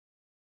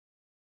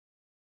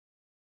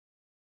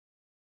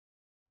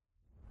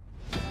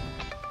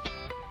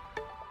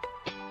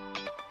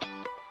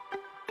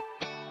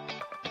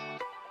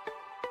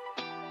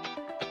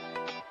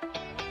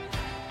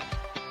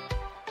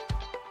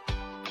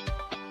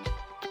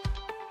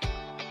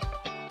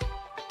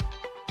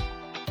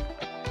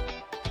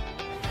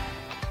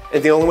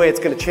And the only way it's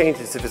going to change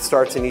is if it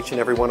starts in each and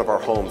every one of our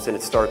homes, and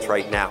it starts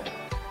right now.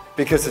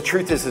 Because the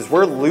truth is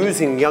we're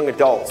losing young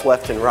adults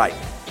left and right.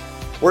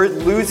 We're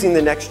losing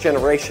the next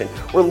generation.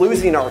 We're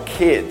losing our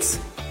kids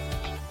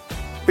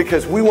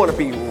because we want to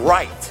be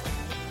right.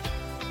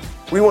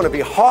 We want to be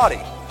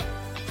haughty.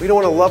 We don't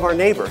want to love our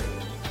neighbor.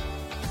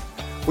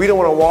 We don't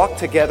want to walk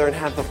together and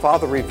have the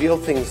Father reveal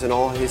things in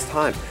all His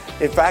time.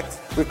 In fact,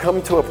 we've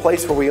come to a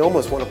place where we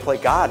almost want to play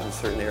God in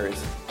certain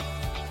areas.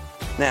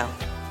 Now,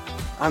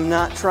 I'm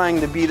not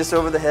trying to beat us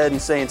over the head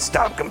and saying,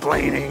 stop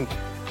complaining.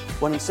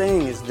 What I'm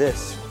saying is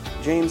this.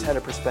 James had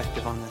a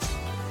perspective on this.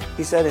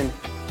 He said in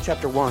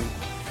chapter 1,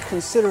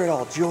 consider it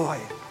all joy,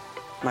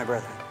 my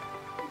brethren,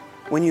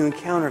 when you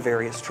encounter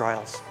various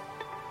trials,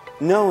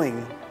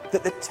 knowing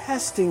that the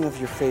testing of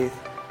your faith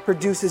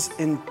produces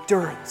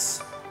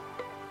endurance.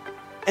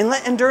 And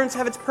let endurance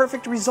have its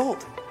perfect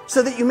result,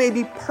 so that you may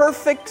be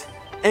perfect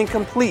and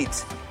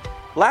complete,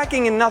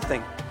 lacking in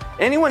nothing.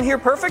 Anyone here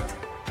perfect?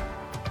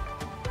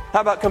 How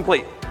about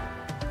complete?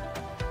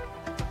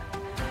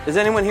 Is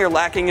anyone here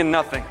lacking in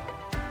nothing?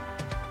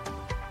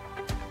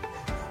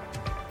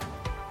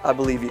 I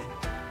believe you.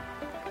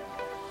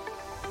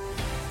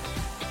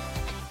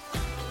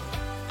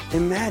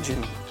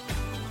 Imagine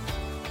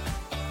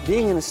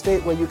being in a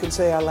state where you can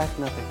say, I lack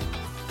nothing.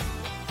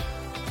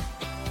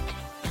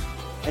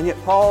 And yet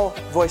Paul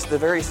voiced the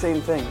very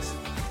same things.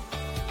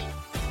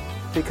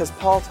 Because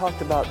Paul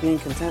talked about being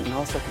content in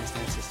all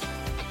circumstances,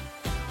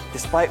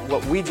 despite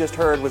what we just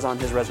heard was on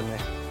his resume.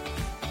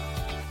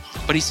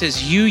 But he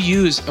says you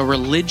use a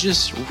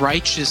religious,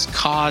 righteous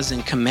cause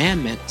and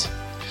commandment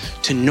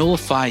to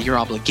nullify your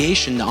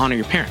obligation to honor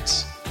your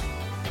parents.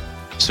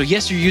 So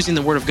yes, you're using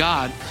the word of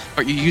God,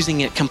 but you're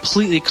using it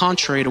completely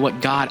contrary to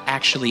what God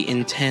actually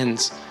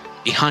intends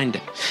behind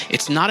it.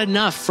 It's not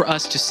enough for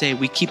us to say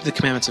we keep the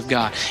commandments of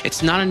God.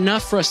 It's not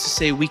enough for us to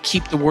say we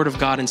keep the word of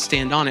God and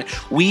stand on it.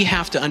 We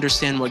have to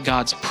understand what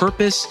God's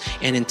purpose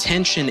and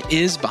intention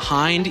is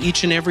behind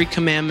each and every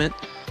commandment,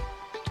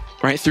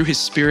 right? Through His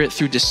Spirit,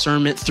 through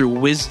discernment, through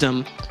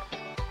wisdom,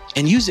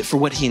 and use it for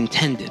what He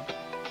intended,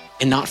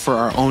 and not for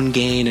our own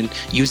gain and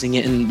using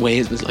it in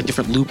ways like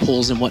different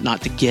loopholes and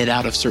whatnot to get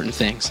out of certain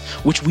things,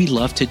 which we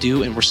love to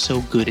do and we're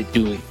so good at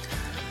doing.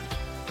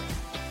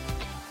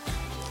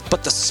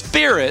 But the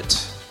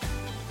Spirit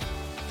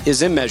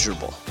is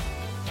immeasurable.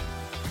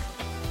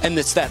 And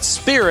it's that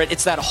Spirit,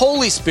 it's that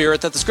Holy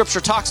Spirit that the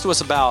Scripture talks to us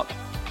about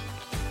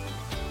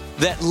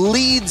that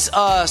leads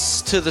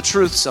us to the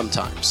truth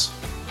sometimes.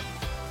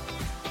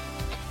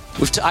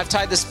 I've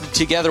tied this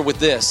together with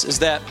this, is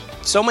that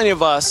so many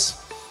of us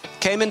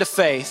came into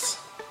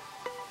faith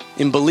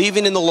in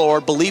believing in the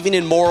Lord, believing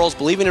in morals,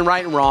 believing in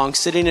right and wrong,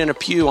 sitting in a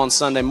pew on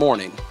Sunday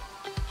morning.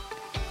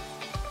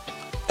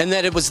 And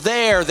that it was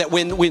there that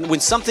when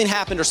something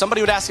happened or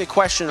somebody would ask a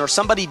question or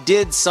somebody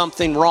did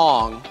something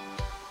wrong,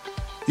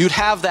 you'd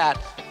have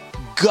that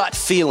gut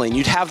feeling,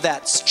 you'd have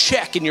that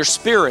check in your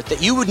spirit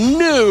that you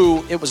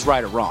knew it was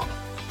right or wrong.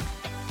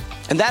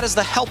 And that is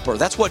the helper.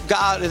 That's what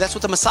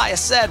the Messiah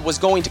said was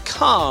going to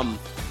come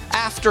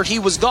after He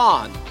was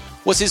gone.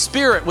 Was His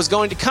Spirit was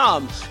going to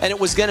come, and it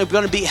was going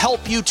to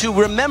help you to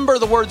remember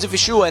the words of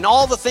Yeshua and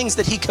all the things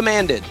that He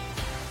commanded.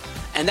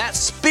 And that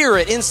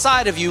Spirit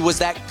inside of you was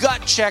that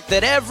gut check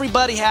that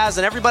everybody has,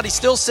 and everybody's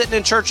still sitting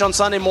in church on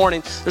Sunday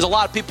morning. There's a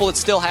lot of people that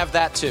still have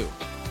that too.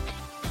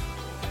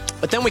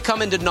 But then we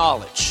come into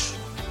knowledge.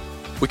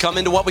 We come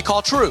into what we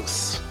call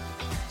truth.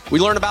 We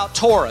learn about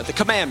Torah, the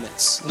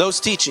commandments, those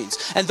teachings.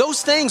 And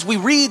those things we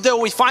read, though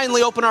we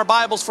finally open our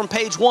Bibles from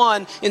page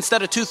 1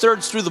 instead of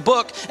 2/3 through the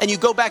book, and you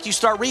go back, you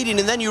start reading,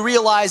 and then you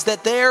realize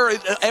that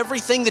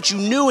everything that you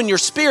knew in your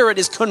spirit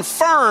is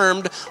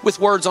confirmed with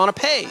words on a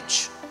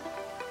page.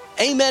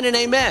 Amen and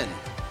amen.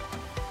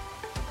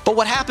 But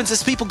what happens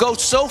is people go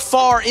so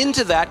far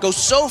into that, go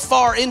so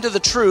far into the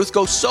truth,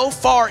 go so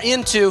far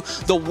into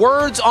the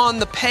words on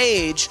the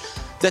page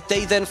that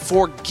they then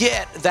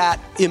forget that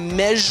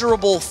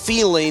immeasurable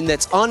feeling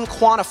that's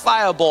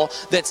unquantifiable,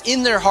 that's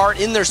in their heart,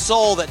 in their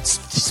soul, that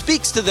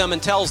speaks to them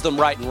and tells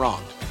them right and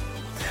wrong.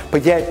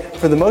 But yet,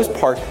 for the most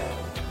part,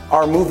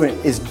 our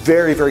movement is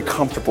very, very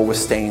comfortable with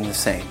staying the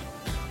same.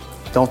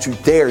 Don't you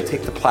dare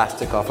take the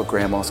plastic off of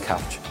Grandma's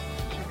couch.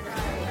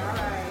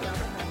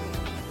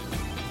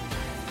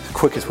 It's the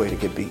quickest way to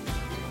get beat.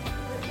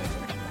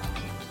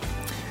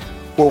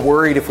 We're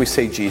worried if we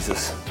say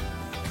Jesus.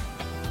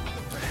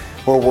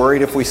 We're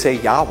worried if we say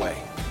Yahweh,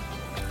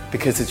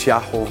 because it's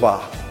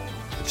Yahovah,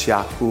 it's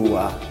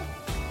Yahuwah.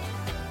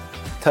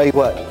 Tell you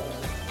what,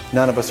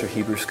 none of us are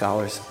Hebrew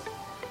scholars,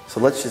 so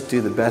let's just do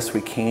the best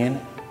we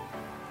can.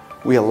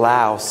 We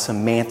allow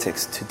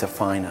semantics to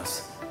define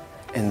us,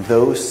 and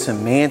those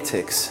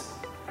semantics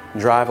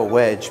drive a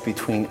wedge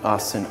between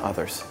us and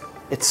others,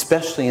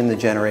 especially in the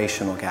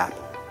generational gap.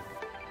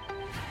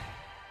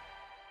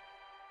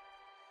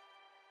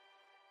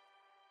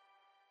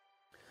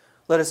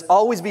 Let us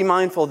always be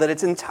mindful that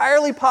it's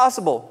entirely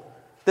possible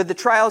that the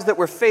trials that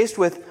we're faced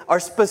with are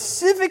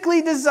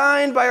specifically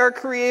designed by our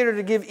Creator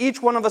to give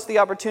each one of us the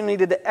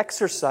opportunity to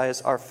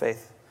exercise our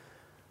faith,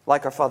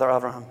 like our father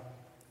Abraham.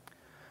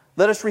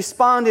 Let us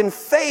respond in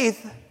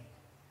faith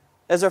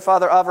as our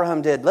father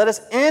Abraham did. Let us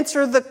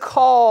answer the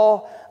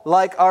call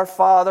like our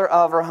father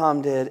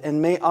Abraham did,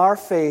 and may our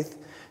faith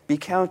be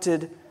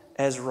counted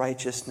as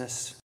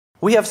righteousness.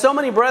 We have so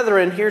many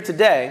brethren here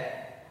today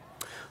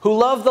who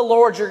love the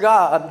Lord your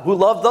God, who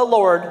love the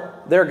Lord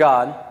their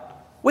God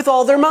with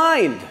all their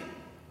mind,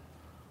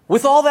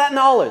 with all that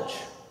knowledge.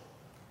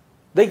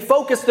 They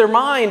focus their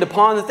mind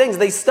upon the things.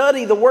 They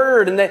study the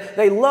Word, and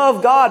they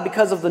love God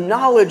because of the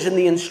knowledge and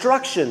the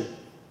instruction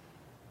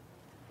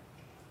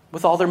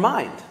with all their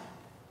mind.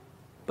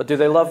 But do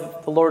they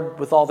love the Lord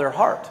with all their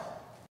heart?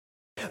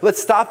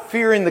 Let's stop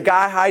fearing the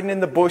guy hiding in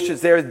the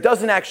bushes there. It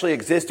doesn't actually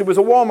exist. It was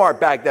a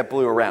Walmart bag that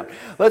blew around.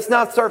 Let's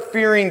not start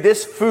fearing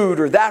this food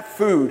or that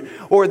food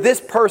or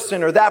this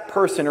person or that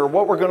person or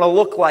what we're going to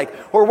look like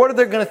or what are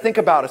they going to think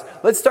about us.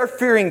 Let's start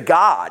fearing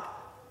God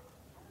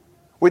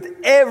with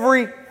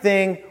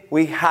everything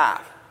we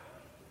have.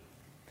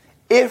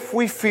 If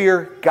we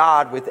fear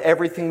God with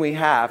everything we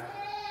have,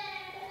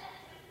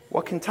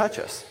 what can touch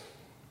us?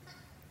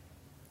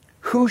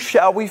 Who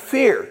shall we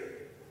fear?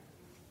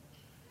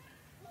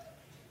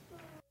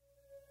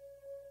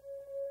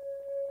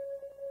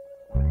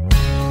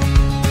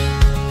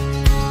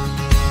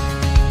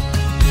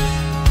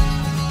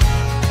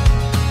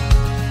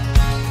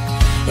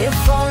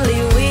 If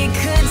only we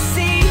could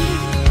see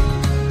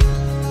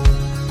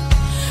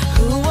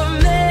who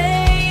we're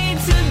made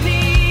to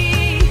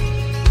be,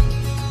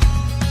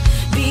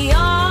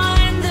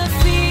 beyond the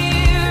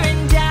fear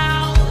and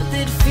doubt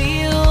that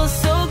feels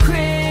so crippling.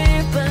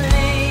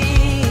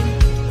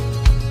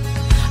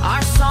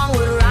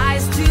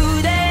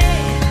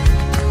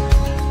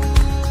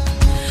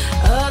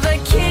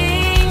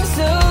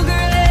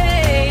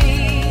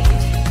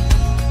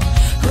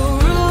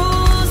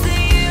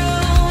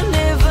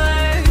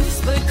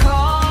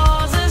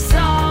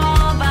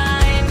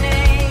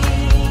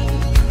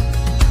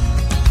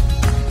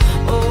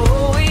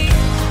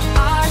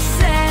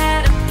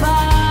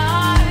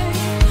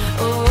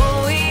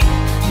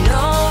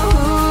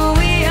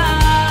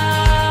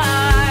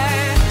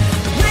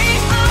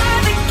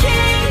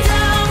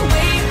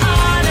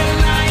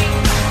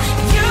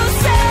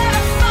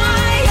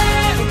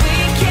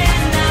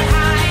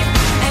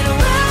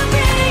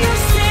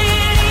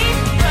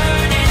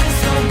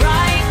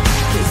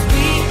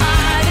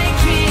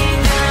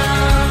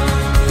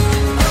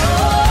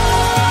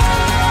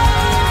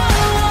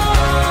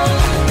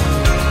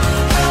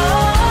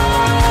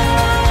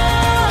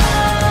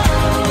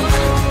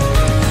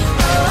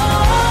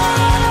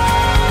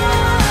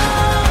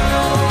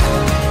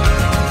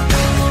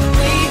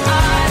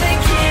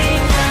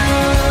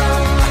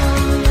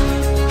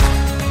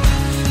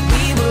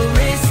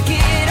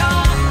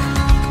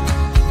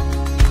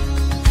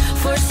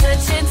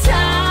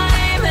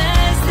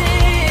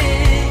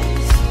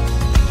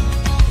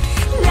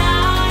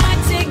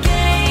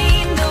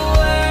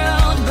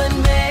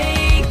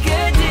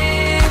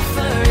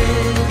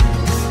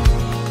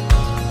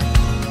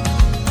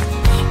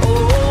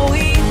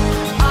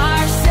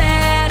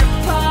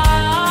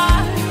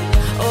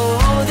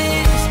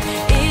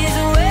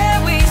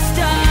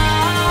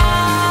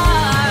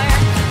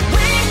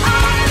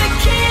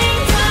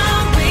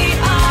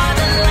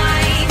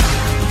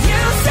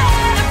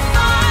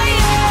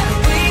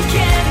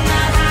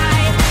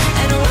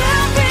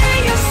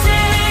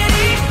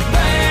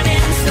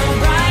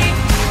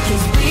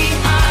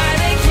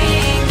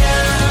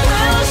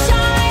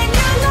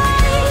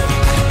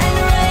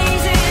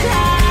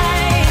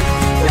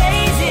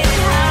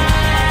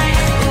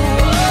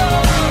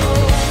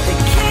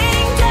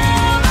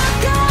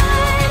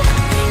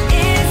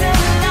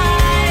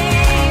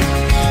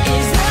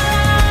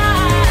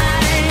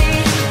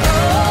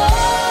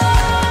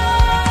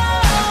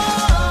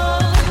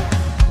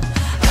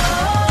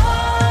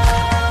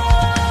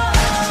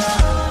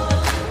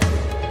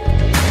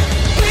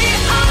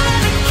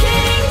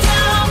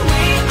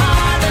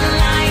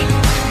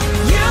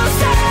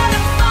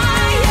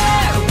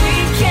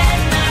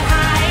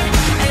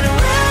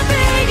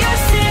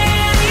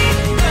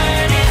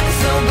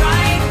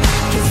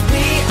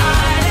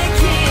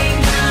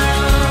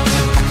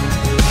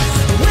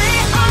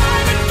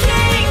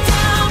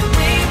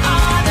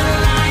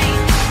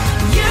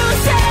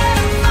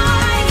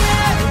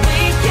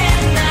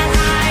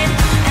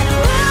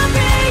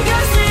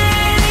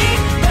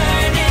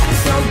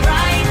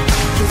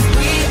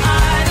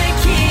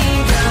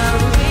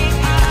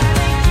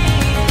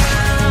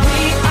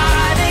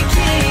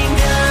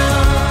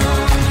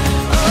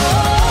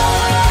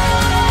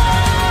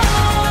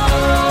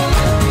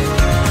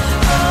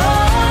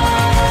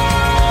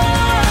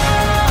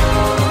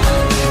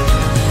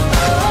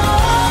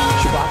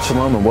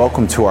 and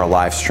welcome to our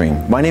live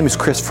stream. My name is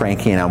Chris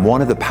Frankie and I'm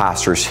one of the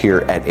pastors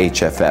here at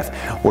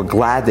HFF. We're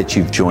glad that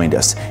you've joined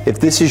us. If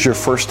this is your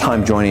first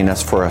time joining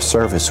us for our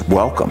service,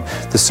 welcome.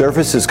 The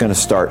service is going to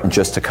start in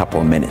just a couple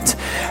of minutes.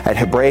 At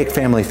Hebraic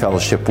Family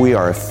Fellowship, we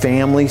are a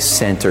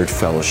family-centered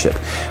fellowship.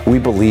 We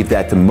believe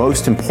that the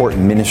most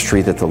important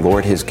ministry that the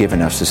Lord has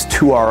given us is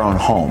to our own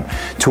home,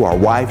 to our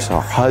wives,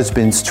 our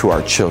husbands, to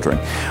our children.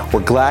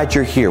 We're glad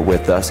you're here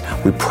with us.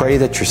 We pray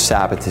that your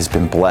Sabbath has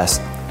been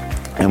blessed,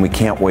 and we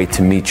can't wait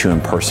to meet you in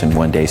person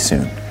one day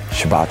soon.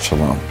 Shabbat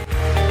Shalom.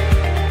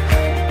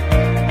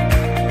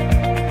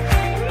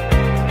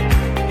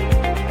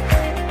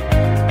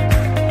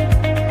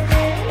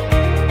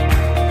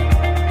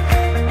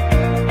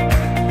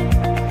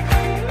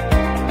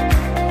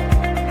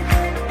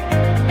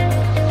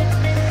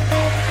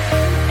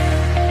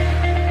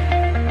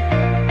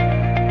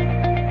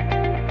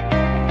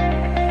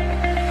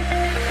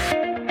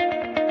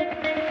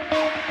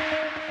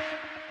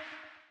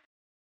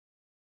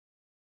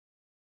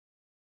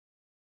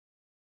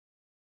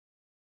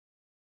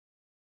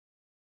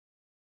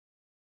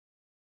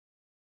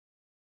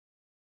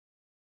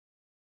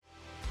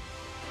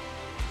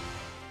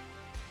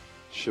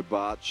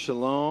 Shabbat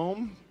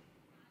Shalom.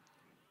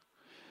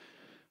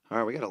 All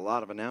right, we got a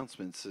lot of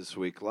announcements this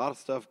week, a lot of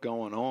stuff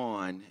going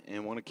on,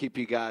 and want to keep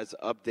you guys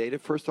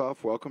updated. First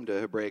off, welcome to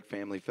Hebraic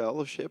Family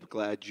Fellowship.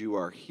 Glad you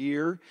are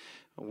here.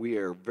 We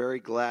are very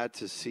glad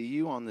to see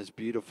you on this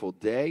beautiful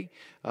day.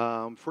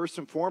 First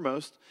and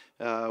foremost,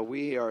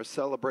 we are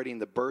celebrating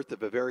the birth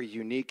of a very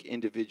unique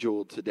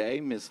individual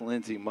today, Miss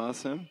Lindsay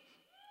Musson.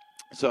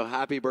 So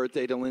happy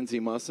birthday to Lindsay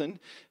Musson.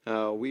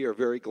 We are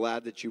very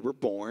glad that you were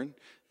born.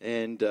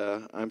 And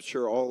I'm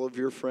sure all of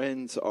your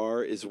friends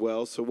are as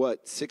well. So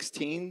what,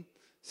 16?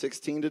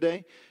 16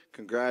 today?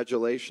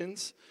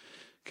 Congratulations.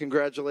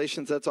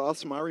 Congratulations, that's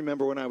awesome. I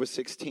remember when I was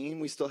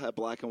 16, we still had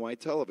black and white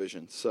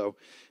television. So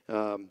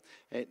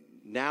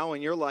now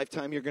in your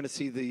lifetime, you're going to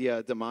see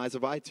the demise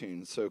of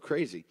iTunes. So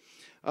crazy.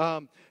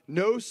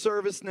 No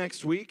service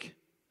next week.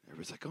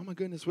 Everybody's like, oh my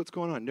goodness, what's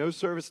going on? No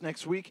service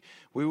next week.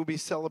 We will be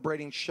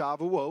celebrating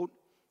Shavuot,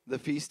 the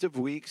Feast of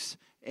Weeks,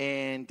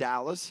 in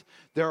Dallas.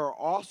 There are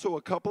also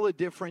a couple of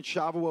different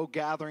Shavuot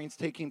gatherings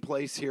taking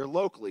place here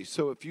locally.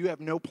 So if you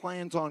have no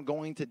plans on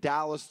going to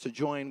Dallas to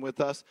join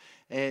with us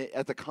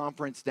at the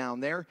conference down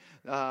there,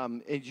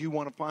 and you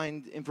want to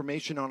find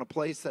information on a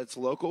place that's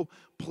local,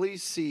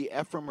 please see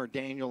Ephraim or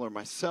Daniel or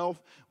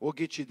myself. We'll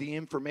get you the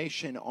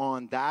information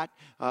on that.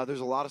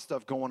 There's a lot of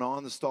stuff going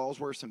on. The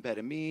Stallsworth and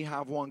Aimee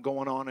have one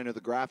going on. I know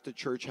the Grafted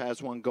Church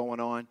has one going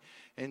on.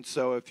 And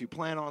so if you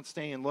plan on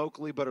staying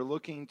locally but are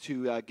looking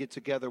to get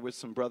together with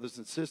some brothers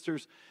and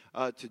sisters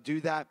to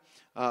do that,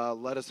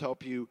 let us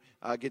help you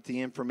get the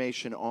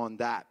information on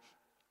that.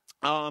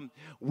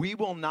 We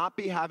will not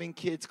be having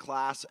kids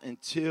class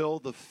until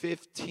the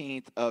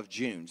 15th of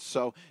June.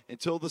 So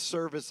until the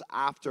service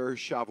after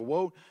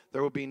Shavuot,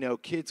 there will be no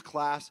kids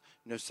class,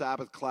 no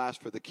Sabbath class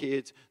for the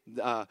kids.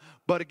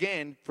 But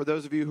again, for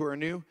those of you who are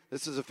new,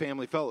 this is a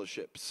family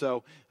fellowship.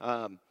 So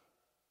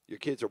your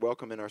kids are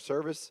welcome in our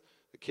service.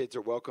 The kids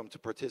are welcome to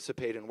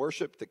participate in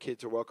worship. The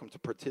kids are welcome to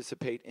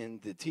participate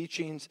in the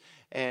teachings.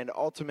 And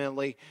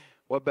ultimately,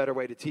 what better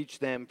way to teach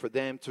them for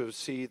them to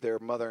see their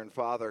mother and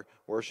father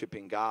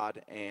worshiping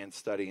God and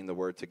studying the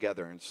Word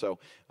together. And so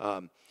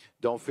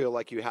don't feel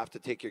like you have to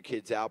take your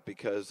kids out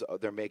because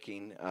they're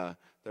making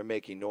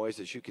noise.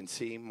 As you can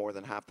see, more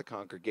than half the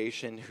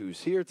congregation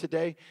who's here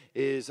today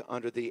is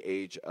under the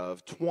age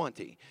of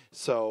 20.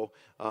 So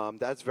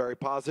that's very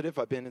positive.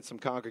 I've been in some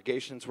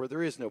congregations where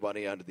there is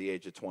nobody under the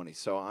age of 20.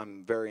 So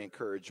I'm very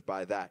encouraged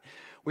by that.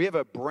 We have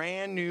a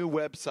brand new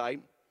website,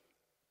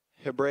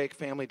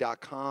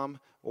 HebraicFamily.com,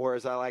 or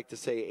as I like to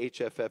say,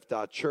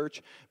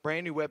 hff.church.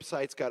 Brand new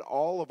website's got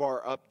all of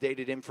our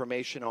updated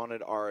information on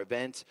it, our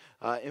events,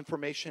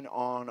 information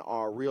on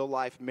our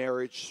real-life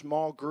marriage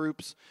small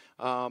groups,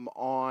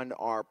 on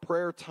our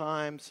prayer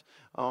times,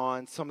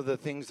 on some of the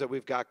things that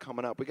we've got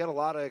coming up. We got a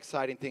lot of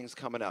exciting things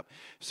coming up.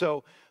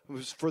 So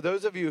for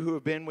those of you who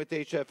have been with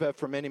HFF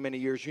for many, many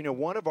years, you know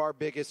one of our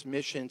biggest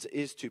missions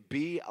is to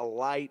be a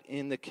light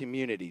in the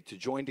community, to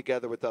join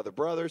together with other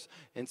brothers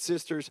and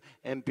sisters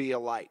and be a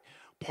light.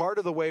 Part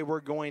of the way we're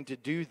going to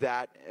do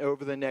that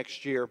over the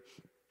next year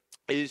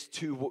is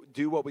to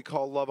do what we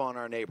call Love on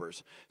Our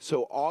Neighbors.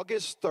 So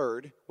August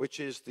 3rd,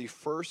 which is the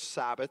first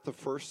Sabbath, the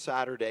first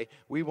Saturday,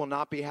 we will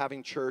not be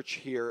having church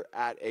here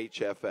at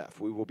HFF.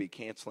 We will be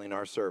canceling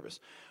our service.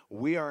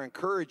 We are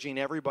encouraging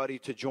everybody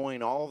to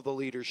join all of the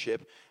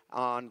leadership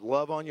on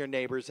Love on Your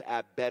Neighbors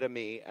at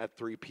Aimee at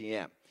 3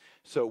 p.m.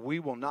 So we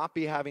will not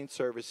be having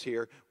service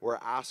here. We're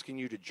asking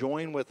you to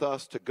join with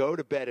us to go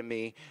to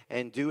Aimee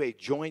and do a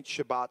joint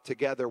Shabbat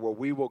together where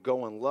we will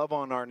go and love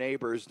on our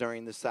neighbors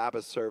during the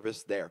Sabbath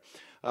service there.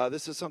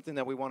 This is something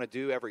that we want to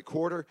do every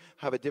quarter,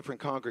 have a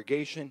different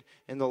congregation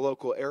in the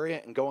local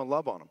area and go and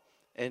love on them.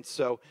 And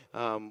so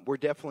we're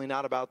definitely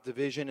not about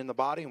division in the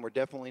body, and we're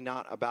definitely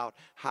not about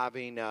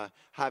having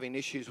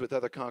issues with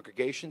other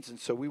congregations. And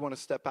so we want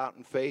to step out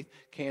in faith,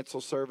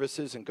 cancel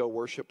services, and go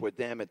worship with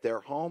them at their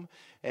home.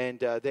 And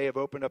they have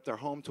opened up their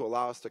home to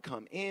allow us to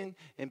come in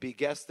and be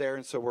guests there,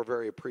 and so we're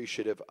very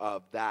appreciative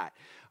of that.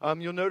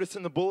 You'll notice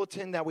in the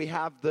bulletin that we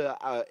have the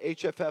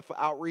HFF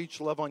Outreach,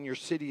 Love on Your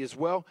City as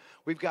well.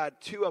 We've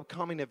got 2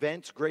 upcoming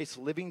events, Grace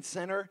Living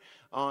Center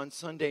on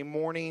Sunday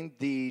morning,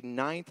 the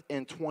 9th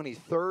and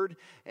 23rd,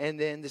 and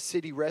then the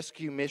City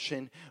Rescue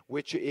Mission,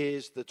 which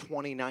is the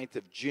 29th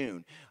of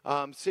June.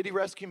 City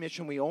Rescue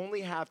Mission, we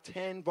only have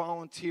 10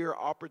 volunteer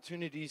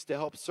opportunities to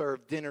help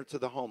serve dinner to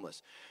the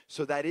homeless.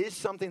 So that is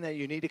something that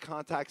you need to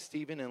contact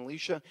Stephen and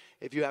Alicia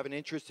if you have an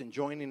interest in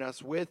joining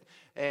us with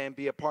and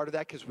be a part of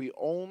that, because we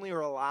only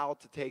are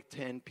allowed to take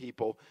 10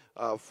 people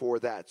for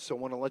that. So I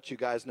want to let you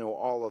guys know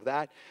all of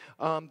that.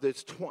 The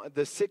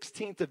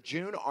 16th of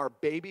June, our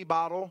baby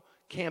bottle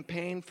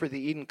campaign for the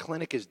Eden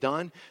Clinic is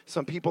done.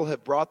 Some people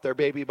have brought their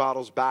baby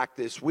bottles back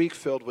this week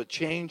filled with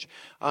change.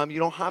 You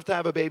don't have to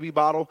have a baby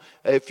bottle.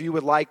 If you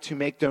would like to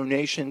make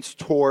donations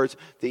towards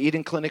the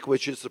Eden Clinic,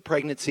 which is the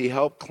pregnancy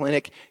help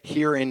clinic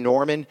here in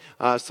Norman,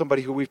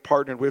 somebody who we've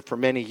partnered with for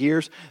many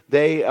years,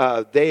 they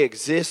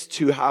exist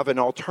to have an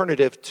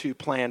alternative to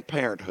Planned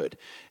Parenthood.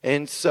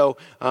 And so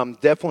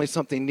definitely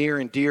something near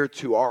and dear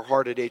to our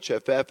heart at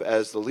HFF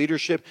as the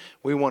leadership.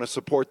 We want to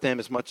support them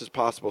as much as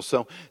possible.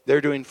 So they're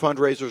doing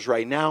fundraisers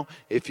right now.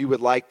 If you would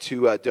like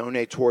to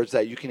donate towards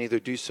that, you can either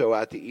do so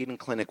at the Eden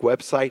Clinic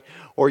website,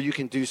 or you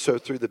can do so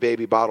through the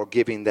baby bottle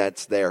giving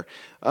that's there.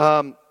 I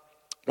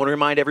want to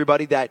remind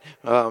everybody that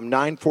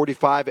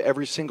 9:45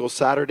 every single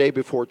Saturday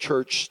before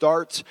church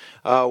starts,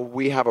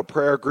 we have a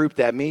prayer group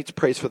that meets,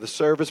 prays for the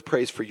service,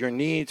 prays for your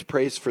needs,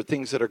 prays for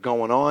things that are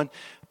going on.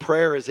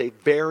 Prayer is a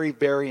very,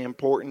 very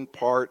important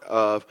part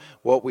of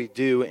what we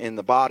do in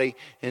the body.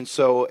 And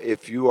so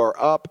if you are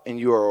up and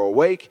you are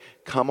awake,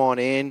 come on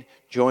in,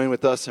 join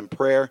with us in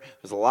prayer.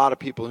 There's a lot of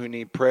people who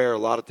need prayer, a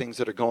lot of things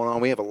that are going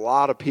on. We have a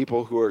lot of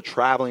people who are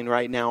traveling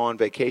right now on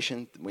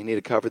vacation. We need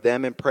to cover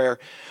them in prayer.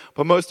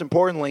 But most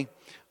importantly,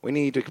 we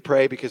need to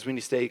pray because we need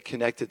to stay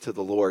connected to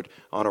the Lord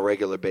on a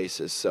regular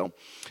basis. So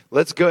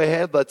let's go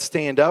ahead. Let's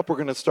stand up. We're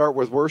going to start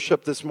with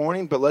worship this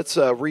morning, but let's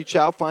reach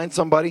out, find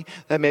somebody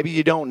that maybe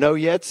you don't know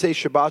yet. Say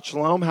Shabbat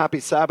Shalom, Happy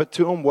Sabbath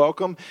to them,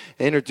 welcome,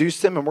 introduce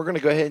them, and we're going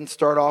to go ahead and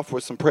start off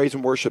with some praise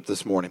and worship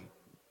this morning.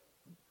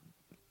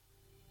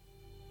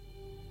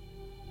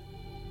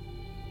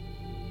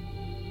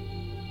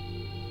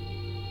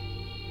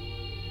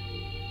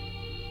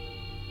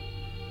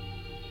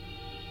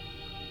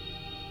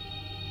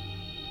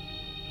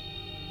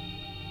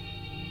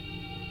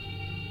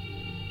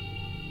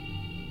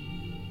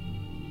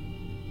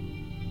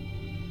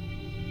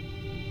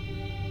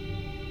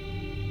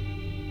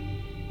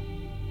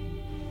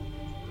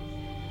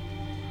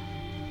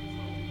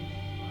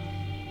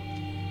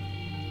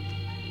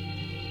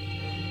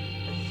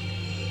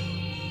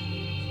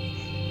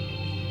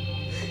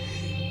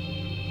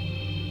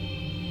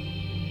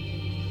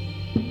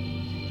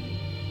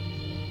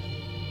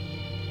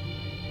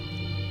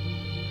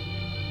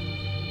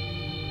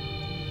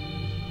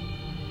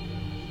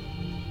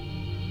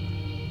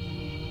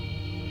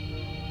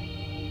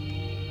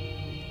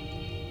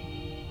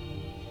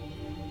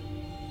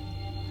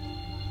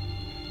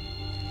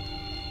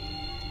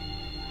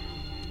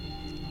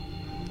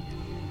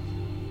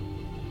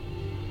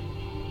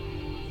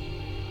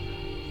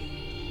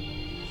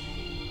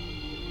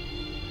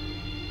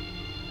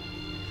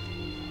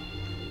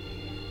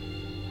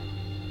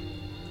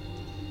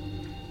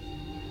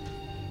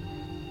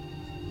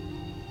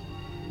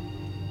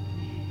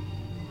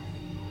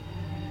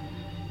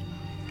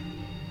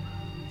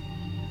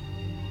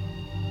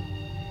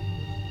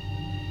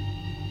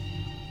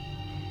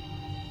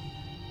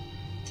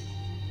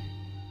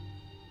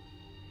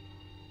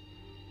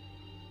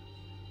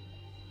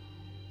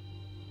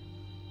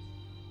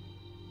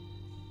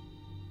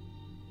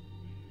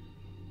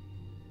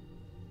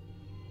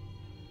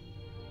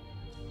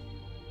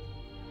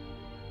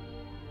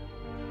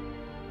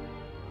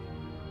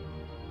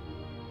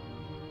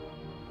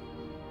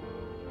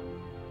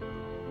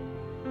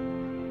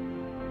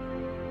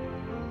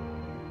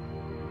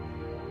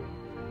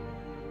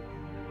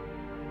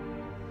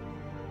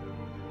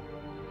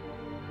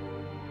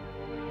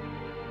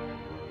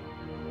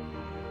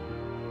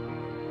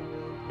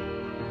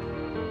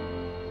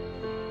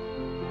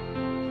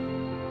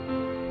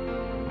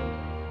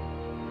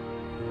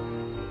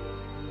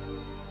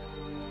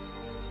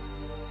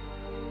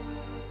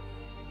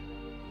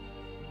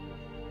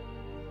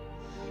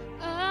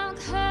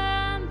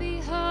 Come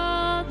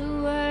behold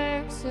the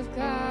works of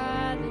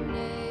God, the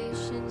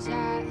nations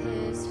at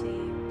his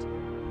feet.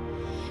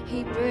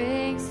 He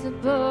breaks the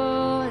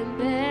bow and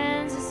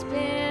bends the spear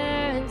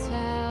and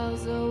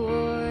tells the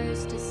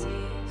wars to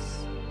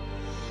cease.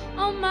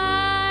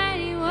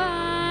 Almighty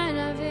One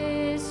of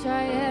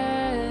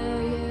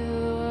Israel,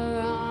 you are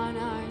on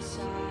our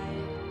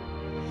side.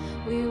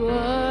 We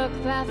walk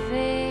by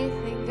faith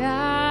in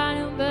God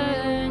who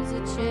burns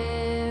the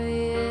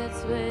chariot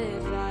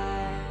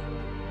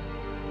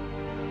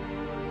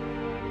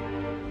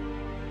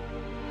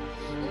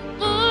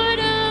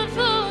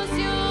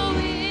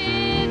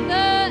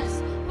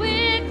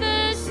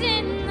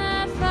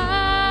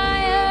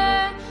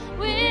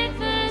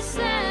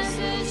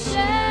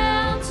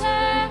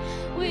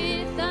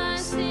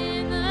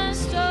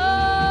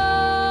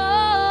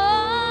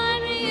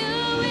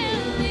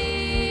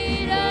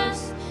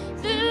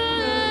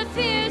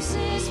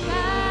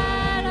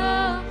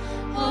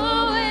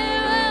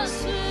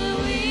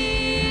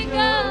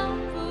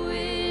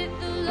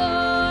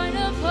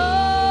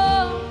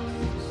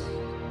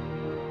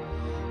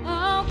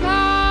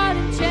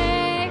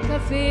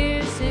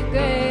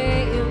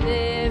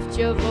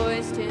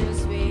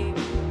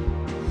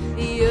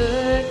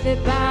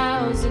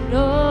clouds and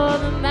all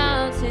the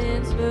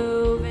mountains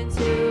move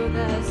into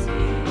the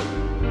sea.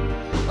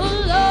 Oh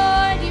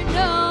Lord, you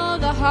know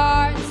the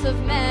hearts of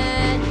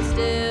men, and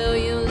still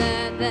you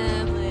let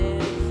them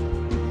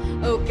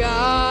live. Oh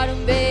God,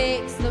 who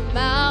makes the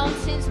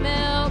mountains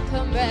melt,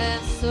 come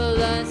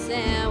restless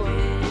and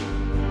win.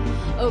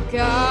 Oh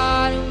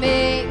God, who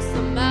makes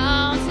the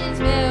mountains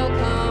melt,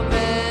 come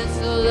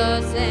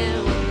restless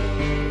and win.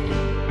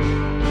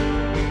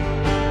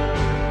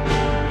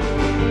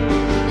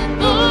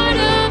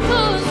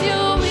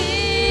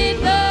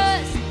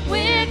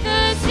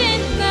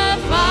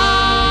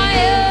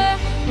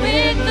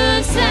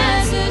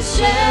 As a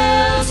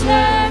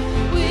shelter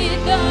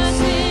with us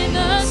in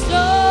the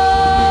storm,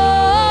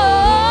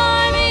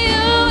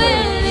 you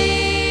will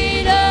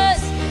lead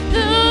us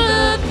through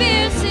the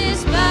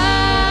fiercest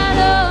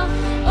battle.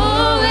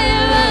 Oh,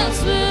 where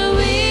else will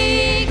we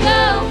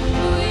go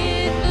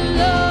with the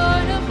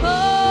Lord of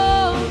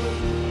hosts?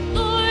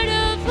 Lord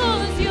of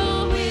hosts,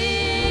 you're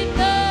with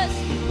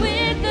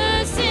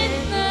us in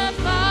the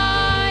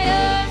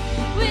fire,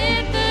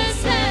 with us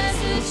as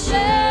a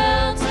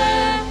shelter.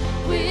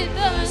 With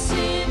us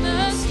in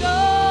the storm,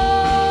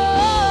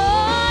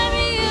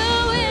 you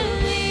will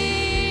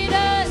lead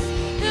us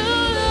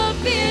through the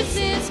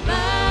fiercest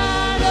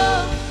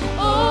battle.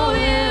 Oh,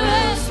 where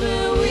else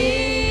will we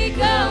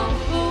go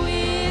but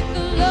with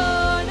the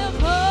Lord of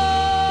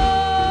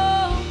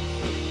hosts?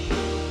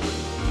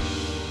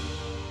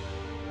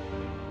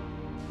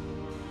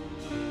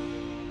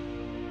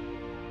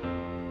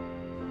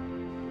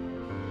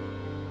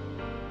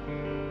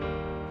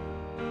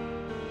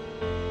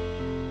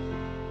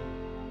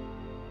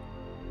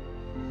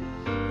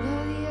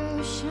 Though the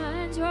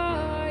oceans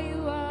roar, you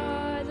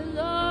are the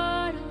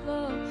Lord of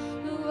all.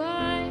 The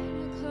one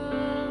who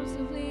calms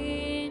the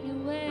wind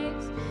and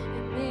waves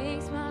and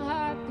makes my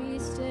heart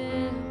beat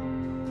still.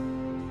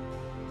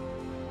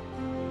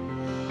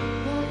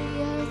 Though the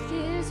earth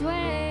gives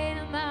way,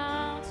 the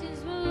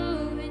mountains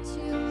move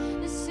into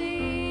the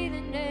sea,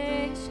 the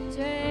nations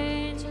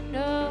rage. I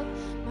know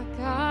my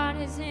God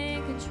is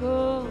in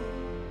control.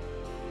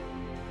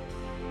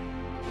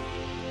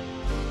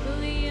 Though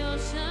the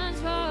oceans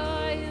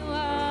roar, you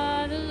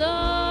are the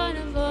Lord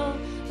of all,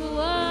 the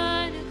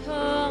one who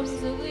calms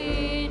the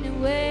wind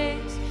and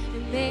waves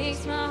and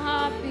makes my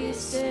heart beat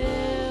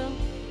still.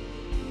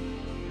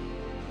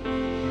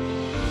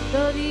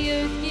 Though the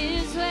earth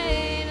gives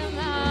way, the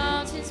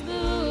mountains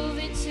move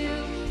into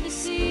the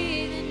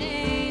sea, the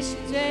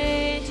nations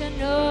rage. I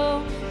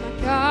know my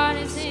God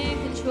is in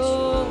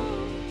control.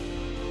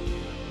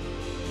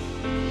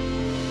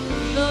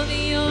 Though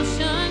the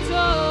oceans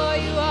roar,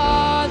 you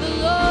are the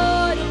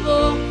Lord of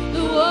all,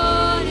 the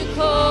one who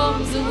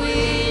calms the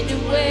wind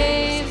and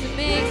waves and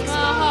makes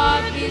my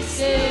heart beat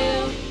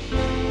still.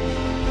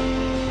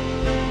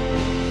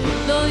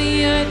 Though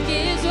the earth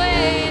gives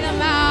way, the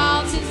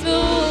mountains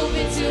move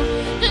into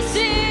the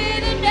sea,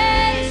 the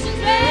nations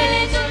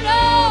rage. I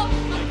know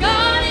my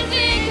God is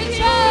in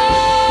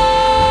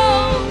control.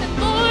 And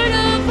Lord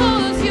of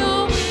hosts,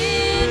 you're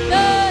with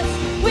us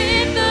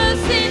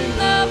in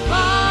the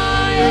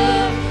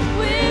fire,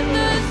 with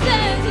us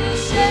as a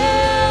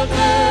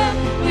shelter,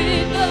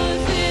 with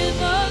us in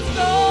the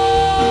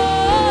storm.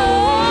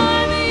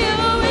 You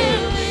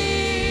will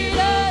lead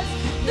us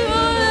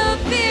through the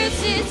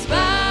fiercest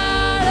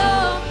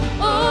battle.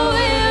 Oh,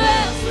 where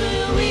else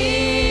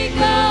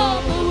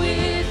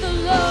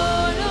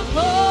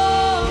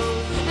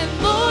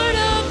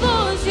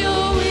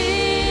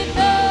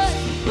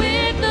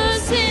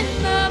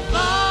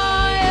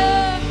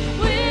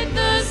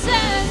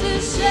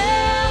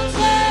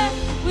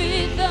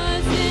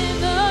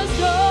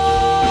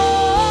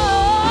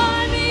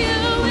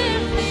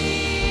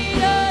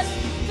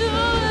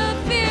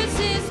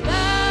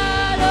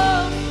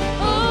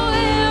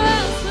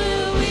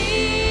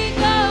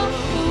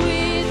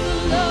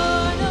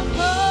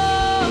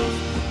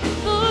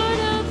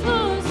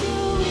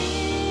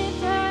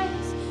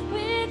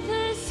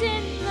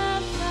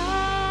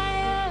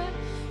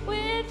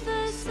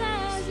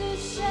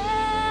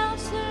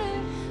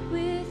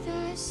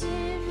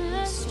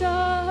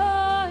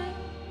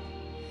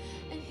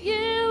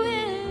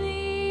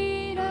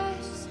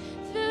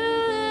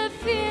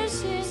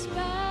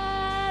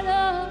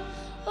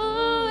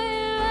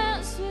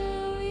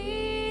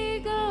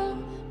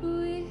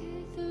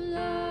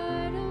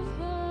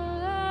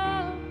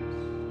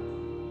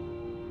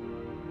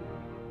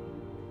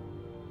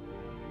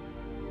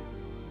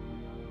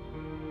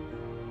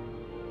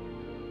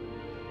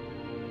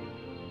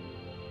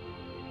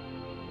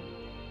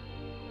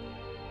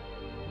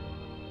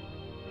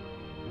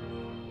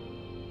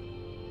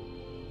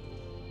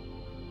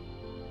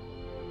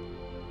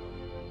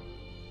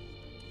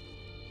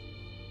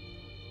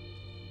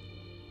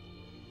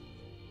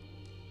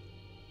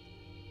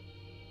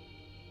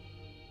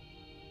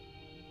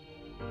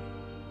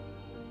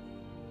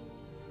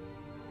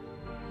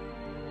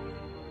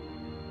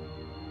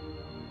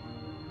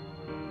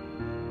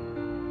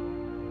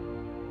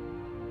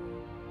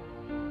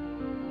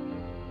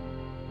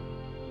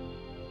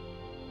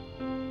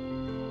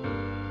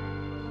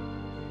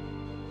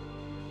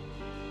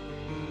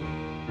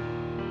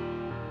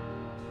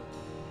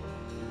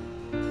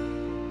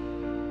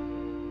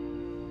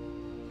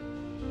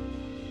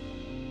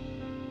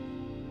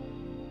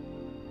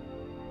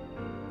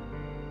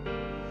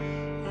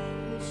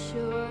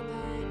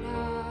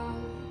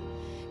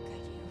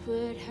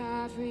would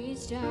have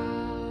reached out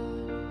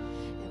and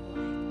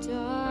wiped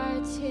our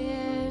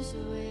tears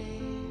away,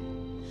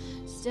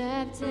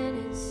 stepped in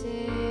and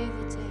saved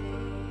the day.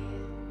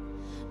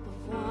 But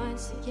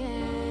once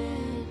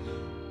again,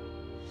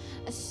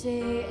 I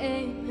say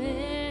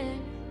amen,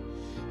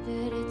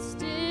 that it's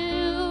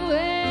still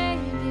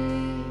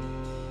waiting.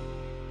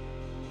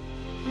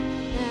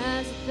 And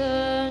as the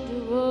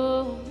thunder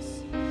rolls,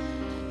 I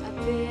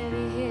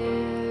barely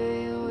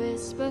hear you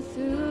whisper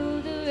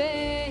through the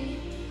rain,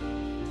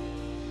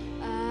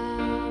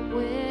 I'm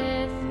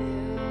with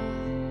you.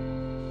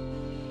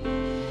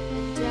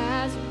 And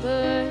as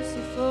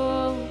mercy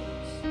falls,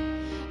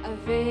 I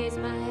raise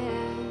my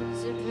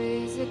hands and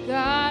praise the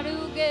God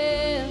who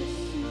gives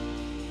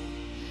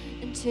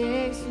and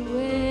takes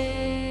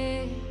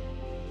away.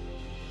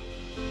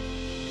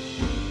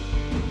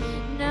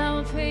 Now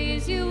I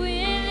praise you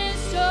in this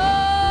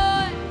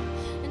storm,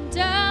 and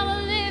I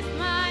will lift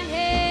my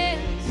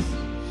hands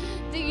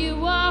that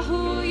you are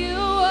who you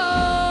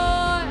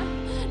are.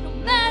 No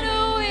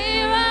matter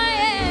where I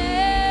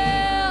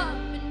am,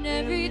 and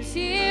every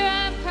tear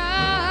I've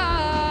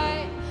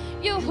cried,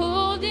 you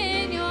hold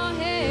in your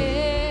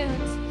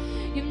hands.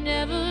 You've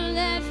never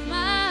left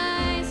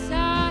my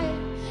side,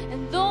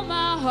 and though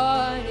my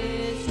heart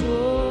is torn,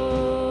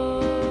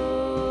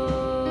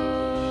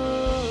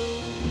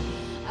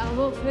 I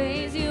will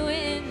praise you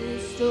in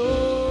this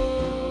storm.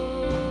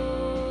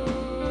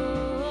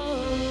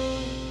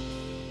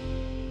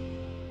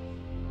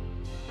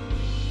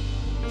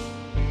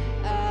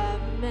 I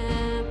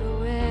remember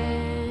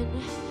when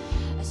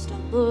I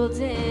stumbled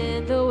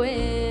in the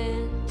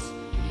wind.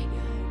 You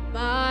heard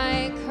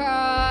my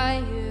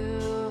cry,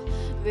 you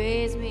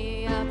raised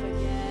me up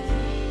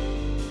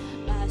again.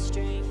 My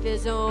strength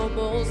is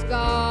almost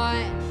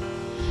gone.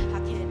 How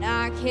can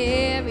I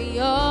carry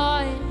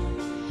on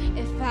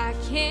if I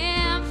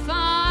can't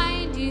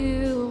find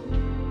you?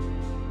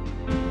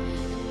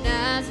 And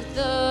as the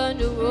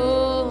thunder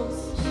rolls,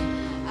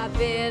 I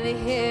barely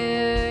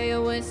hear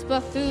you whisper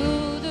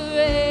through the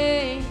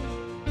rain,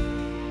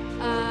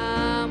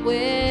 I'm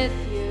with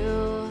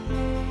you.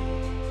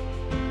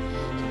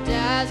 And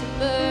as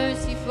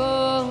mercy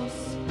falls,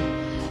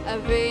 I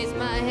raise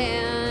my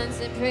hands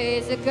and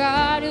praise the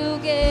God who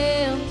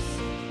gives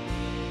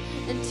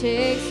and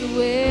takes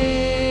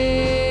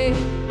away.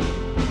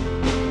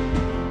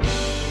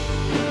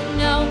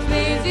 Now I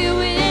praise you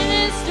in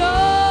this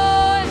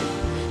storm,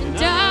 and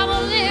I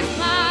will lift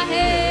my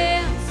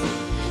hands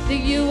that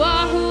you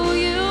are who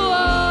you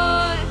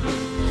are.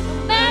 No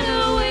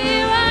matter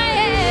where I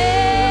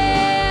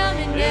am,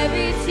 and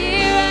every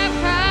tear I've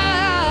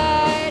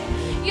cried,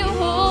 you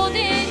hold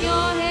in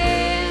your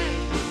hand.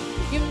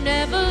 You've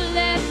never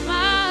left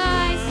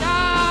my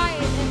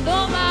side, and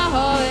though my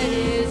heart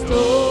is torn,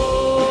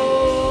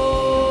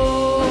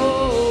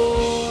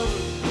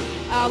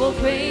 I will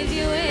praise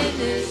you in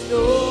this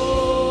storm.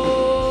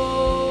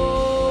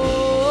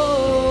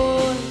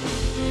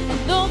 And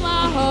though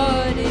my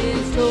heart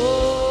is torn,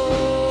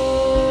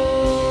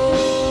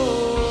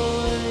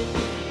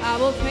 I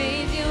will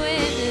praise you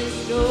in this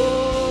storm.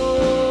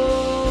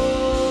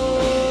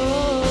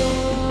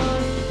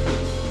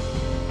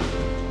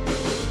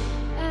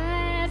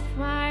 I lift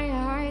my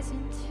eyes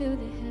into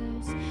the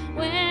hills.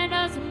 Where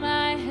does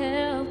my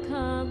help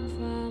come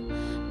from?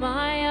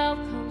 My help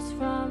comes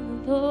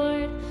from the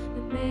Lord,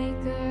 the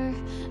maker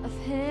of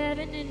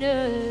heaven and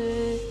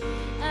earth.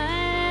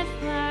 I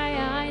lift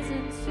my eyes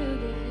into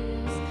the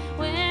hills.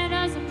 Where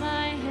does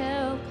my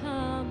help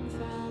come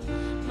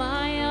from?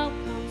 My help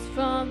comes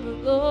from the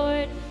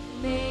Lord,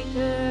 the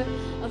maker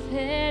of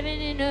heaven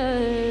and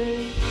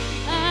earth.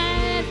 I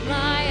lift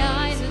my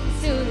eyes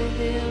into the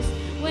hills.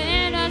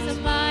 Where does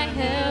my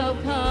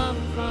help come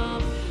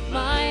from?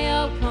 My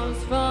help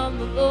comes from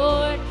the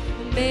Lord,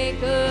 the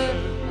maker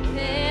of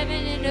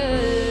heaven and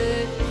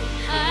earth.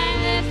 I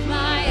lift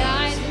my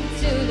eyes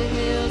into the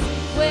hills.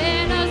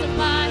 Where does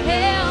my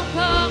help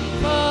come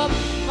from?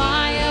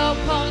 My help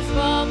comes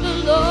from the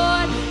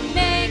Lord,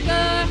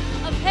 maker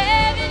of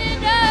heaven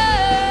and earth.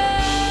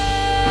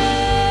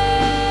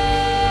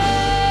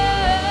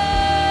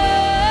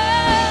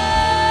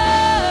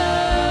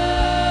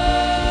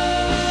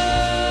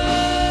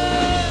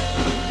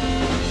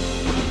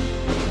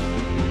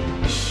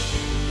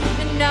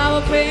 And I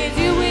will praise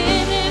you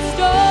in this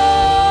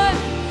storm,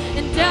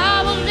 and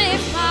I will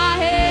lift my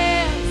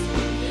hands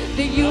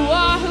that you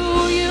are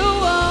who you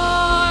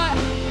are.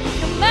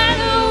 No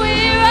matter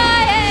where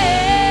I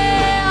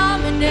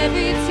am, and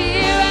every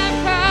tear I've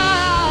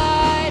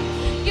cried,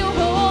 you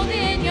hold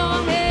in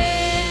your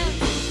hands.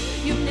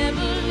 You've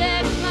never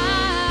left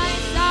my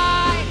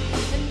side,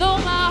 and though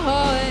my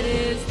heart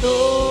is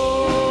torn,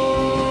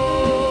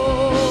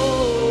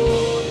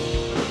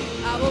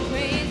 I will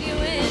praise you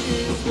in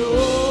this storm.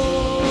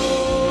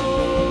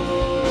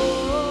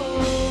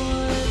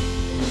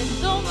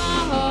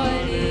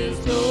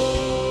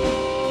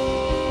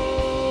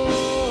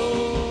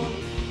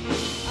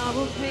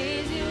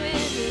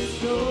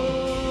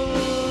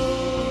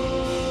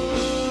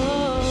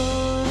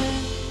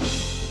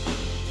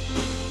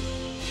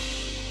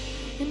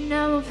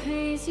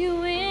 praise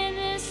you in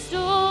this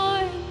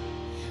storm,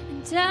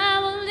 and I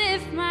will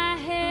lift my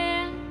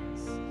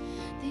hands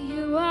that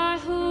you are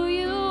who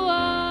you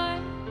are.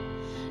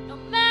 No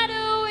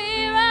matter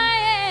where I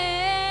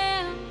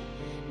am,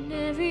 and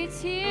every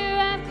tear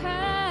I've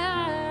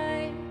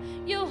cried,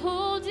 you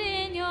hold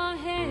in your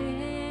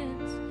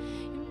hands.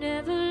 You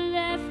never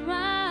left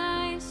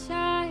my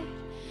side,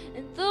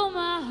 and though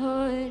my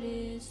heart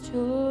is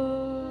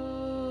torn,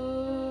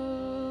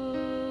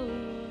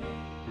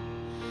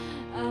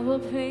 I will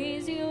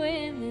praise you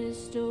in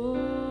this storm.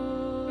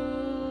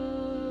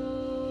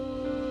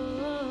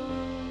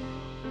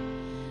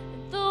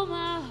 And though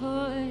my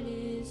heart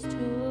is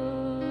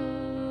torn,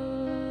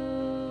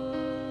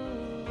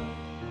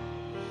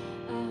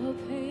 I will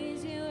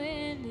praise you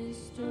in this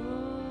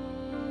storm.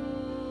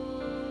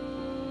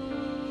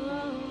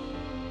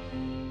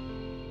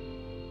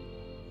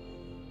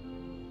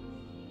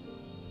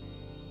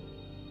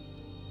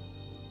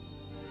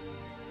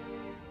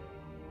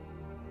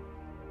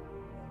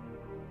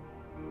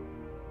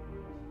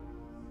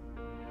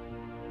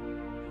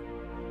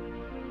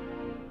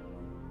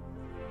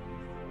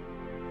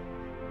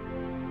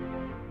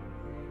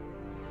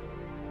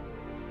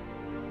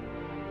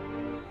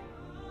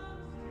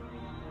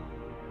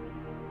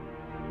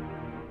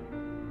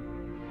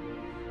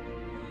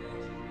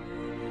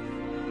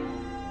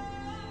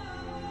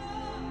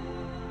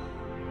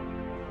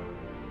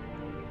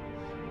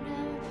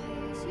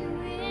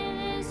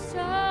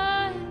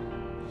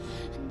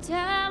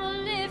 I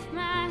will lift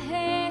my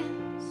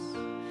hands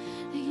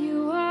that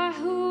you are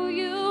who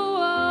you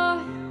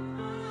are.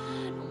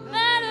 No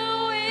matter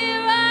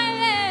where I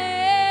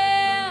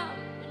am,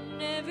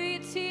 and every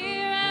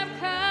tear I've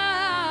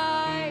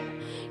cried,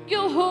 you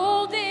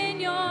hold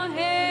in your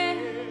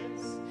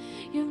hands.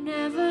 You've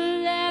never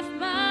left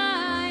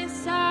my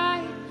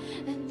side,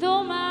 and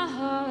though my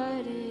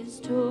heart is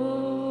torn,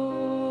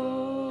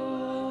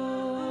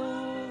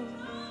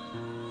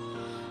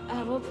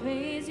 I will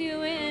praise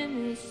you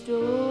in this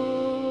storm.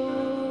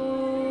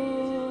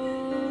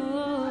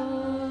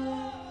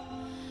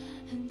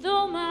 And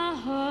though my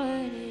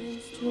heart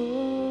is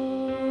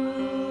torn,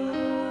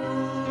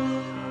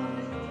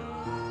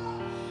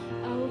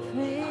 I will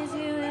praise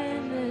you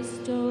in this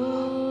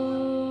storm.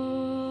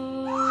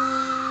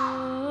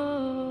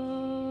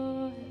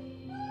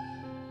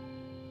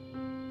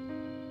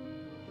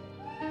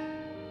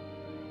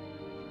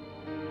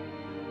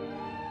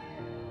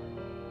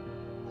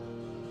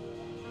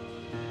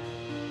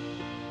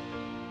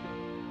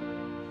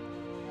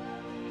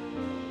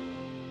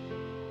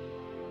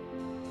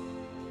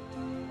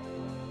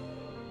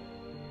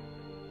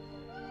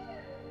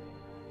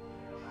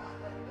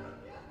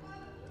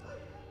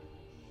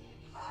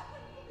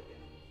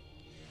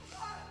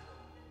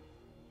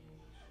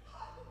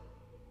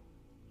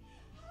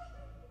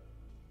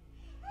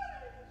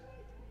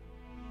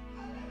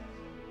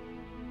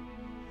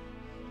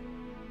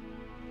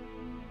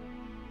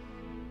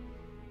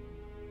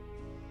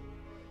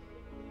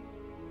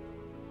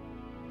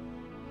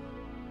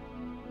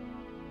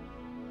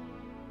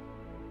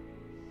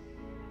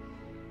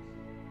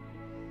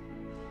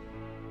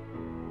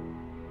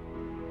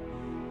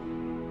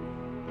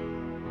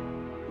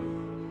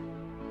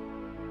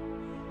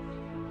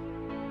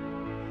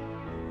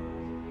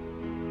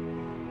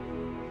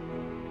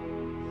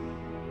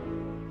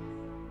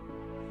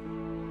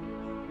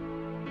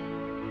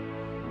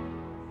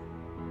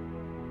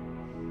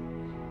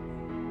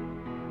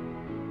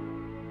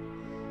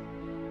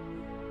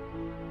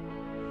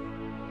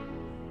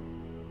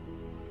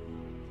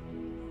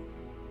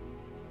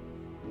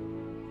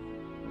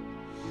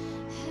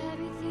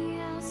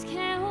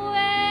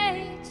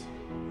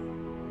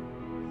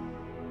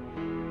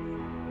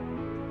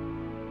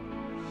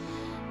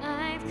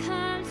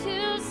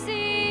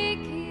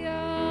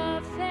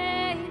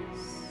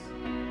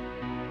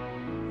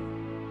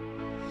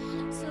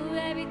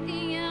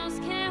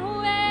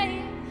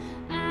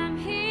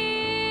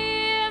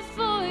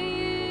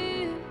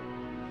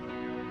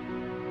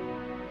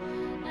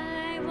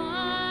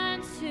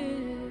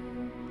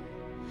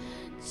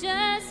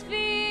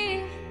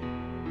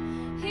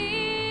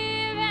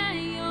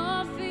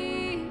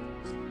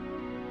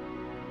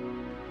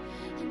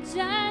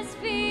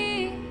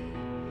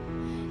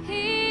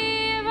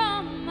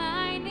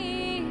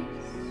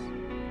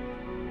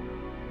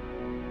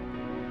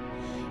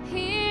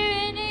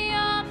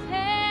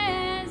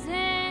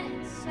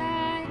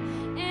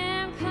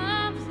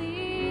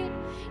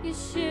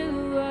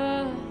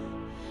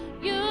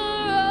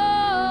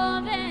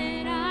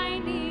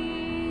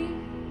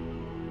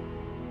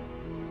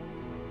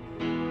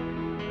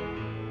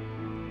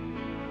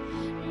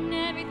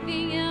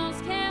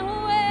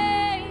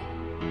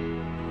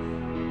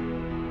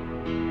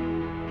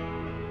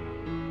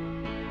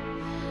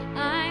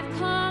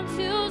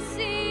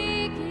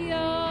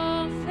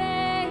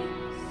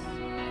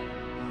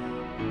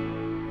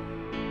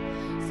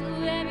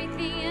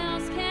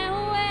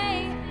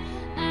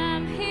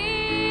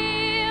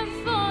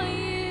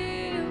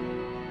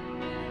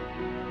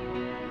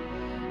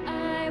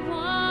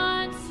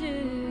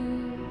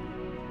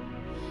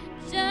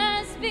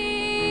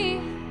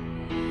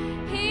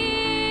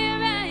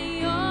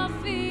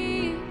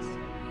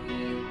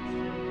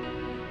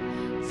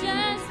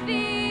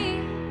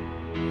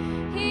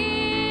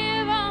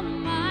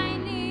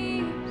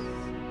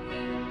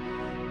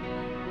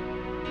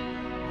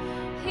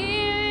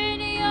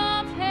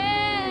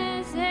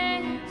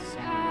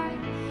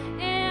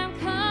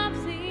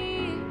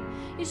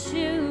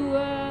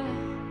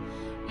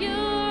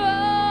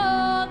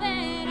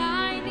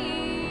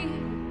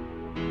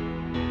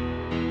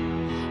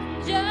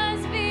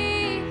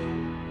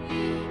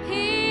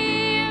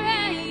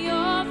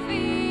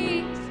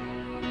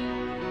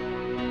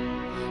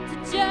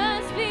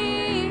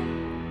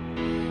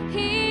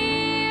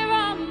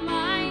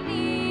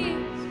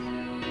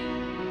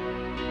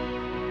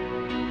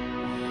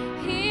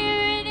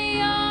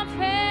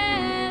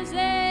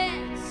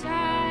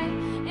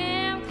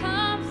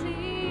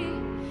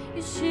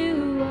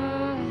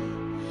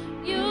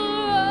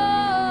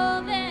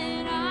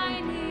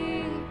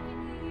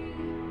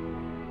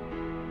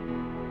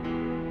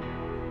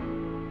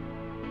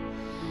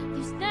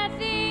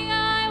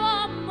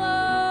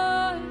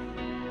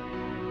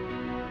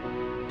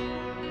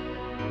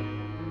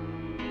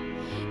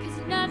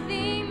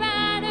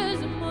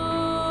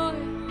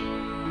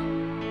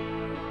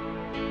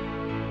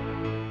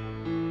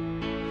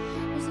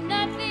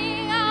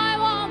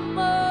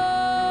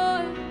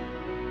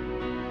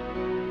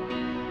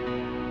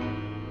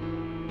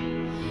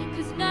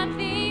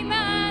 nothing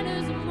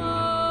matters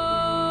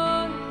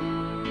more.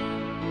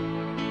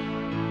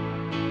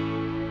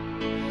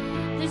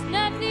 There's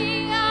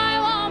nothing I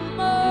want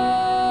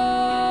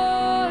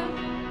more.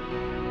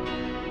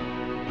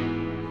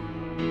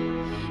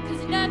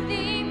 'Cause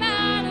nothing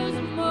matters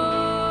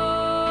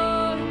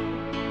more.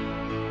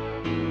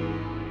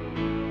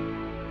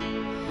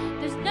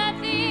 There's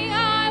nothing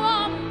I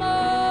want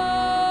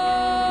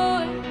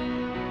more.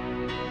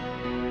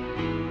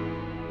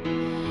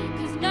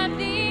 'Cause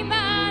nothing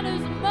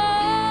matters more.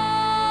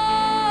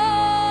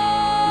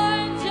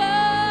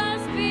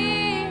 Just be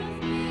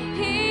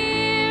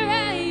here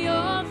at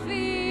your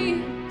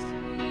feet.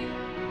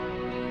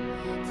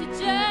 To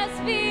just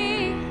be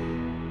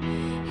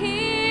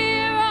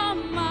here on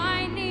my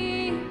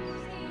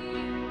knees.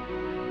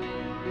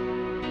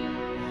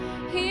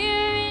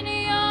 Here in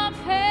your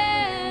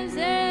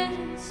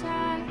presence,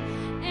 I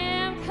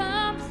am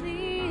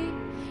complete.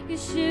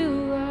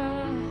 Yeshua,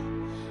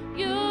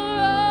 you're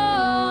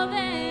all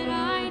that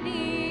I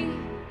need.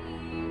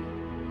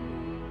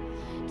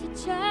 To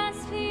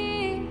just be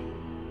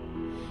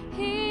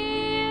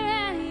here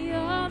at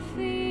your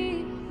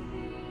feet.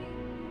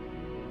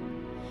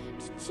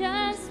 To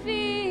just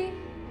be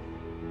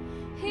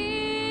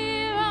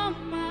here on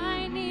my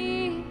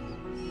knees.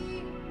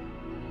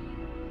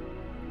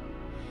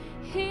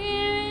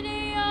 Here in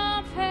your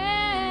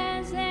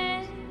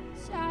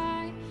presence,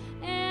 I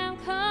am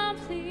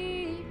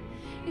complete.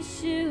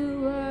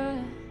 Yeshua,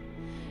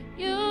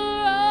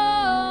 you're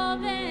all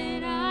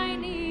that I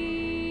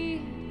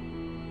need.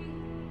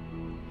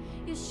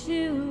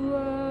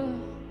 Yeshua,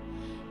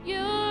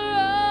 you're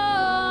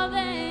all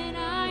that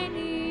I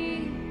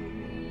need.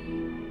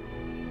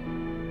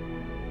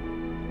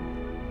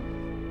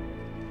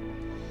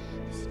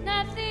 There's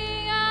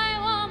nothing I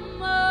want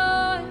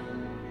more.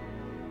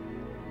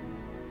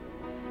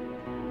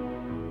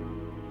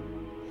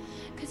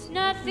 'Cause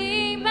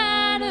nothing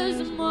matters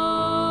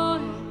more.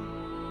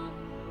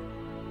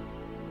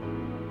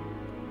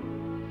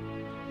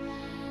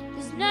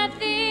 There's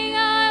nothing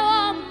I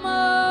want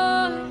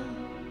more.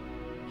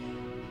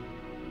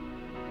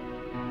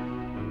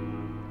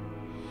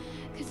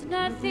 'Cause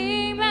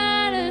nothing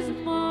matters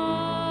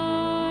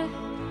more.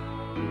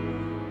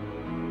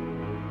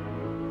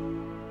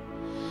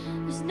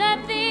 There's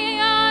nothing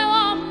I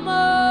want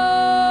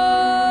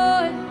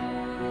more.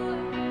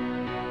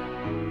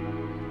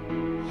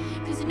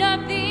 'Cause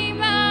nothing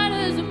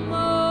matters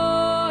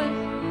more.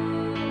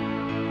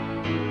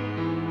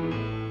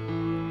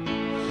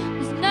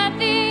 There's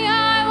nothing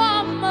I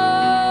want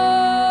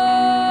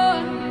more.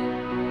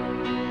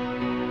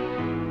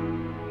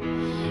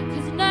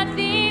 'Cause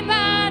nothing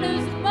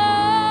matters more.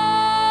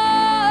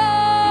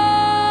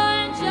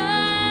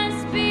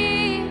 Just be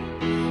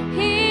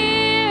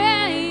here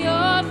at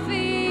your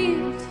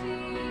feet.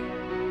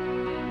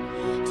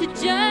 To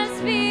just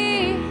be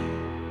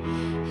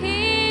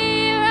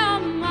here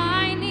on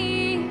my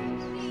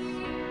knees.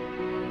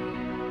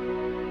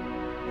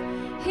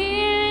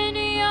 Here in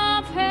your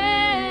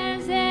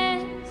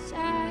presence,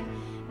 I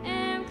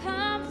am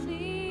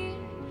complete.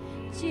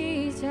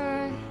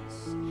 Jesus,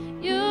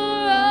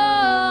 you're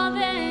all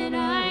that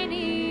I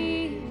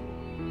need.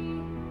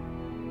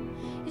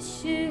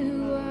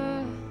 Yeshua,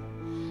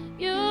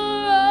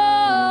 you're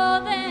all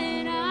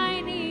that I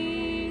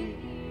need.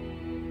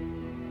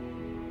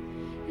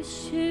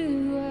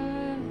 Yeshua,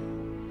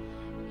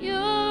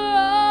 you're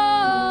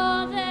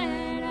all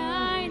that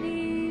I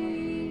need.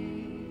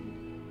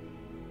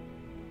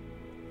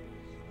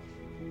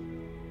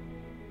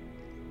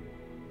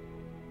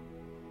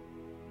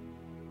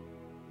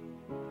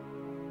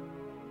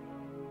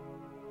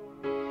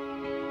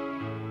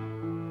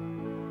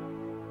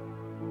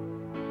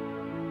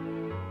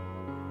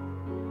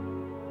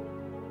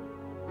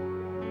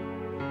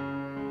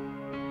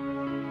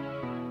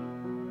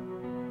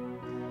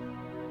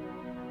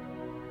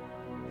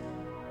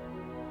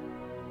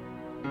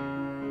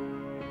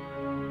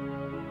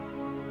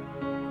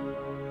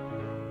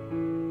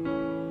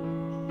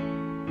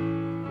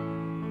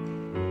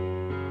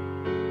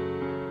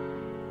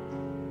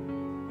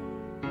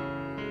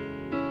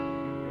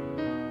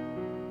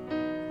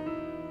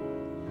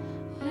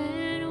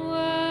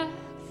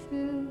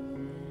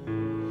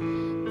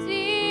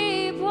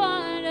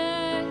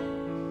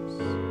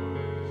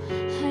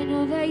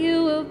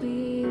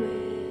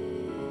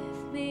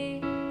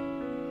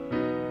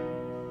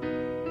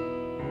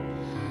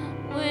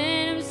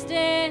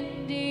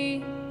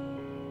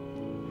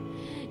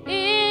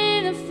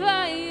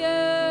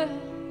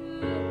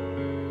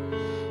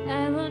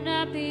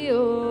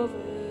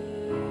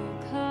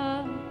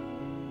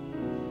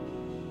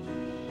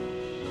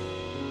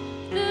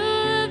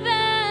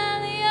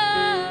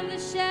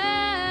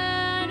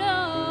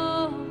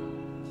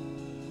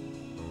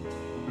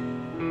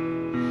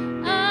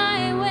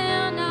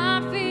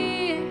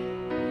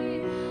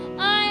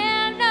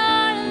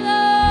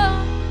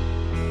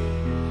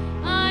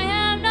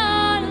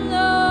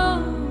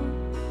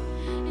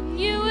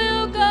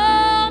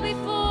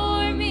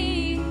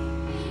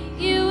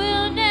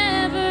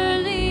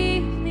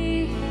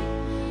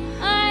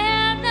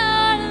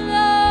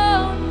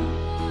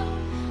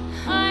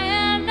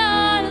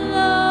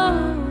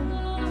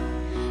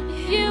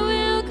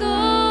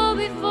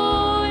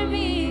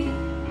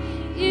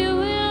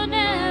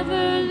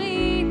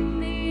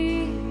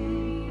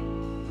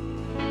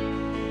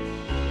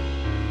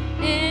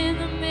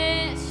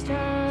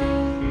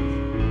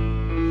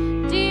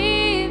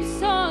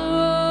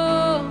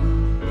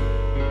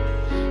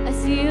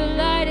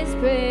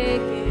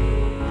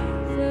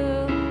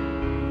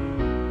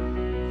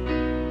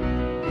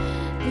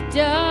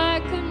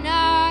 dark of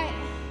night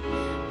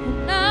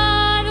will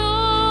not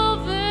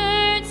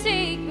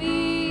overtake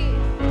me.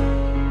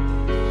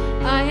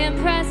 I am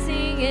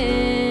pressing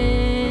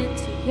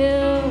into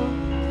you.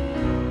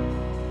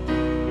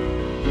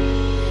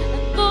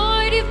 And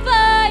Lord, you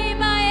fight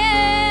my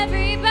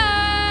every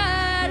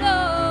battle,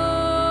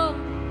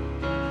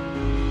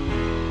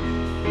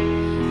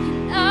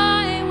 and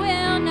I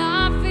will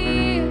not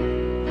fear,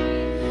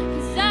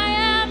 'cause I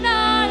am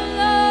not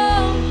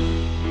alone.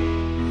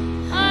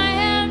 I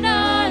am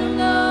not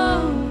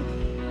alone.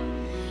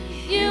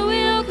 You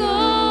will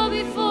go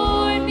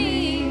before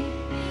me.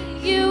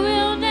 You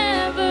will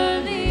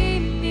never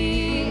leave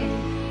me.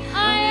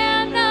 I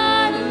am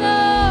not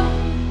alone.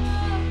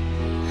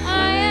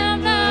 I am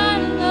not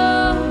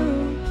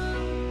alone.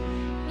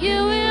 You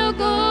will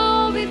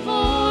go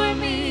before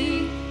me.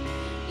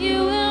 You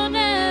will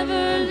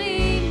never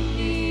leave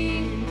me.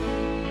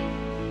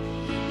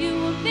 You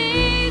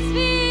amaze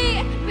me,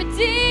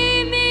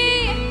 redeem me,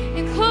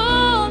 and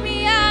call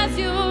me as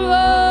your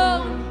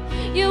own.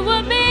 You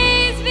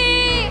amaze me,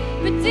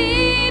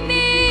 redeem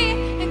me,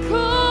 and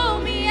call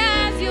me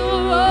as your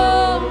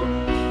own.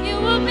 You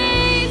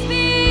amaze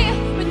me,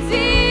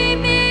 redeem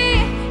me,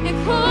 and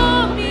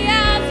call me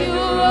as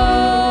your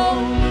own.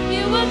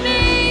 You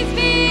amaze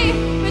me,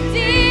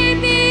 redeem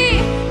me,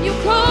 you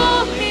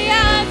call me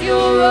as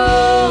your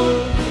own.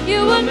 You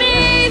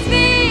amaze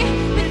me,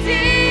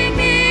 redeem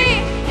me,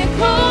 and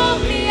call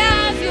me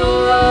as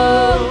your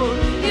own.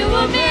 You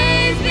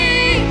amaze me,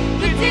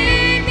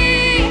 redeem me,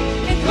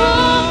 and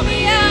call me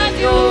as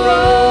your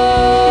own.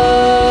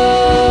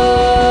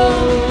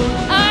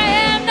 I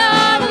am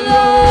not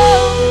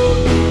alone.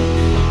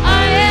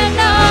 I am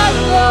not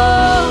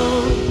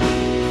alone.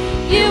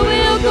 You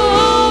will go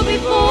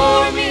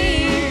before me.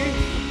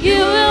 You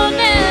will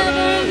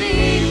never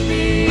leave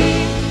me.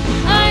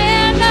 I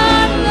am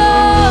not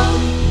alone.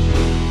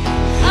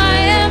 I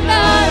am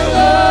not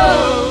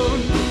alone.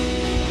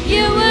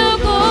 You will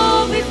go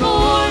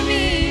before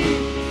me.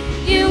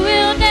 You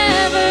will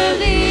never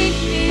leave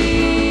me.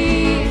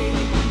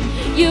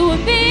 You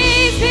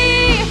amaze me,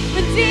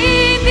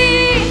 redeem me,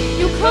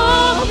 you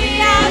call me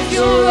as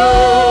your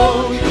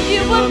own.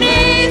 You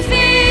amaze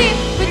me,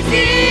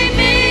 redeem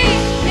me,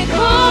 and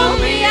call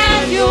me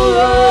as your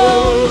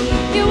own.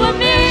 You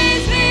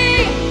amaze me,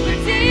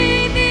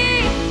 redeem me,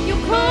 you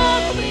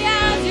call me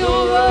as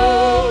your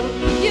own.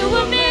 You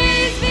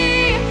amaze me,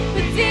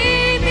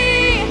 redeem me,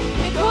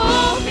 and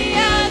call me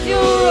as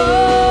your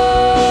own.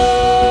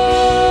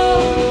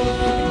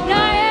 And I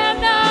am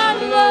not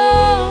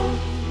alone.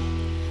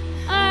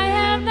 I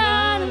am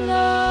not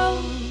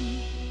alone.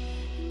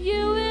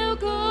 You will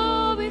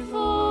go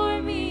before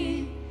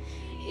me.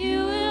 You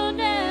will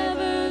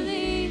never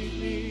leave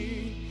me.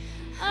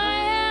 I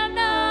am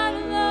not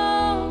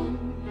alone.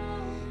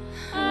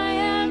 I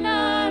am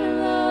not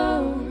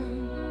alone.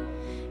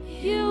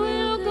 You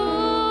will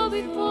go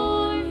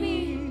before me.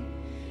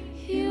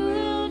 You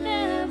will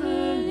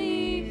never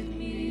leave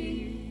me.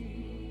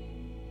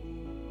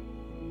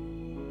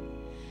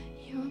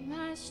 You're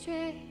my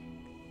strength.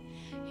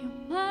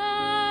 You're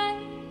my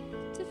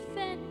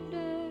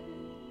defender.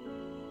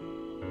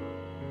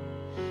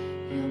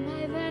 You're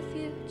my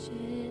refuge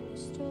in the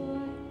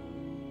storm.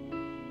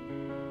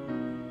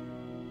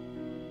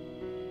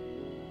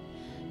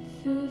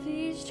 Through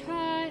these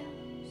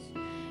trials,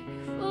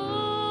 you've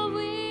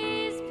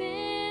always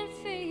been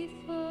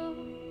faithful.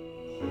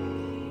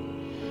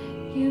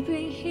 You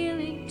bring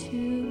healing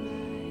to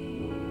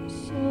my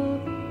soul.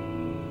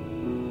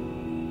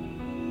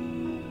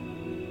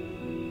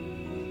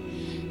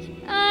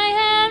 I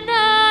am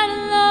not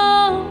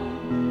alone.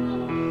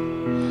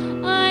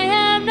 I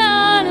am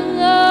not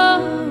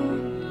alone.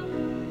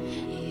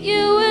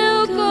 You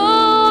will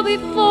go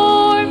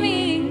before me.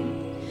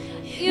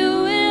 You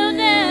will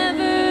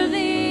never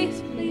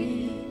leave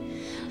me.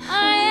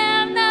 I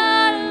am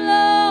not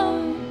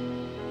alone.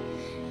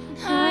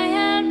 I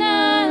am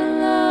not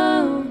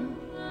alone.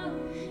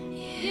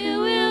 You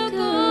will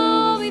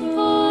go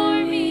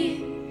before me.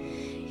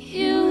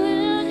 You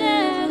will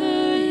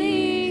never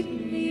leave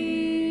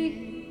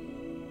me.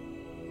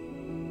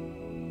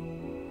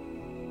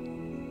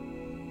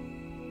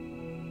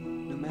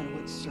 No matter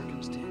what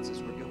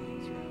circumstances we're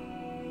going through,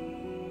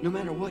 no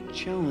matter what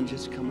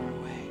challenges come our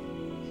way,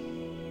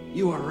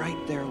 you are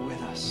right there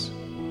with us.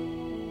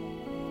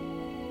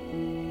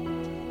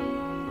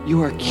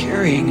 You are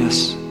carrying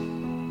us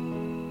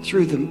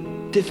through the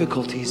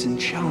difficulties and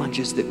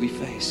challenges that we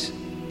face.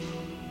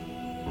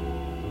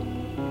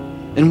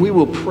 And we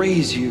will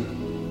praise you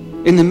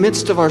in the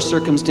midst of our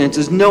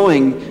circumstances,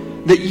 knowing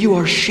that you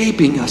are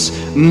shaping us,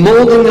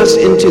 molding us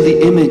into the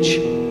image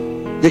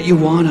that you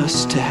want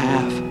us to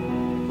have.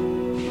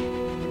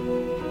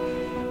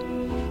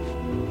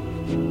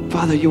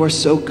 Father, you are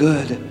so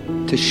good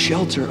to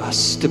shelter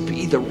us, to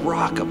be the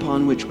rock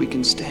upon which we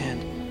can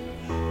stand.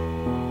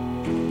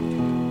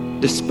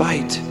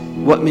 Despite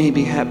what may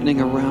be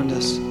happening around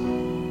us,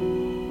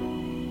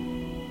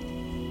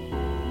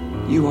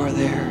 you are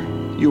there.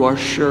 You are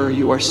sure.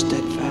 You are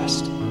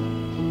steadfast.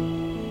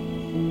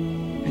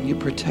 And you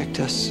protect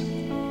us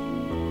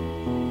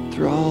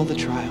through all the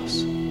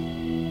trials.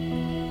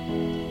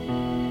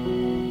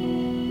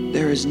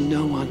 There is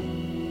no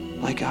one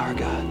like our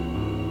God,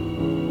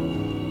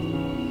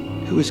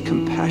 who is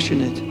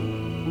compassionate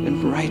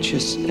and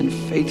righteous and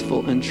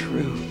faithful and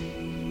true.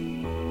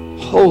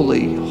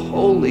 Holy,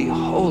 holy,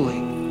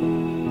 holy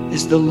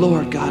is the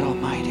Lord God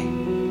Almighty,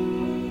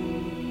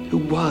 who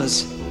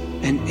was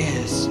and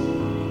is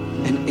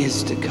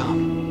to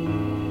come.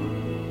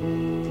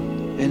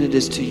 And it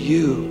is to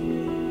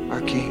you,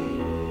 our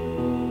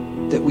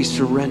King, that we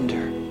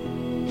surrender.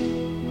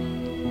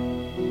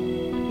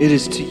 It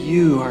is to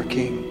you, our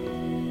King,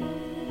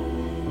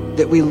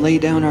 that we lay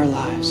down our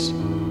lives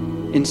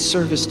in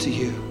service to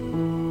you.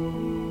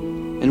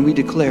 And we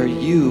declare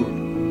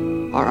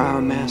you are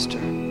our master,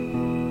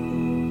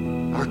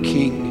 our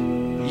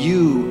King.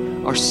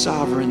 You are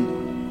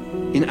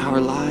sovereign in our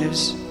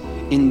lives,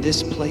 in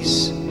this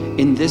place,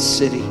 in this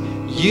city.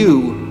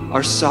 You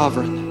are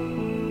sovereign.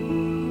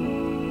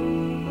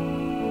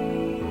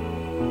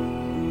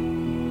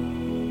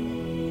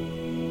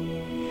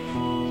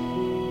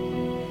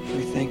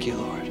 We thank you,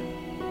 Lord,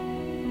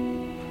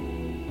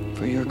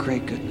 for your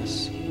great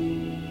goodness.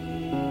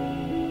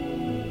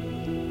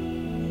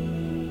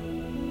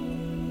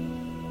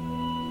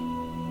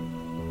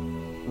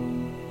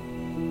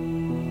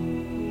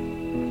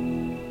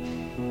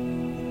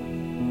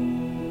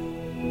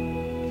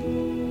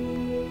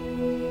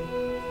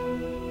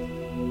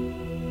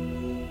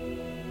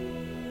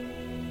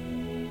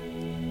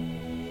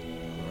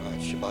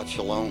 Shabbat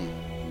Shalom.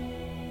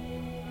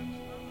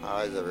 How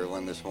is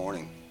everyone this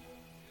morning?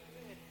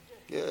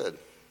 Good.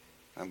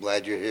 I'm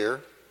glad you're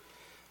here.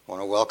 I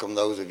want to welcome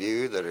those of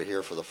you that are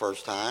here for the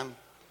first time.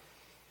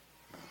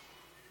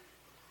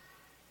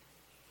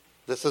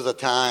 This is a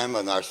time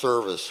in our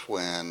service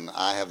when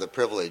I have the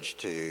privilege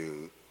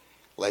to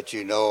let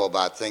you know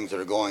about things that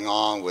are going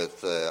on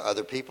with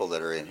other people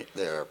that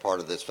are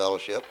part of this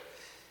fellowship,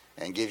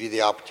 and give you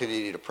the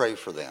opportunity to pray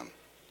for them.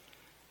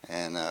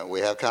 And we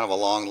have kind of a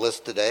long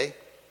list today,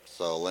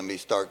 so let me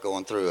start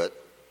going through it.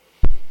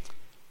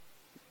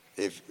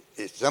 If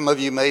some of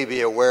you may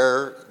be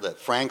aware that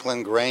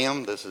Franklin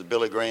Graham, this is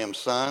Billy Graham's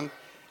son,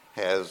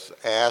 has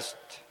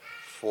asked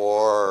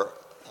for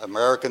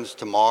Americans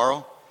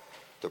tomorrow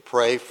to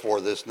pray for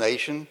this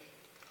nation,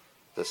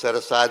 to set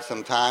aside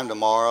some time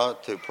tomorrow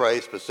to pray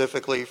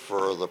specifically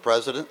for the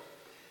president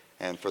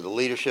and for the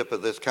leadership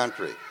of this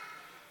country.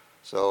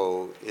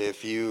 So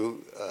if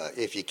you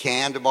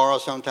can tomorrow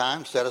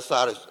sometime, set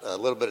aside a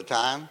little bit of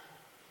time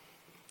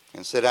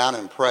and sit down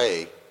and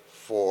pray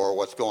for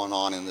what's going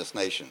on in this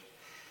nation.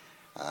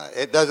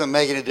 It doesn't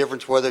make any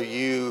difference whether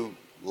you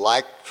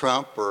like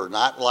Trump or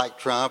not like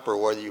Trump, or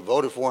whether you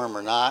voted for him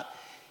or not.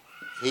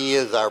 He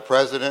is our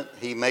president.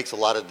 He makes a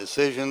lot of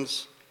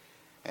decisions,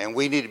 and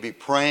we need to be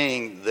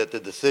praying that the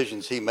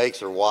decisions he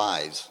makes are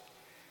wise.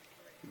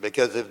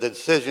 Because if the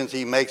decisions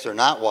he makes are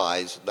not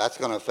wise, that's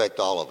going to affect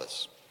all of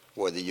us,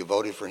 whether you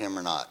voted for him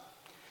or not.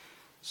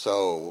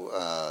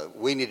 So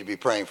we need to be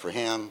praying for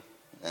him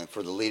and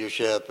for the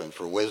leadership and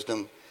for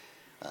wisdom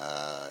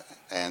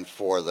and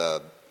for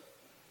the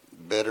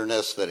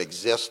bitterness that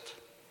exists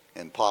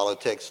in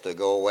politics to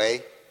go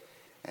away,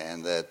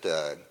 and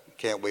that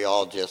can't we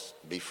all just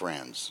be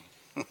friends?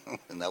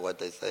 Isn't that what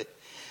they say?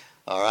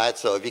 All right,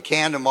 so if you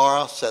can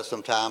tomorrow, set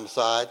some time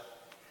aside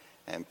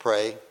and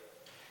pray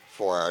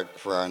for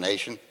our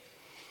nation.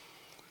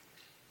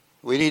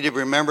 We need to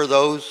remember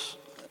those,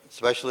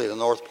 especially the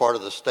north part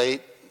of the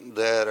state,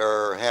 that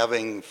are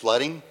having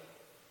flooding.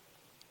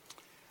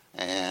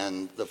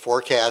 And the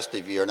forecast,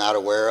 if you're not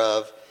aware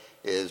of,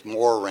 is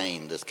more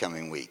rain this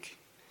coming week.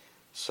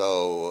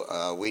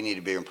 So we need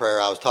to be in prayer.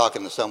 I was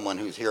talking to someone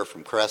who's here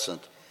from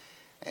Crescent,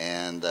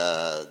 and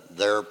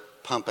they're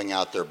pumping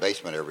out their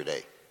basement every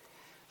day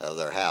of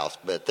their house.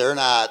 But they're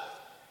not,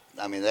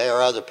 I mean, there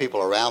are other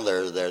people around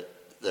there that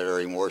are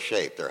in worse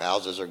shape. Their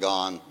houses are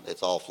gone.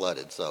 It's all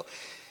flooded. So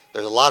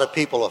there's a lot of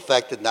people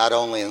affected, not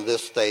only in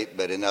this state,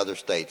 but in other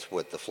states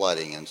with the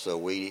flooding. And so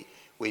we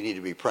need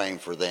to be praying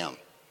for them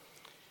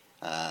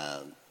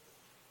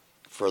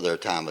for their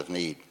time of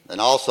need. And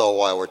also,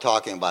 while we're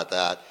talking about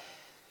that,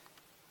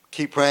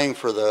 keep praying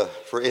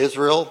for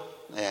Israel,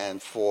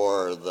 and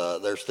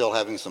they're still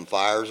having some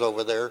fires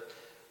over there.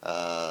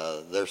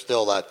 There's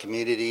still that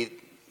community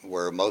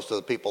where most of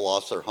the people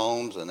lost their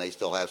homes, and they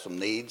still have some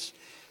needs.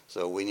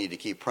 So we need to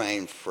keep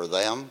praying for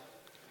them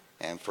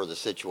and for the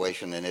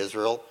situation in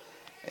Israel,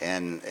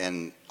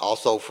 and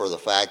also for the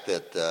fact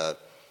that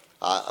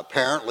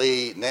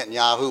apparently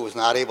Netanyahu was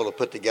not able to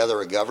put together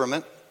a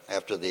government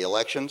after the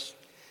elections,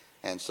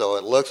 and so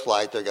it looks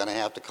like they're going to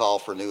have to call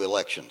for new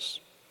elections.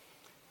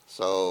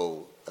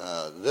 So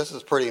this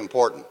is pretty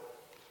important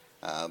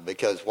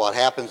because what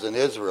happens in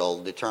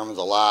Israel determines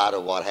a lot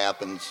of what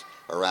happens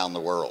around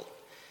the world.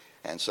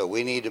 And so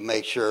we need to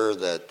make sure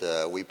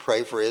that we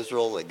pray for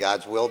Israel, that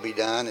God's will be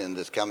done in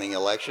this coming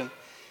election,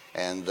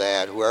 and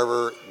that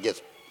whoever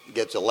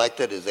gets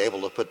elected is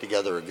able to put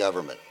together a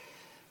government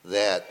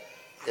that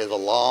is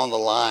along the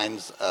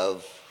lines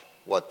of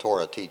what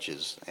Torah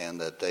teaches and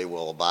that they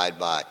will abide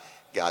by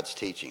God's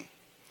teaching.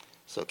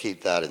 So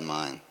keep that in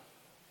mind.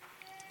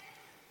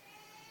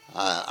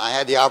 I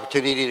had the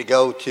opportunity to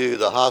go to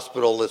the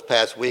hospital this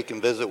past week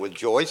and visit with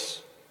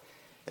Joyce.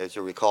 As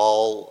you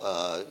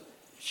recall,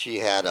 she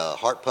had a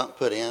heart pump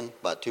put in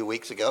about 2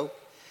 weeks ago,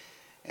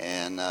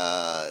 and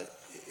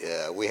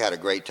we had a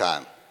great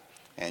time.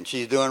 And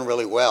she's doing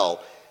really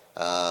well.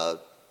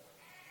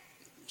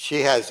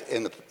 She has,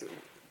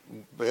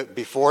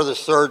 before the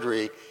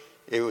surgery,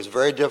 it was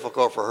very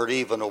difficult for her to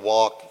even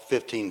walk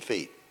 15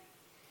 feet.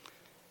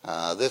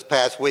 This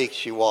past week,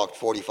 she walked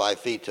 45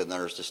 feet to the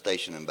nurse's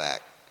station and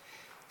back.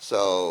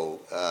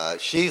 So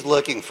she's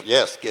looking for,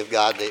 yes, give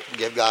God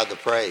the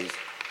praise.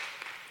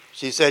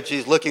 She said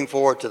she's looking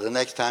forward to the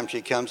next time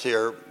she comes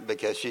here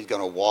because she's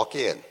going to walk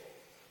in.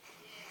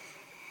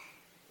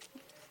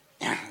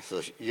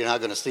 So you're not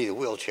going to see the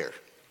wheelchair.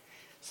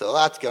 So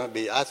that's going to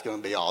be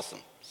awesome.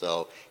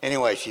 So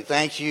anyway, she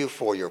thanks you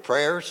for your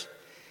prayers.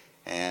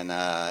 And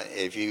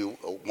if you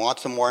want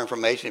some more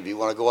information, if you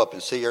want to go up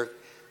and see her,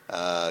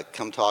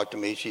 come talk to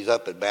me. She's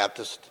up at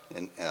Baptist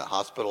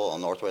Hospital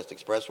on Northwest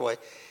Expressway.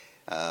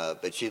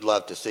 But she'd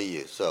love to see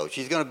you. So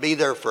she's going to be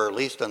there for at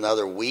least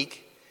another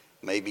week,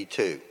 maybe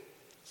 2.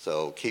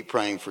 So keep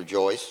praying for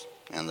Joyce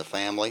and the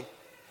family.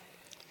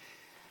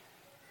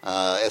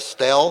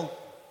 Estelle,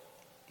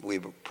 we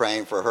were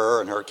praying for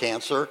her and her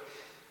cancer.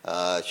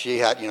 She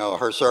had,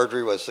 her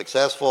surgery was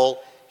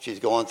successful. She's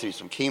going through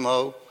some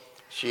chemo.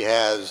 She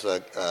has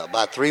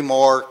about 3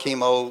 more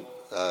chemo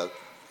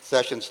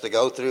sessions to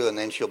go through, and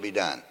then she'll be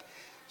done.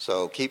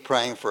 So keep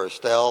praying for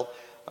Estelle.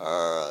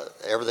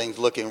 Everything's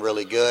looking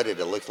really good. It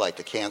looks like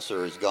the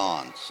cancer is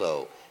gone.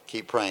 So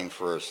keep praying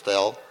for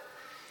Estelle.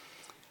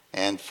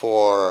 And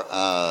for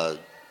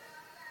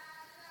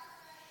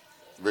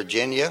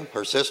Virginia,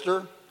 her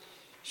sister,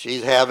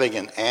 she's having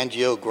an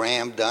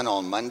angiogram done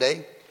on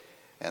Monday.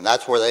 And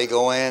that's where they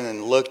go in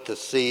and look to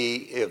see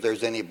if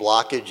there's any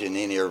blockage in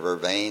any of her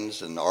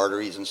veins and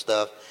arteries and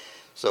stuff.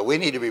 So we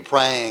need to be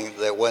praying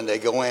that when they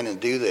go in and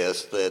do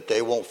this, that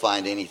they won't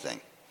find anything.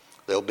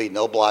 There'll be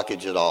no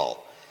blockage at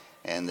all.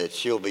 And that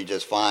she'll be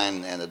just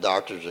fine, and the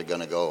doctors are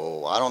going to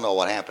go, I don't know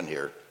what happened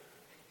here.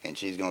 And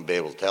she's going to be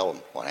able to tell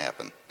them what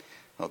happened.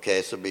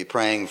 Okay, so be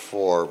praying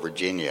for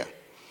Virginia.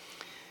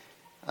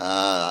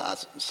 I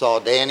saw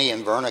Danny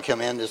and Verna come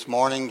in this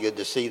morning. Good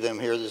to see them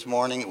here this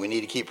morning. We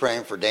need to keep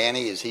praying for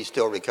Danny as he's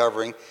still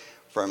recovering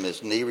from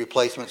his knee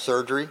replacement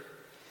surgery.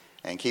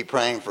 And keep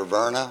praying for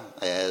Verna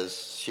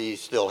as she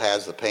still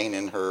has the pain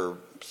in her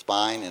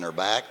spine, in her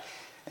back,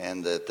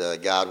 and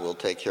that God will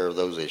take care of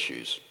those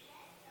issues.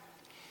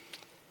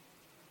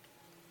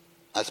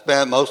 I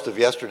spent most of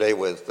yesterday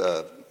with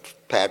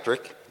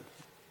Patrick.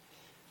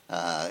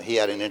 He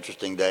had an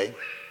interesting day.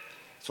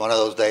 It's one of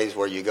those days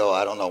where you go,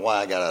 I don't know why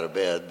I got out of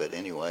bed, but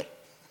anyway.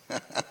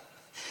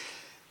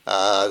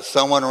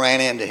 Someone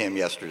ran into him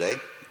yesterday,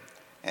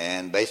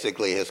 and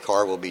basically his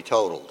car will be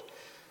totaled.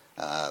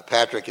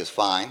 Patrick is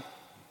fine.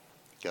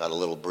 Got a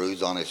little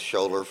bruise on his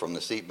shoulder from the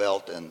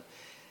seatbelt,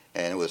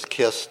 and was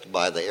kissed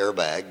by the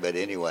airbag, but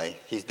anyway,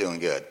 he's doing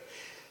good.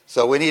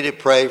 So we need to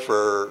pray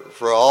for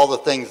all the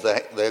things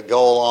that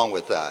go along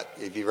with that.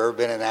 If you've ever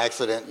been in an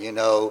accident, you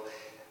know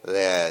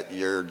that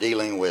you're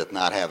dealing with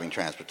not having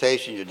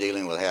transportation, you're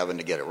dealing with having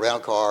to get a rental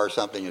car or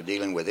something, you're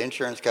dealing with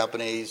insurance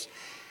companies,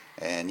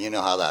 and you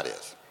know how that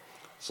is.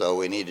 So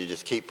we need to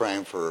just keep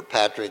praying for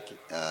Patrick.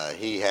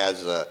 He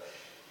has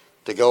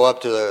to go up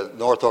to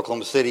North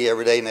Oklahoma City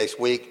every day next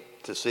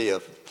week to see a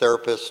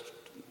therapist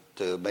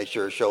to make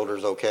sure his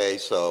shoulder's okay.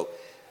 So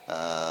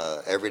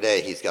every day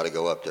he's got to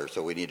go up there.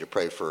 So we need to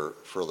pray for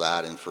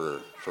that and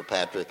for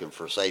Patrick and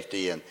for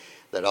safety, and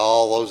that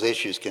all those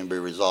issues can be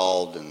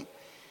resolved. And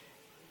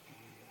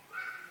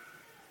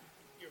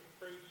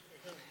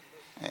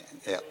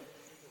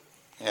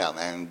yeah,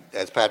 and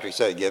as Patrick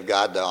said, give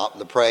God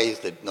the praise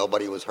that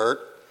nobody was hurt,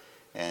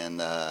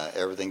 and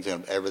he's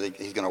going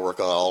to work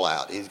it all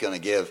out. He's going to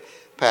give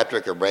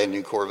Patrick a brand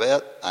new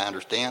Corvette, I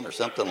understand, or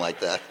something like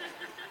that.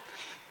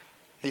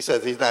 He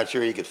says he's not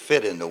sure he could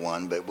fit into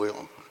one, but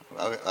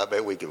I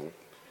bet we could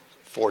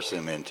force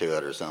him into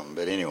it or something.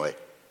 But anyway.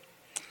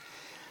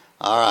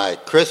 All right,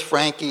 Chris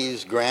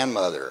Frankie's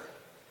grandmother,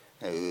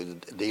 who's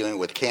dealing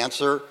with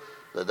cancer.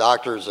 The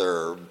doctors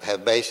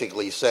have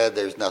basically said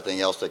there's nothing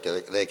else that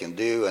they can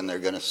do, and they're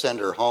going to send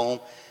her home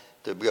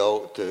to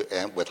go to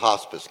with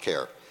hospice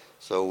care.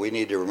 So we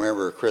need to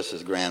remember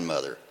Chris's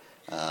grandmother.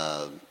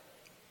 It's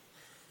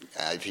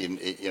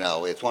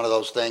one of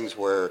those things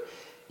where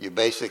you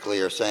basically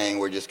are saying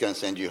we're just going to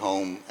send you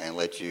home and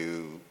let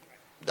you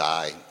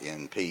die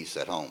in peace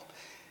at home.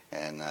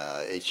 And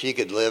she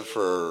could live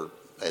for,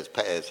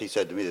 as he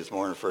said to me this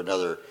morning, for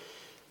another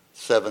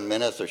 7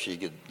 minutes, or she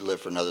could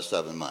live for another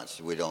 7 months.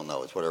 We don't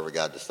know. It's whatever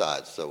God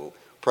decides. So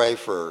pray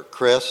for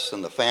Chris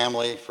and the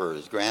family, for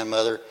his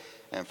grandmother,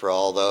 and for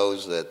all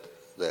those that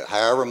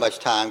however much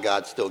time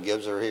God still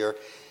gives her here,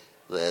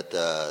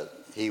 that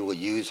he will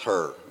use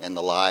her in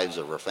the lives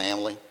of her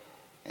family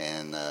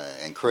and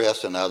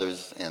Chris and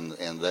others and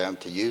them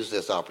to use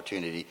this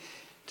opportunity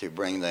to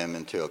bring them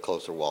into a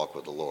closer walk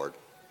with the Lord.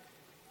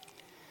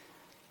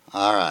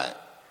 All right.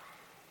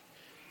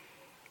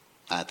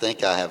 I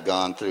think I have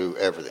gone through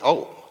everything.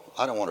 Oh,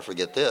 I don't want to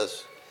forget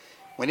this.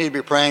 We need to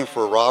be praying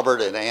for Robert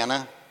and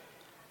Anna.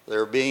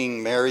 They're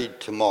being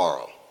married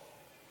tomorrow.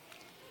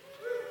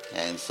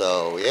 And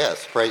so,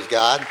 yes, praise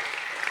God.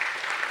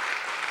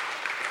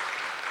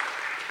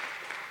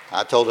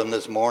 I told him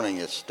this morning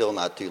it's still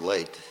not too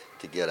late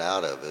to get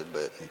out of it,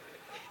 but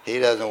he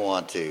doesn't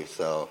want to,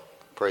 so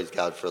praise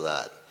God for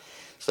that.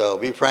 So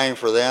be praying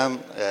for them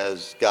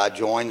as God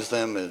joins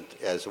them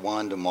as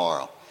one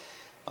tomorrow.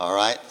 All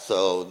right,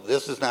 so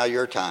this is now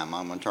your time.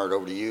 I'm going to turn it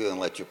over to you and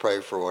let you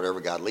pray for whatever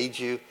God leads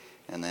you,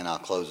 and then I'll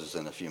close this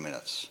in a few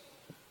minutes.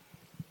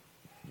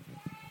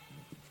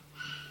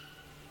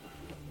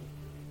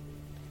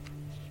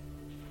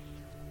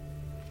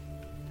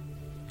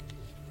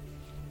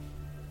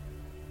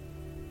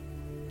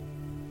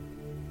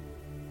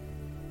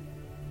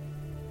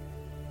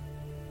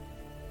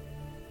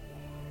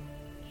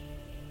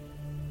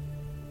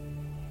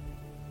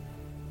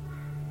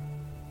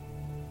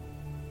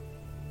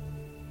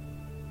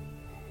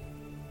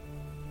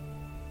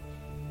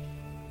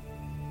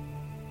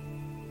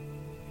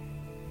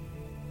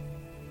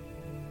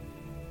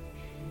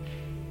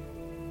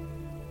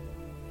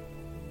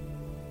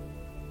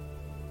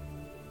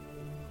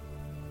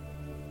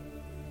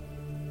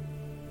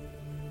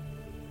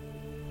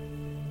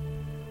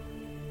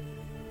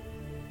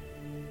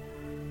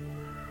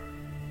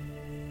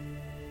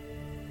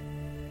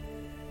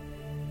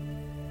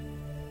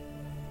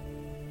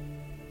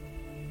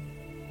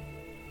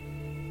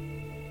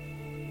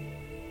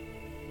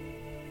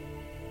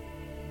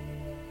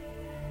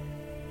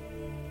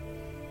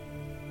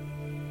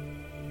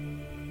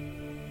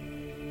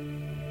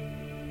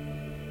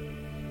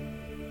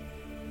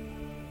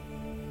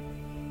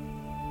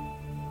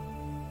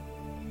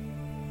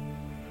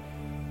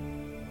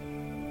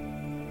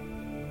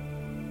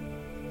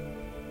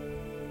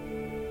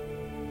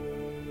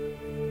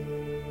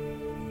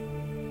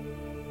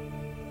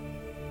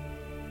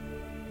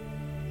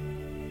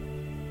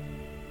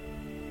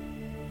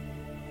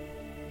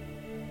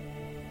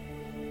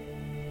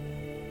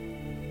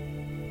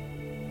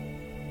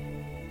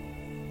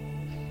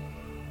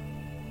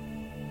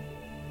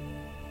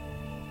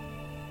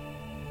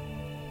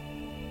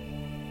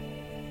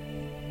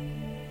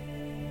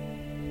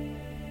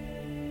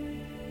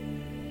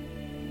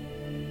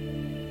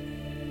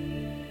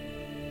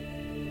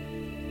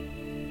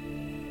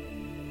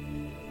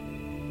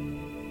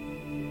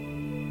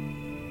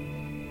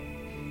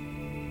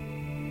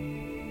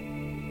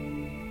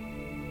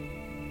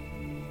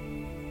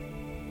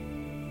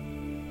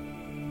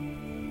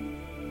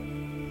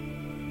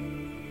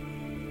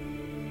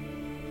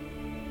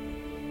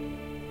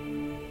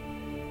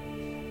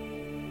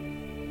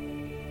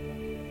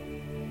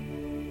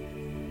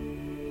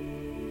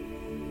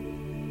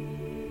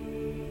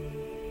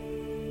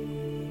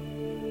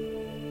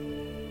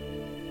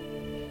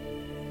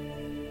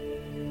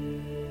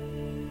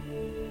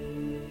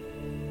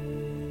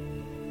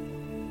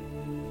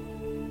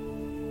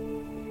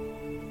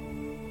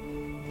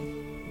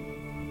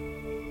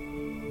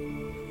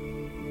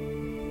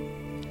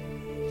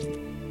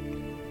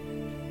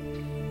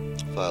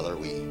 Father,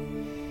 we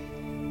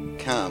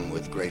come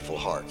with grateful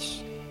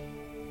hearts.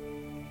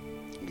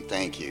 We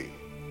thank you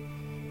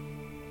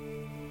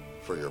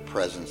for your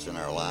presence in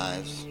our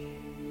lives.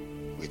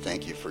 We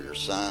thank you for your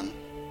Son.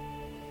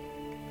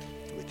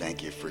 We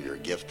thank you for your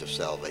gift of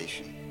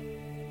salvation.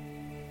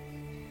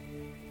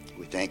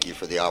 We thank you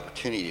for the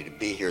opportunity to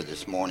be here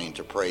this morning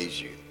to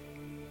praise you,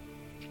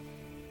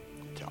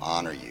 to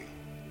honor you.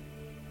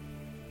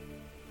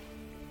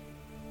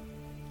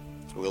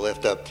 We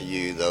lift up to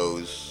you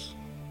those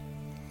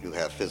who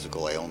have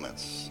physical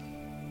ailments.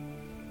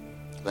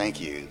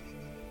 Thank you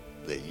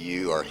that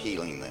you are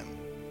healing them,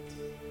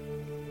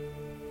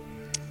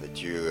 that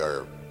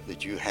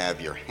you have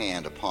your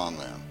hand upon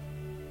them.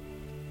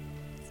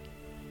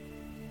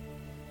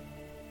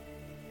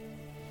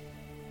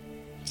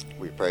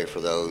 We pray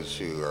for those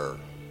who are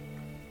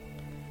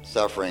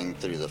suffering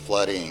through the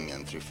flooding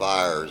and through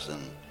fires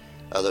and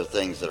other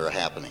things that are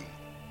happening.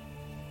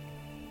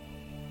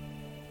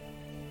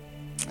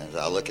 As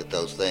I look at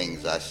those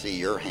things, I see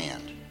your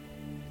hand.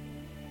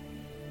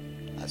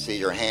 I see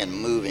your hand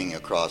moving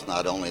across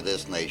not only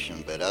this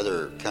nation, but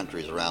other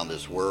countries around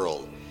this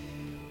world,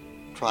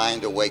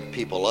 trying to wake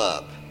people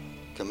up,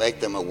 to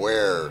make them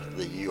aware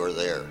that you are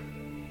there.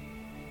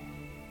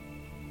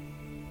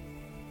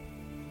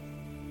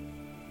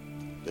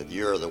 That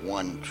you're the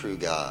one true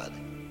God.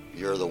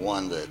 You're the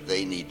one that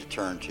they need to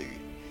turn to.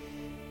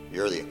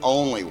 You're the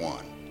only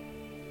one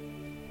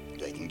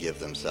that can give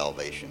them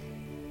salvation.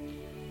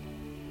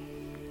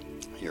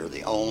 You're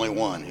the only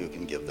one who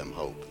can give them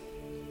hope.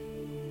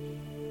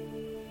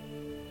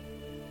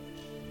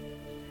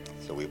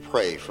 So we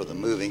pray for the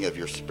moving of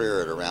your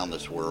Spirit around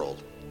this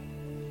world.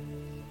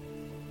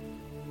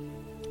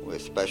 We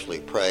especially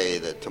pray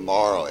that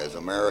tomorrow, as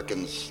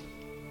Americans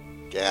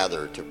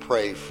gather to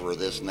pray for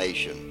this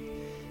nation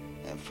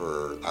and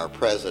for our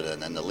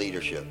president and the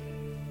leadership,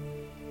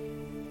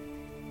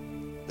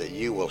 that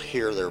you will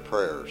hear their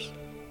prayers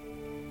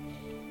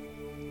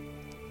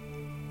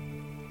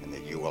and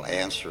that you will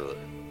answer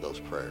those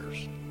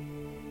prayers.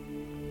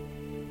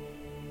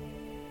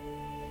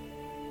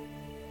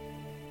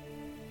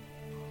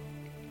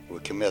 We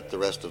commit the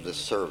rest of this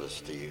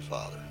service to you,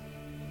 Father.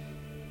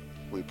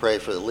 We pray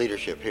for the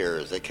leadership here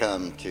as they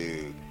come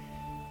to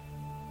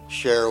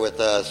share with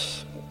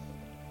us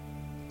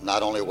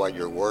not only what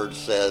your word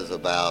says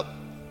about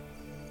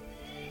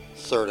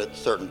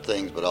certain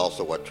things, but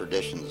also what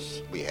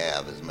traditions we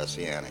have as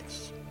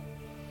Messianics.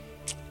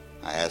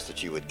 I ask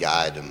that you would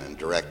guide them and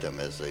direct them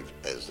as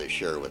they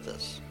share with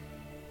us.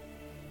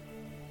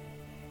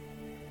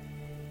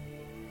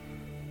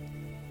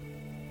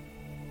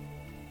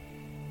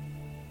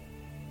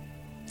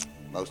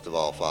 Most of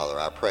all, Father,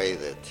 I pray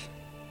that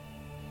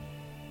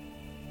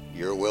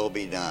your will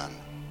be done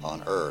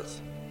on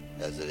earth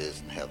as it is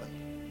in heaven,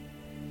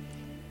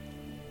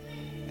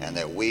 and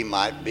that we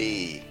might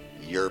be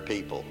your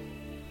people,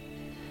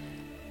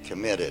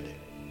 committed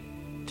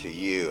to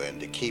you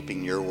and to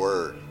keeping your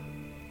word,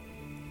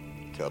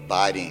 to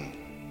abiding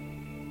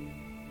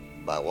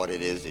by what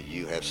it is that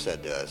you have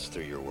said to us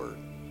through your word.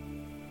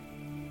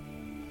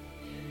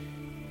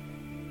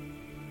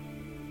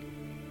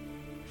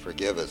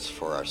 Forgive us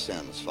for our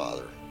sins,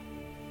 Father.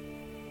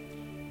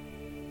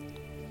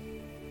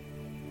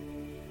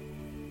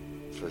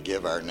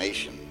 Forgive our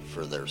nation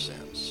for their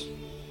sins.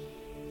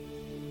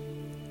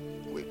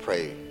 We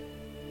pray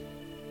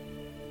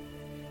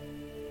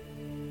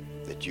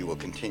that you will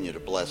continue to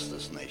bless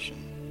this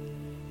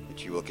nation,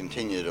 that you will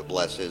continue to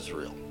bless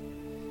Israel,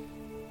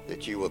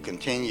 that you will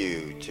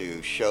continue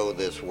to show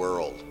this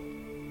world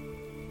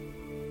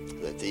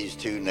that these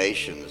two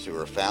nations who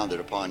are founded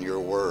upon your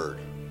word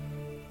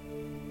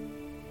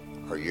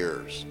are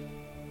yours.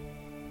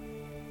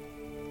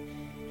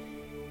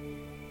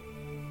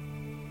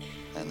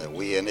 And that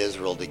we in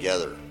Israel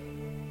together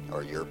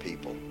are your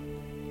people.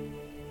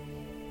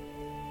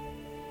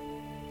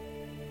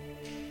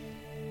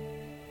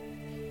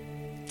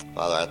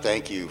 Father, I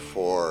thank you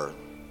for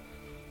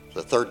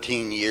the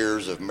 13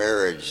 years of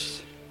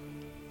marriage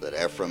that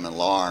Ephraim and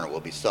Lauren will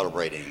be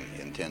celebrating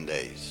in 10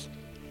 days.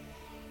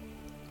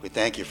 We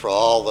thank you for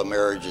all the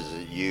marriages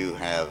that you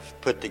have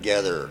put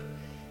together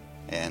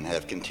and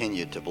have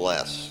continued to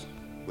bless.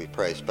 We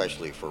pray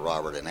especially for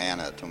Robert and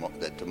Anna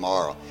that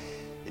tomorrow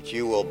that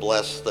you will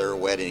bless their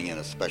wedding in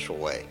a special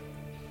way.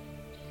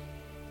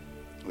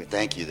 We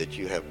thank you that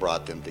you have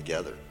brought them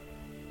together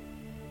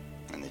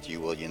and that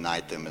you will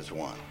unite them as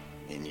one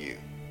in you.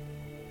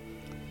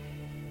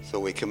 So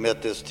we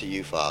commit this to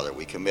you, Father.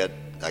 We commit,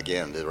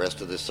 again, the rest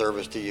of this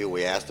service to you.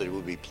 We ask that it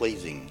will be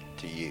pleasing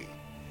to you.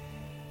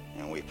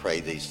 And we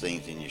pray these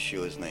things in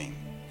Yeshua's name.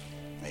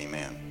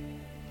 Amen.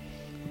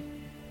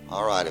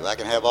 All right, if I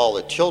can have all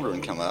the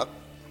children come up.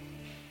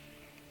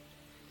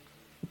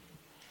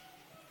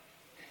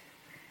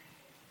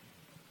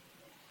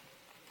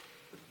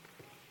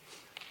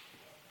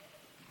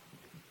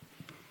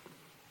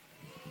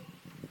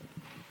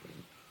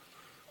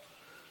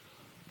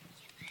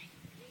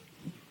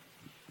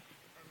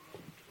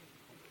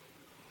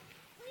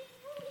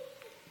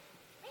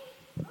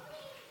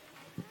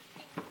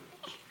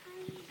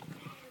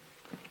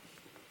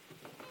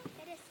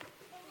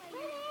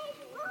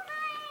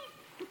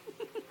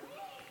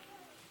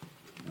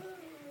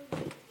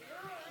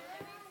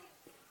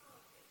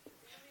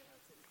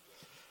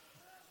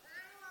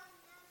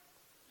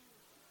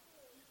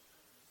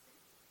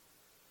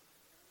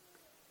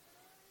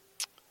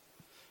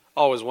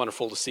 Always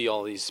wonderful to see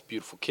all these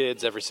beautiful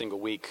kids every single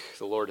week.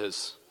 The Lord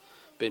has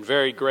been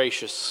very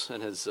gracious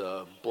and has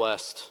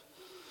blessed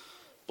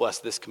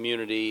this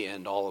community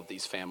and all of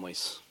these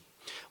families.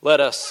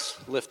 Let us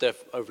lift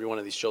every one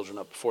of these children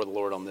up before the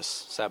Lord on this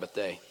Sabbath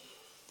day.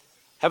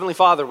 Heavenly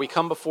Father, we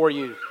come before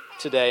you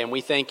today and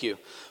we thank you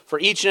for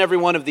each and every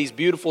one of these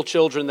beautiful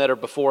children that are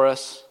before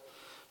us.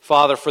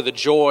 Father, for the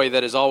joy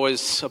that is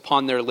always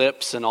upon their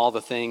lips and all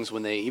the things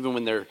when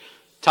they're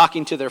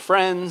talking to their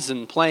friends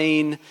and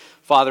playing.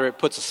 Father, it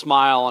puts a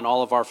smile on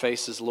all of our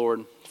faces,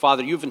 Lord.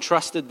 Father, you've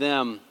entrusted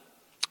them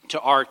to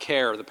our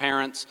care, the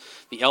parents,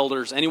 the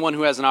elders, anyone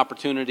who has an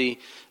opportunity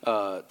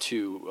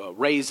to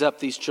raise up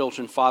these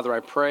children. Father, I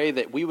pray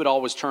that we would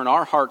always turn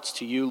our hearts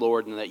to you,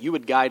 Lord, and that you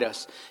would guide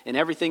us in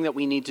everything that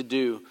we need to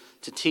do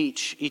to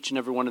teach each and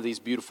every one of these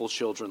beautiful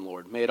children,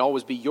 Lord. May it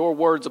always be your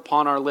words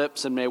upon our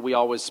lips, and may we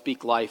always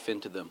speak life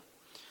into them,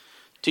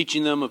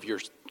 teaching them of your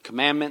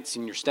commandments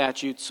and your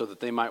statutes so that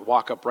they might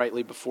walk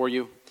uprightly before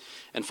you.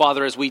 And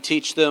Father, as we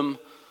teach them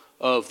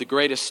of the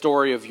greatest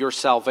story of your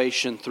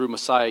salvation through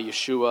Messiah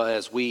Yeshua,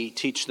 as we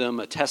teach them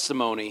a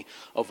testimony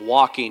of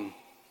walking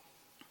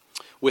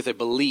with a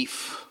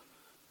belief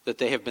that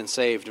they have been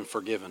saved and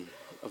forgiven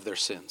of their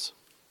sins.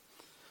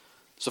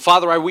 So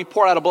Father, we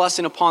pour out a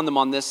blessing upon them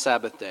on this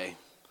Sabbath day.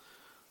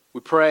 We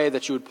pray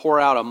that you would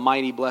pour out a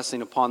mighty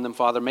blessing upon them,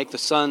 Father. Make the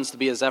sons to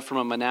be as Ephraim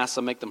and Manasseh.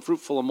 Make them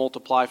fruitful and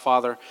multiply,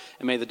 Father.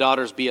 And may the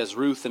daughters be as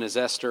Ruth and as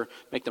Esther.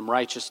 Make them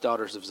righteous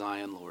daughters of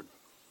Zion, Lord.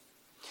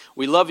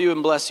 We love you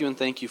and bless you and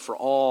thank you for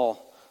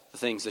all the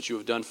things that you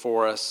have done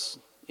for us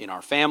in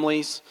our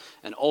families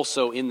and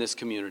also in this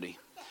community.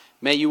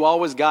 May you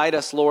always guide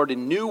us, Lord,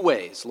 in new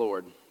ways,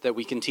 Lord, that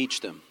we can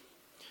teach them.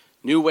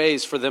 New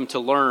ways for them to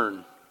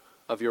learn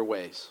of your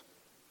ways.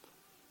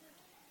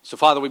 So,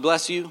 Father, we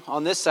bless you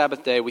on this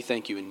Sabbath day. We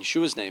thank you. In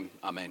Yeshua's name,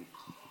 amen.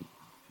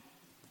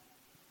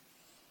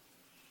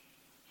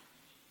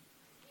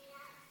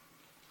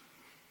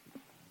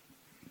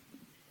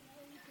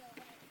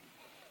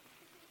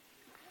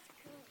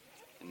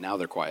 And now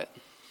they're quiet.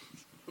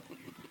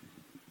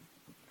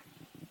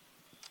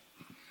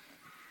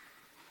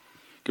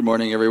 Good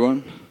morning,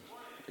 everyone.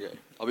 Okay,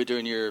 I'll be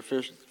doing your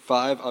first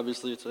 5,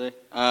 obviously, today.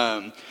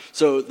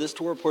 So this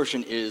Torah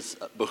portion is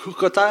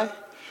Bechukotai,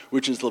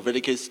 which is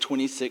Leviticus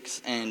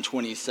 26 and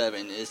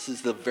 27. This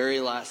is the very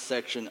last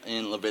section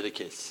in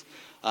Leviticus.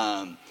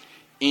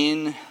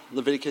 In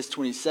Leviticus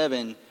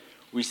 27,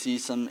 we see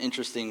some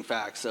interesting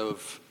facts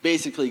of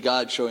basically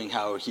God showing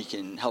how he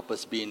can help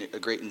us be a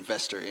great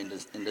investor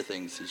into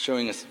things. He's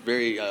showing us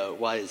very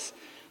wise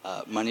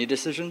money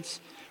decisions,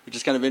 which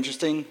is kind of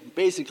interesting.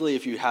 Basically,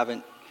 if you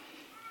haven't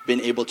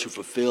been able to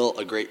fulfill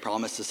a great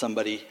promise to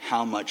somebody,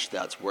 how much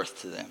that's worth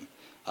to them.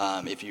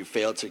 If you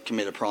fail to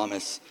commit a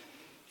promise,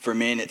 for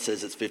men it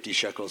says it's 50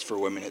 shekels, for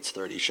women it's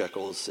 30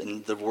 shekels,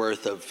 and the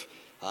worth of,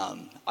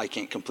 I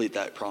can't complete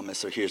that promise,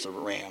 so here's a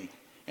ram,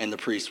 and the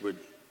priest would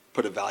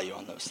put a value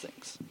on those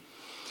things.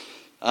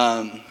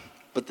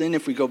 But then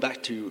if we go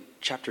back to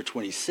chapter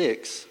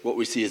 26, what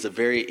we see is a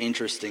very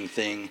interesting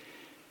thing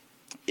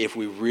if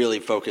we really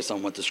focus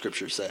on what the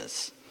scripture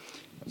says.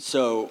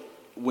 So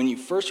when you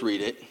first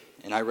read it,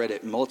 and I read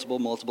it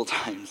multiple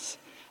times,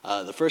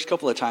 the first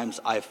couple of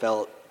times I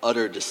felt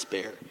utter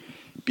despair,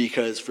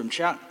 because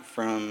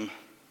from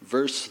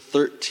verse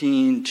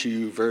 13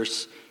 to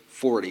verse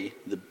 40,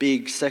 the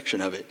big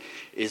section of it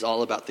is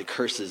all about the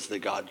curses that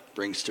God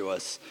brings to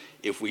us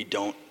if we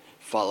don't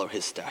follow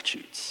his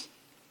statutes.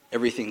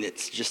 Everything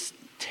that's just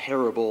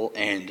terrible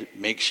and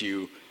makes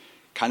you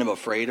kind of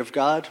afraid of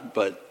God,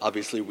 but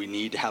obviously we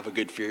need to have a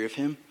good fear of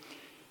him.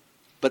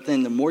 But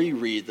then the more you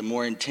read, the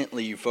more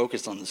intently you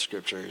focus on the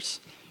scriptures,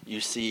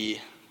 you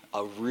see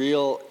a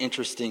real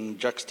interesting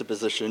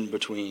juxtaposition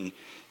between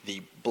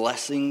the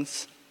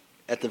blessings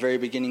at the very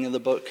beginning of the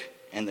book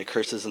and the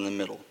curses in the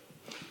middle.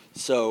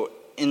 So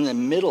in the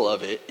middle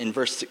of it, in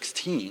verse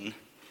 16,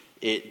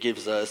 it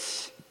gives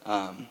us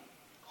an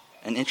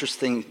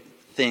interesting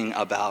thing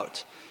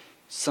about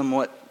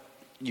somewhat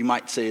you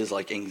might say is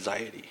like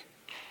anxiety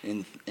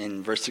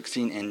in verse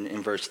 16 and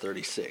in verse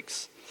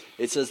 36.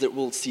 It says that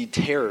we'll see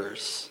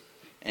terrors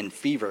and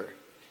fever,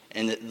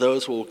 and that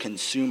those will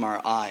consume our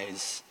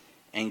eyes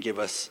and give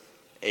us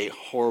a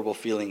horrible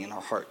feeling in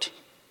our heart.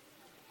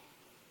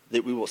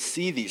 That we will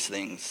see these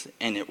things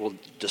and it will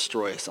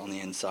destroy us on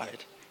the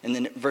inside. And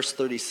then at verse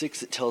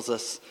 36, it tells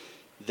us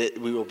that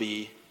we will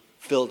be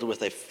filled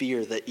with a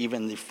fear that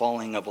even the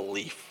falling of a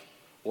leaf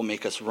will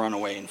make us run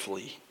away and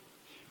flee.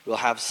 We'll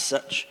have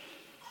such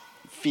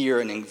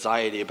fear and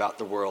anxiety about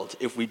the world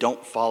if we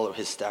don't follow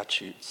his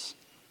statutes.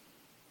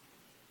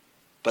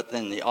 But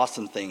then the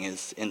awesome thing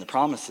is, in the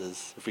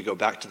promises, if we go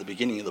back to the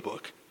beginning of the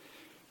book,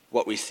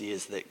 what we see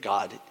is that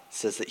God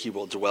says that he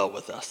will dwell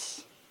with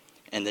us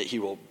and that he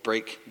will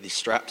break the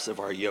straps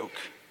of our yoke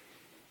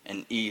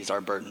and ease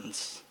our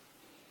burdens.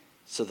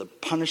 So the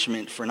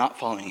punishment for not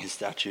following his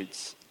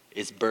statutes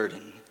is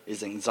burden,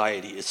 is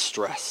anxiety, is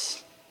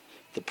stress.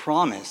 The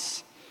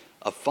promise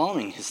of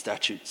following his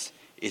statutes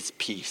is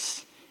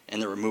peace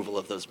and the removal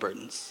of those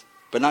burdens.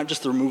 But not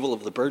just the removal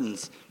of the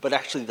burdens, but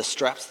actually the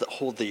straps that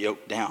hold the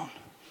yoke down.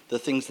 The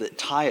things that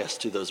tie us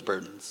to those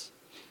burdens.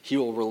 He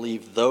will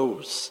relieve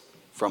those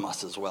from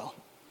us as well.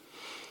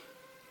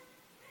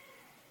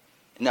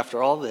 And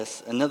after all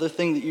this, another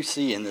thing that you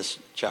see in this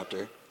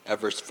chapter,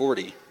 at verse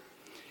 40,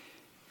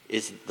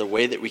 is the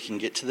way that we can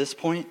get to this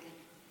point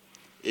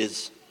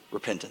is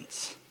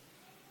repentance.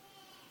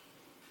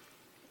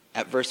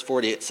 At verse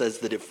 40, it says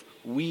that if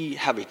we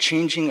have a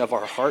changing of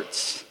our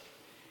hearts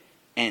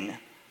and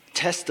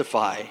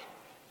testify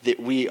that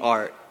we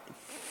are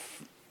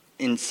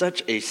in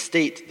such a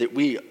state that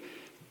we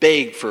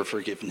beg for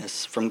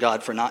forgiveness from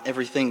God for not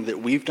everything that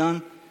we've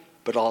done,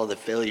 but all the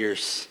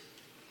failures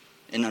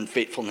and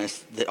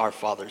unfaithfulness that our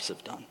fathers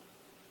have done.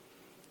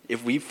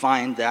 If we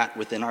find that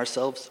within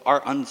ourselves,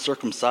 our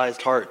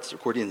uncircumcised hearts,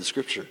 according to the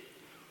scripture,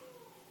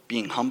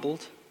 being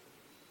humbled,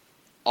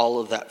 all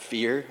of that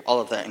fear, all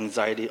of that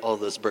anxiety, all of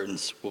those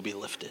burdens will be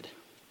lifted.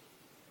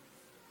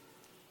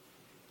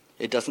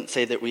 It doesn't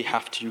say that we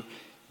have to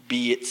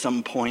be at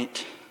some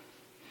point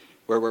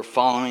where we're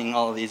following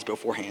all of these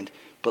beforehand,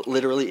 but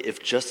literally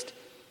if just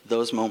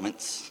those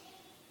moments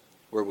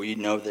where we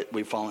know that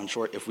we've fallen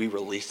short, if we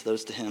release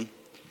those to him,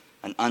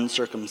 an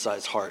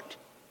uncircumcised heart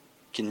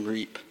can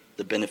reap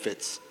the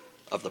benefits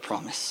of the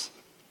promise.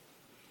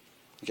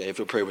 Okay, if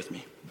you'll pray with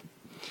me.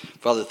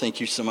 Father, thank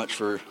you so much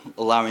for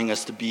allowing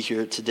us to be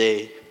here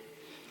today,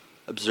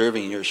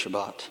 observing your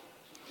Shabbat.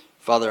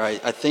 Father, I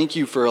thank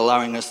you for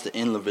allowing us to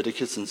end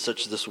Leviticus in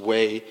such this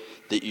way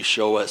that you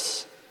show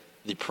us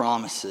the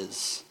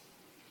promises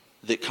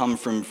that come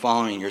from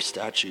following your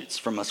statutes,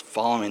 from us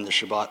following the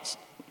Shabbats.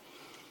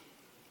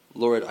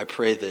 Lord, I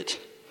pray that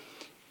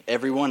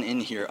everyone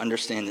in here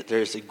understand that there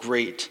is a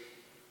great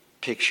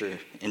picture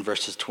in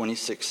verses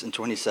 26 and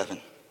 27.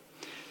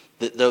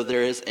 That though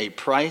there is a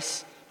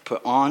price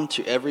put on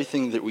to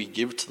everything that we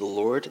give to the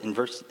Lord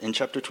in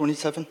chapter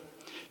 27,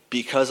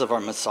 because of our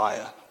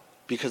Messiah,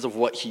 because of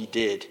what he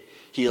did,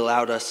 he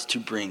allowed us to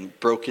bring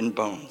broken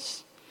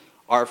bones,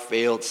 our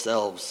failed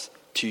selves,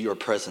 to your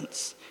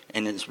presence,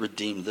 and has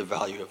redeemed the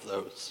value of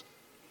those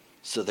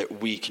so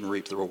that we can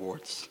reap the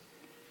rewards.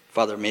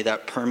 Father, may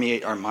that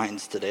permeate our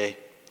minds today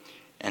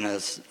and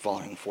as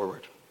following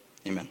forward.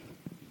 Amen.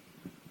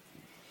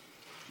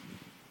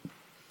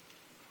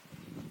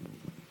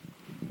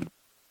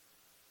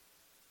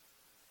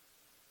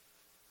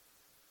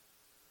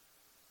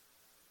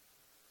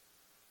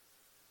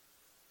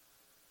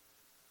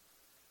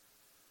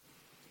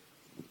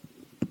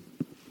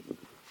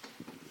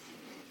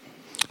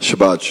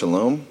 Shabbat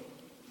Shalom.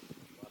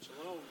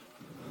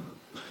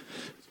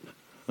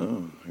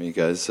 Oh, are you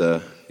guys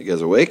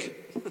awake?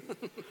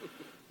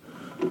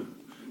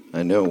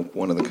 I know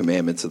one of the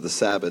commandments of the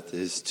Sabbath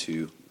is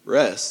to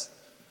rest.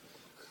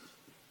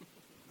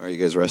 Are you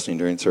guys resting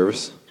during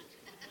service?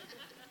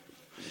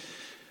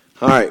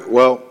 All right,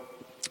 well,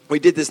 we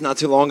did this not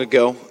too long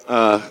ago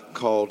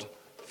called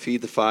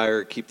Feed the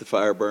Fire, Keep the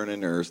Fire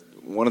Burning, or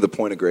one of the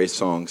Point of Grace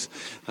songs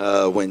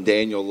when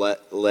Daniel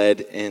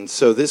led. And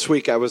so this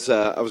week I was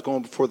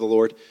going before the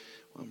Lord.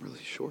 Well, I'm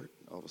really short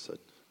all of a sudden.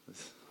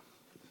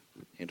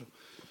 Handle.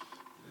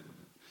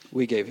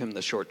 We gave him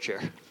the short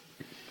chair.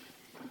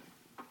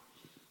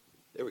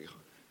 There we go.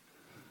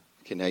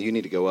 Okay, now you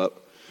need to go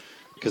up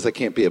because I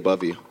can't be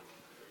above you.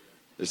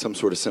 There's some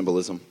sort of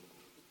symbolism.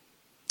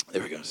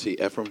 There we go. See,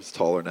 Ephraim's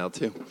taller now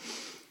too.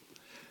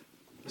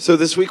 So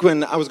this week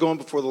when I was going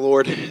before the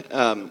Lord,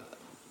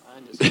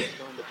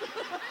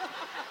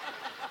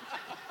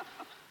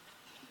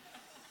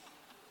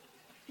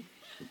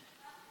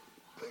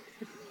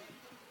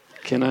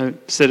 Can I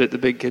sit at the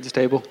big kids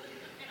table?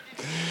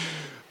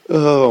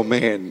 Oh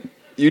man,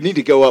 you need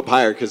to go up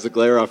higher because the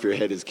glare off your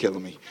head is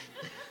killing me.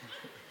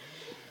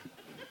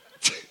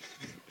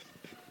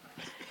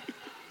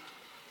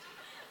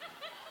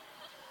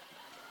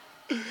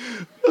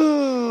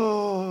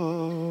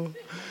 Oh.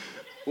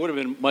 Would have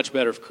been much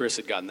better if Chris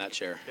had gotten that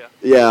chair.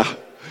 Yeah.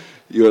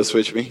 You want to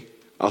switch me?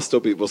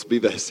 We'll be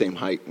the same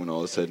height when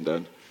all is said and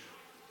done.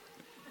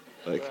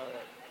 Like,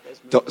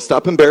 don't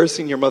stop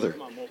embarrassing your mother.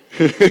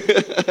 Here,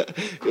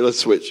 let's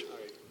switch.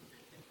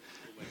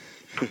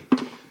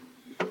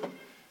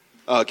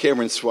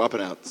 Cameron's swapping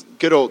out.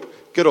 Good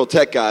old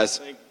tech guys.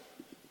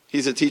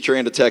 He's a teacher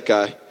and a tech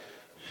guy.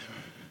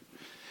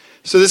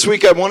 So this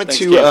week I wanted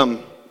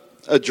to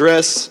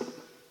address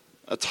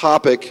a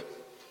topic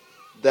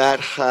that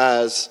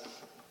has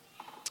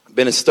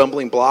been a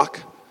stumbling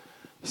block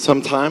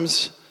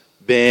sometimes,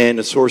 been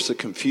a source of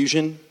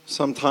confusion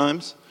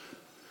sometimes.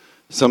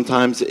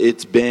 Sometimes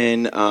it's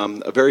been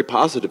a very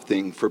positive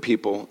thing for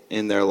people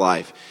in their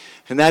life.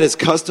 And that is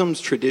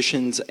customs,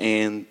 traditions,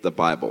 and the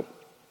Bible.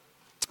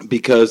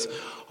 Because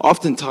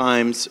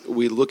oftentimes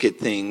we look at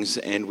things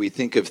and we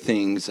think of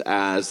things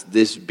as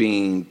this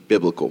being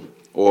biblical,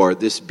 or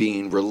this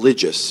being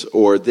religious,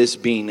 or this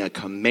being a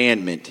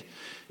commandment.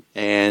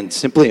 And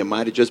simply it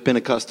might have just been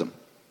a custom.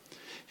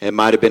 It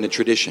might have been a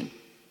tradition.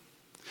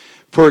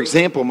 For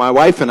example, my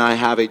wife and I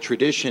have a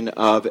tradition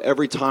of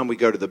every time we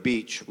go to the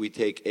beach, we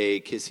take a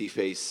kissy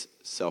face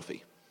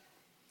selfie.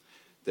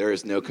 There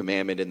is no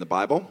commandment in the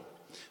Bible.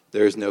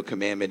 There is no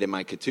commandment in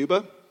my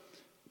ketubah,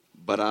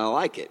 but I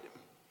like it,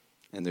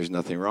 and there's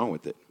nothing wrong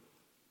with it.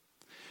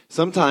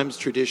 Sometimes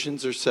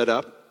traditions are set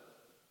up,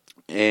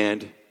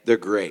 and they're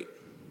great.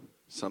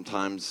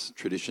 Sometimes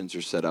traditions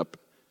are set up,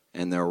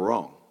 and they're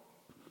wrong.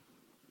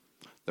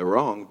 They're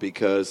wrong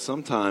because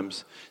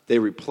sometimes they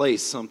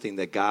replace something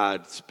that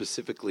God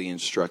specifically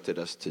instructed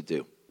us to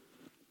do.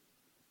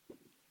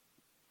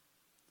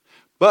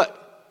 But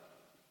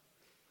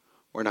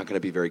we're not going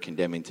to be very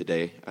condemning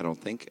today, I don't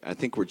think. I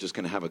think we're just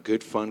going to have a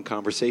good, fun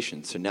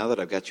conversation. So now that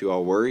I've got you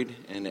all worried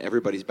and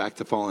everybody's back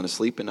to falling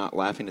asleep and not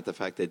laughing at the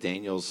fact that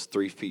Daniel's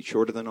 3 feet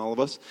shorter than all of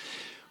us,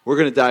 we're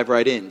going to dive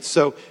right in.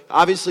 So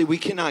obviously we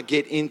cannot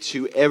get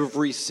into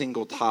every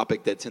single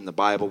topic that's in the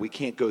Bible. We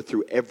can't go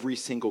through every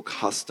single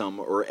custom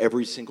or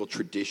every single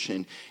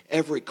tradition.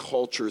 Every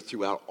culture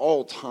throughout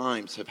all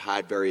times have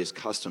had various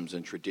customs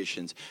and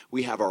traditions.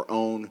 We have our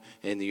own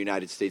in the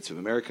United States of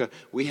America.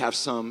 We have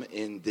some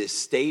in this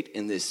state,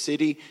 in this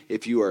city.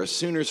 If you are a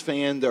Sooners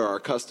fan, there are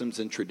customs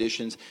and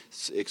traditions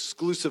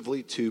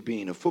exclusively to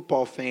being a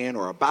football fan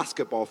or a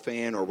basketball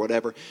fan or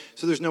whatever.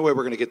 So there's no way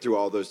we're going to get through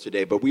all those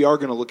today. But we are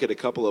going to look at a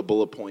couple of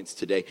bullet points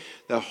today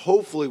that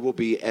hopefully will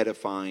be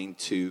edifying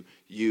to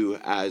you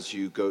as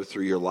you go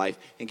through your life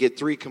and get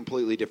 3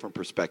 completely different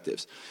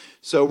perspectives.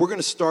 So we're going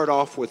to start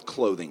off with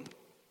clothing.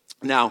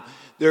 Now,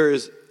 there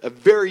is a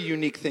very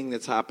unique thing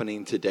that's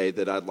happening today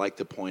that I'd like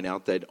to point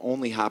out that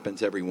only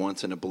happens every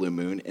once in a blue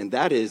moon, and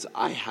that is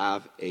I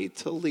have a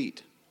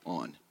tallit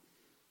on.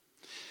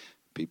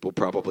 People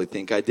probably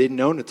think I didn't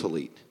own a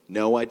tallit.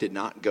 No, I did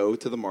not go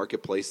to the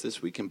marketplace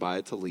this week and buy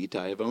a tallit.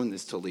 I have owned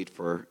this tallit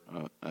for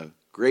a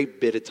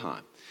great bit of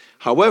time.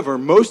 However,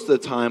 most of the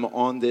time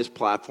on this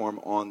platform,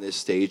 on this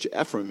stage,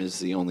 Ephraim is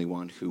the only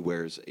one who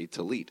wears a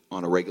tallit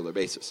on a regular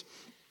basis.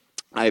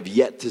 I have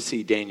yet to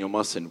see Daniel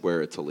Musson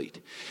wear a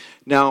tallit.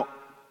 Now,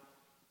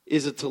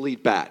 is a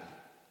tallit bad?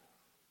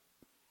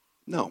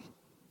 No.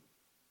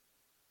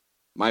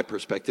 My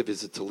perspective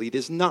is a tallit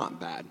is not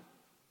bad.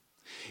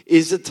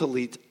 Is a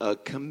tallit a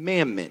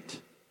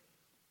commandment?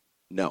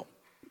 No.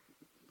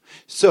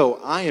 So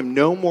I am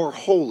no more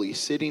holy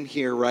sitting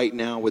here right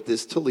now with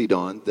this tallit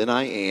on than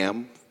I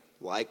am,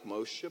 like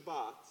most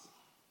Shabbats,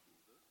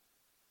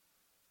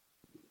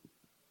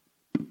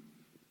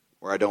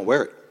 where I don't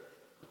wear it.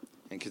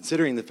 And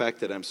considering the fact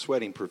that I'm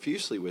sweating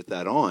profusely with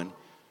that on,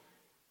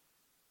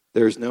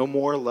 there's no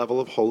more level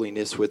of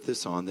holiness with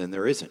this on than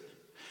there isn't.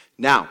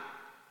 Now,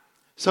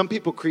 some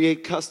people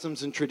create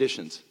customs and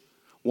traditions.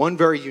 One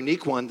very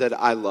unique one that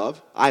I love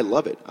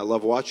it, I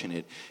love watching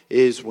it,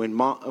 is when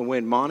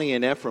Monty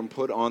and Ephraim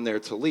put on their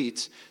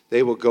tallits,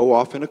 they will go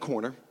off in a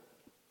corner,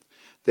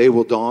 they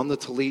will don the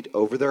tallit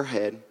over their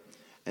head,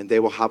 and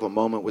they will have a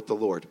moment with the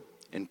Lord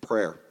in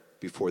prayer.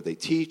 Before they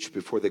teach,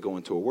 before they go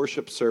into a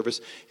worship service,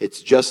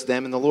 it's just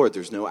them and the Lord.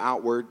 There's no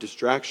outward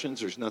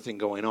distractions, there's nothing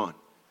going on.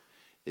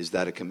 Is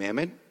that a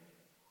commandment?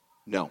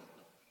 No.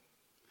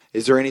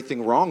 Is there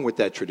anything wrong with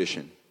that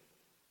tradition?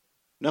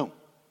 No,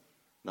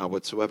 not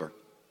whatsoever.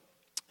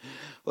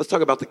 Let's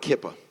talk about the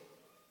kippah.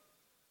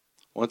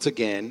 Once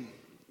again,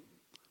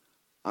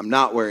 I'm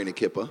not wearing a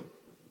kippah.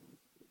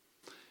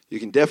 You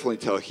can definitely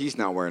tell he's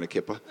not wearing a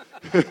kippah.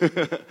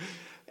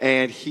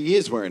 And he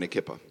is wearing a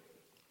kippah.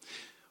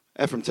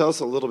 Ephraim, tell us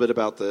a little bit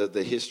about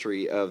the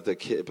history of the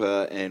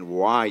kippah and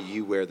why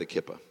you wear the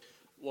kippah.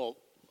 Well,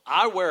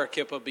 I wear a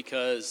kippah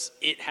because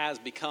it has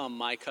become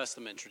my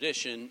custom and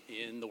tradition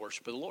in the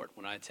worship of the Lord.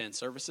 When I attend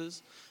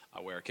services,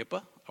 I wear a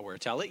kippah, I wear a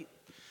tallit.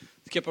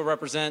 The kippah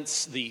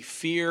represents the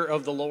fear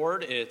of the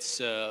Lord. It's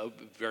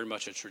very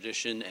much a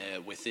tradition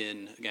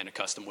within, again, a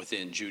custom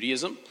within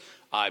Judaism.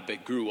 I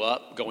grew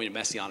up going to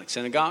Messianic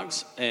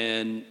synagogues,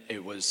 and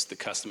it was the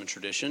custom and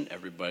tradition.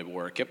 Everybody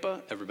wore a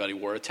kippah, everybody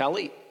wore a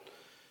tallit.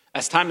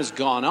 As time has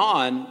gone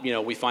on,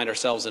 we find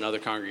ourselves in other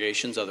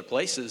congregations, other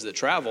places that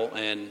travel,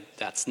 and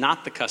that's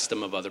not the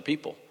custom of other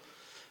people.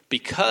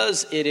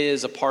 Because it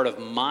is a part of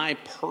my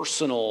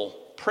personal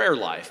prayer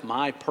life,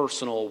 my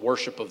personal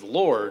worship of the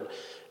Lord,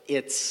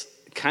 it's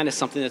kind of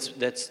something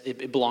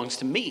it belongs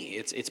to me.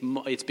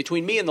 It's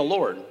between me and the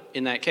Lord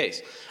in that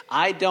case.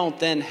 I don't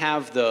then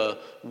have the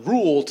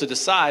rule to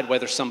decide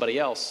whether somebody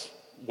else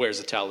wears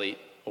a tallit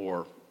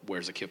or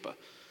wears a kippah.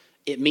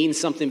 It means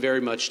something very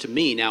much to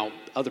me. Now,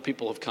 other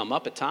people have come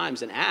up at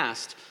times and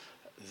asked,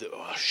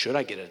 should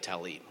I get a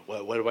tallit?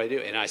 What do I do?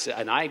 And I said,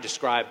 and I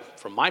describe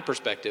from my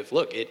perspective,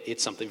 look,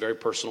 it's something very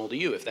personal to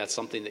you. If that's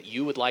something that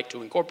you would like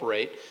to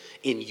incorporate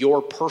in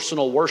your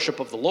personal worship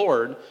of the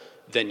Lord,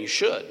 then you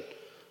should.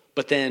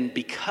 But then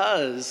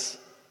because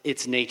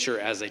it's nature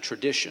as a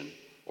tradition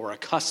or a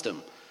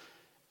custom,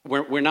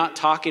 we're not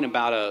talking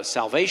about a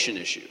salvation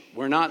issue.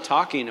 We're not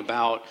talking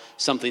about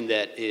something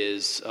that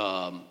is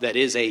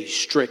a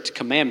strict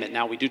commandment.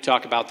 Now, we do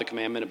talk about the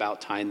commandment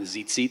about tying the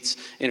tzitzits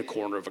in a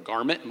corner of a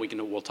garment,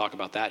 and we'll talk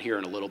about that here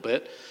in a little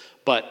bit.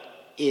 But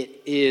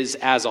it is,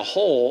 as a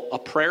whole, a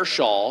prayer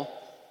shawl,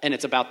 and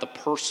it's about the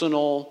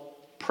personal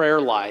prayer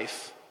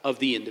life of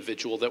the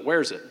individual that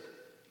wears it.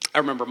 I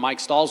remember Mike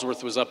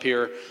Stallsworth was up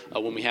here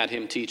when we had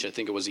him teach, I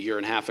think it was a year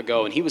and a half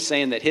ago, and he was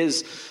saying that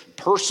his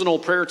personal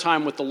prayer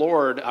time with the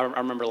Lord, I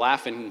remember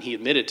laughing, and he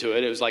admitted to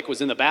it,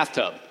 was in the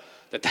bathtub,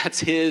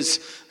 that's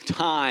his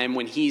time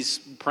when he's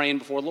praying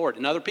before the Lord.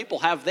 And other people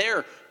have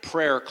their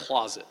prayer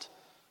closet.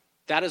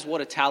 That is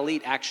what a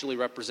tallit actually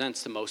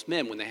represents to most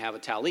men. When they have a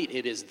tallit,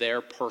 it is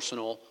their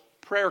personal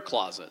prayer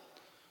closet.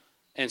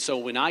 And so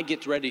when I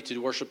get ready to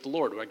worship the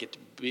Lord, when I get to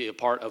be a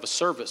part of a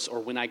service,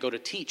 or when I go to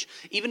teach,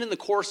 even in the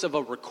course of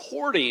a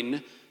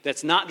recording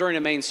that's not during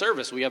a main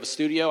service, we have a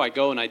studio, I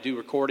go and I do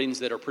recordings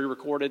that are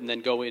pre-recorded and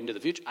then go into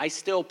the future, I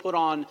still put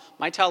on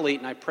my tallit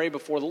and I pray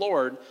before the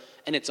Lord,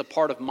 and it's a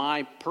part of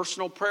my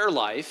personal prayer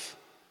life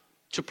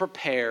to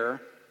prepare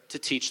to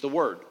teach the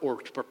word,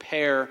 or to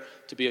prepare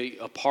to be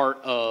a part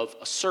of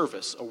a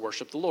service or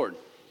worship the Lord.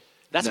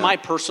 That's my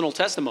personal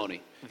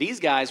testimony.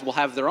 These guys will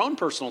have their own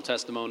personal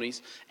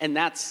testimonies, and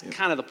that's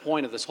kind of the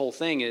point of this whole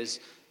thing is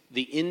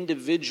the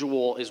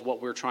individual is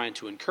what we're trying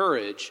to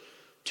encourage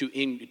to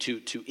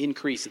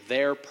increase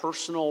their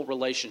personal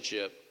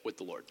relationship with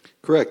the Lord.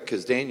 Correct,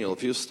 because Daniel,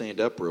 if you'll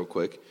stand up real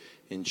quick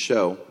and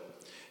show,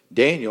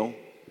 Daniel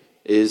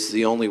is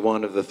the only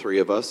one of the three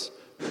of us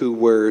who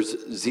wears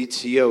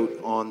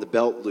tzitziot on the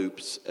belt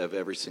loops of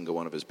every single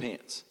one of his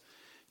pants.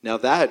 Now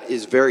that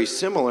is very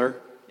similar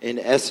in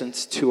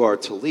essence to our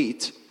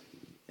tallit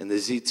and the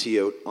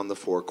tzitziot on the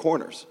four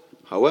corners.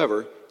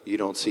 However, you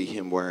don't see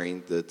him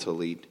wearing the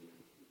tallit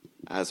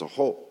as a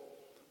whole,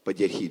 but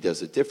yet he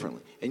does it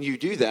differently. And you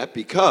do that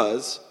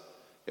because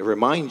it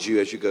reminds you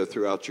as you go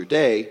throughout your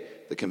day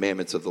the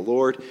commandments of the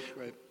Lord.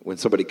 Right. when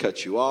somebody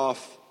cuts you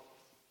off,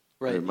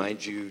 Right. it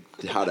reminds you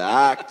how to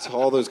act,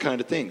 all those kind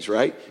of things,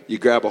 right? You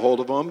grab a hold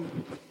of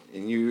them,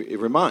 and it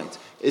reminds.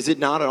 Is it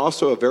not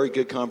also a very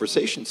good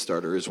conversation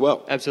starter as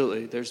well?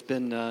 Absolutely. There's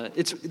been,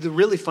 it's the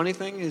really funny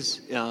thing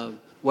is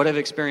what I've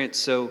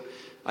experienced. So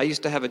I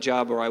used to have a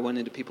job where I went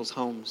into people's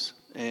homes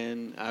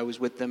and I was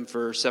with them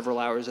for several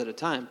hours at a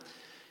time.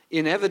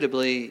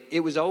 Inevitably,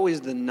 it was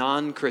always the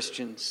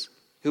non-Christians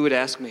who would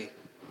ask me,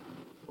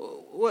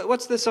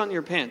 what's this on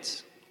your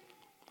pants?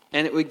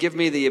 And it would give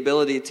me the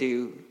ability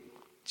to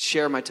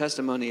share my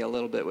testimony a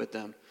little bit with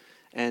them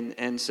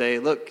and say,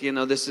 look, you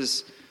know, this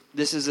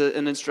is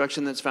an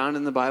instruction that's found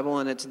in the Bible,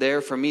 and it's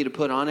there for me to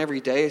put on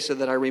every day so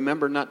that I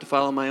remember not to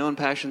follow my own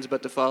passions,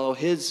 but to follow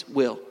His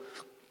will.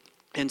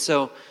 And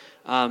so,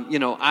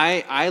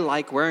 I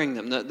like wearing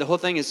them. The whole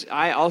thing is,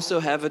 I also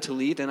have a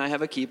tallit and I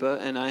have a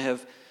kippah, and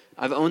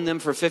I've owned them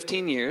for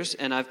 15 years,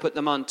 and I've put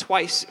them on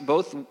twice.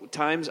 Both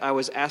times I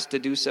was asked to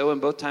do so,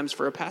 and both times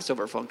for a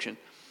Passover function.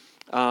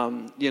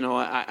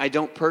 I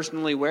don't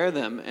personally wear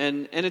them,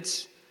 and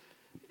it's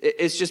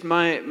just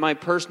my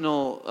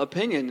personal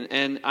opinion,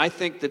 and I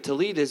think the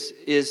tallit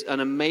is an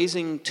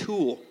amazing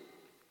tool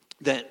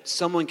that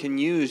someone can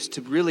use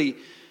to really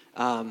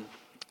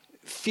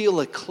feel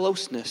a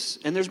closeness.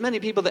 And there's many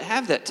people that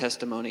have that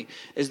testimony,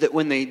 is that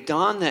when they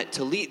don that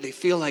tallit, they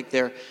feel like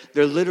they're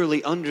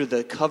literally under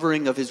the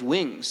covering of His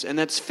wings, and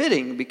that's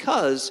fitting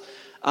because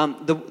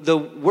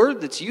the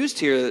word that's used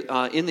here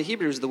in the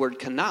Hebrew is the word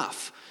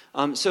kanaf.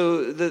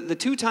 So the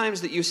two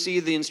times that you see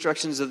the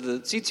instructions of the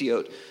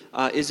tzitziot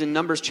is in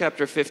Numbers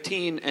chapter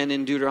 15 and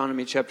in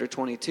Deuteronomy chapter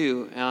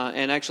 22.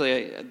 And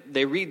actually,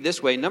 they read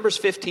this way. Numbers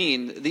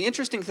 15, the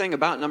interesting thing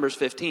about Numbers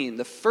 15,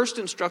 the first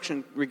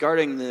instruction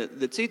regarding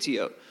the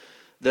tzitziot,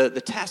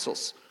 the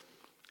tassels,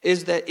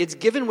 is that it's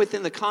given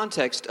within the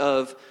context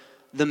of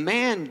the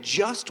man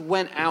just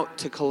went out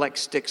to collect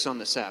sticks on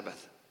the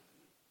Sabbath.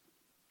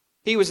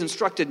 He was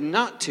instructed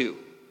not to.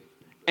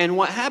 And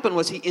what happened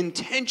was he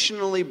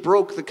intentionally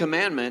broke the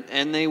commandment,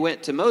 and they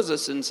went to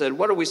Moses and said,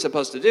 what are we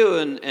supposed to do?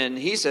 And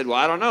he said, well,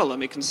 I don't know. Let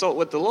me consult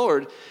with the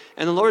Lord.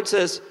 And the Lord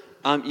says,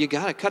 you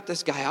got to cut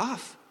this guy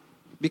off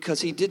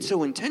because he did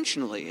so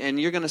intentionally. And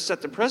you're going to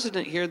set the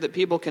precedent here that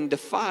people can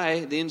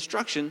defy the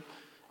instruction,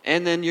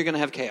 and then you're going to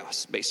have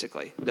chaos,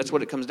 basically. That's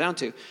what it comes down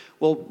to.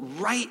 Well,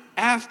 right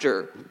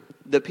after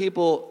the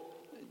people,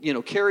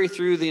 carry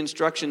through the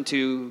instruction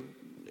to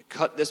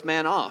cut this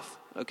man off,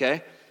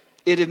 okay?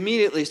 It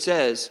immediately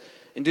says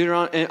in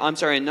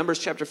Numbers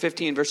chapter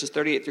 15, verses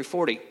 38 through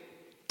 40,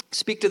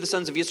 speak to the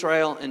sons of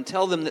Israel and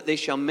tell them that they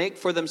shall make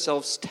for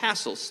themselves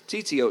tassels,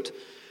 tzitziot,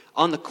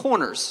 on the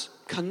corners,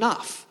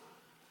 kanaf,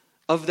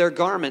 of their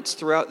garments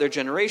throughout their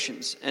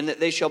generations, and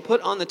that they shall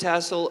put on the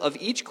tassel of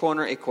each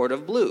corner a cord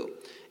of blue.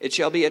 It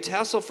shall be a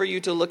tassel for you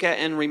to look at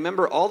and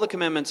remember all the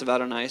commandments of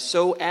Adonai,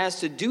 so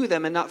as to do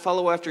them and not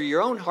follow after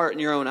your own heart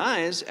and your own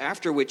eyes,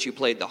 after which you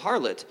played the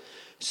harlot,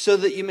 so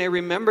that you may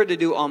remember to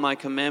do all my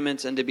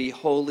commandments and to be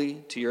holy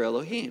to your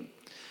Elohim.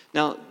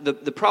 Now,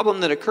 the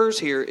problem that occurs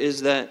here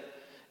is that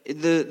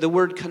the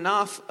word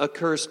kanaf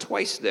occurs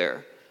twice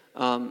there.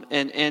 And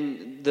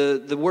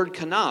the word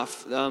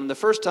kanaf, the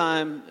first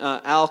time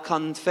al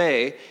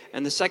kanfe,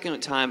 and the second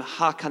time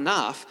ha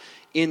kanaf,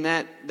 in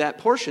that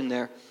portion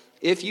there,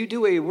 if you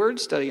do a word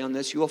study on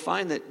this, you will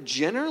find that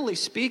generally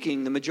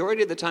speaking, the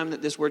majority of the time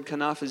that this word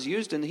kanaf is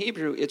used in the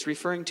Hebrew, it's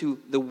referring to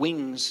the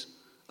wings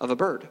of a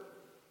bird.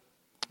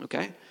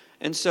 Okay?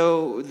 And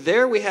so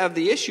there we have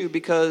the issue,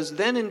 because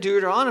then in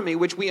Deuteronomy,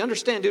 which we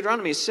understand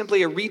Deuteronomy is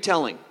simply a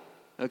retelling.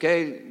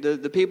 Okay?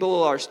 The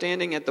people are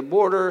standing at the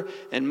border,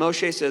 and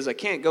Moshe says, I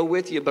can't go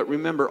with you, but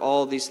remember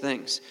all these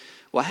things.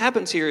 What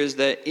happens here is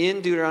that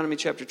in Deuteronomy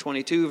chapter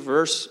 22,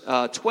 verse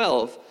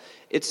 12,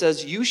 it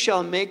says, you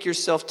shall make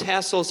yourself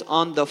tassels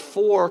on the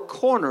four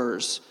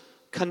corners,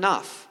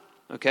 kanaf.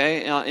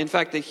 Okay? In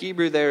fact, the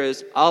Hebrew there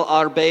is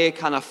al-arbe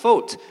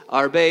kanafot,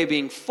 arbe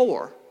being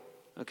four.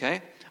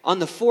 Okay? On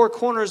the four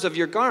corners of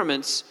your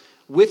garments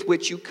with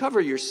which you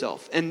cover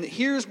yourself. And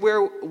here's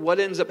where what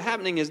ends up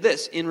happening is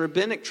this. In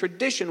rabbinic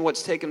tradition,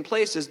 what's taken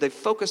place is they've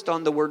focused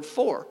on the word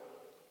four.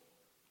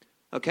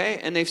 Okay?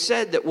 And they've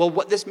said that, well,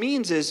 what this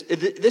means is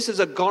this is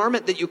a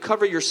garment that you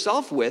cover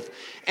yourself with,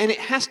 and it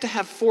has to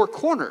have four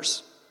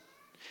corners.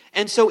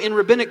 And so in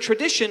rabbinic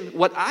tradition,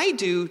 what I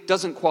do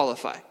doesn't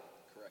qualify.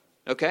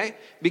 Okay?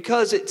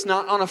 Because it's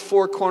not on a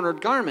four-cornered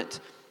garment.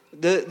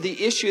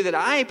 The issue that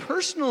I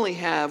personally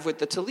have with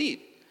the tallit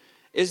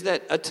is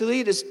that a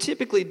tallit is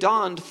typically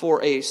donned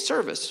for a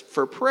service,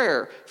 for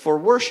prayer, for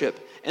worship,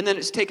 and then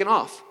it's taken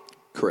off.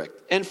 Correct.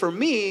 And for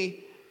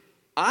me,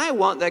 I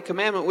want that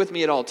commandment with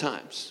me at all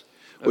times.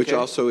 Okay? Which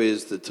also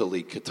is the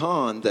tallit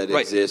katan that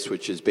exists,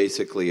 which is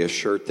basically a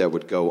shirt that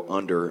would go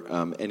under.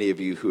 Any of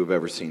you who have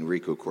ever seen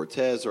Rico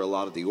Cortez, or a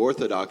lot of the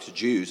Orthodox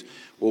Jews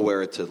will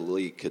wear a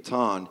tallit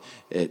katan.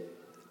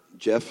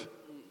 Jeff?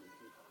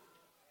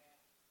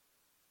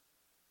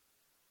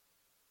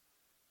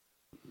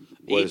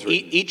 what is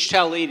written? Each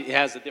talit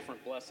has a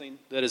different blessing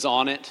that is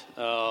on it.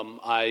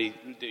 The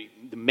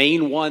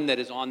main one that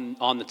is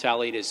on the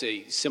talit is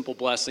a simple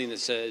blessing that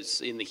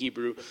says in the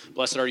Hebrew,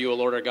 "Blessed are you, O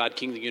Lord our God,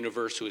 King of the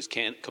universe, who has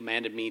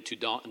commanded me to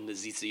don the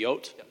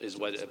tzitzit," is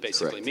what it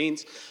basically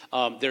means.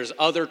 There's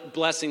other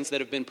blessings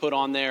that have been put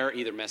on there,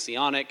 either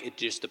messianic. It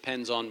just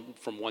depends on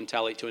from one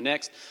talit to the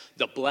next.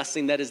 The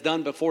blessing that is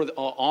done before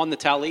on the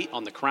talit,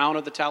 on the crown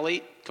of the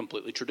talit,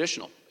 completely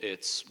traditional.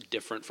 It's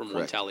different from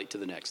one talit to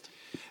the next.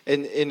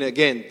 And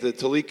again, the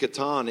Talit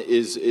Katan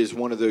is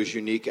one of those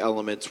unique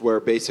elements where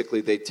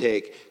basically they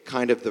take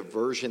kind of the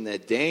version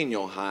that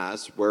Daniel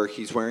has, where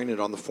he's wearing it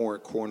on the four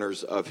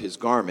corners of his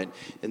garment,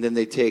 and then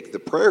they take the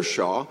prayer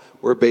shawl,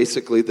 where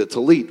basically the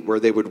Talit, where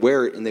they would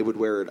wear it, and they would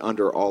wear it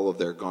under all of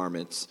their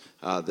garments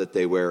that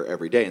they wear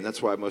every day. And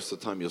that's why most of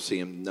the time you'll see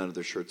them, none of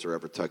their shirts are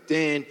ever tucked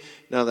in,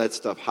 none of that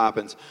stuff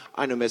happens.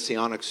 I know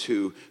Messianics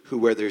who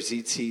wear their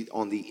tzitzit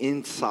on the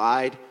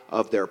inside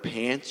of their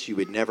pants. You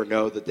would never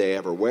know that they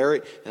ever wear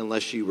it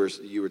unless you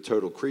were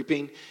total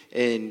creeping.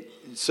 And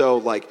so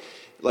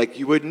like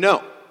you wouldn't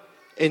know.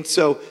 And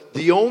so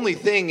the only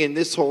thing in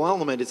this whole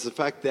element is the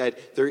fact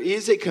that there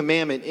is a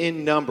commandment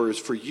in Numbers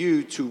for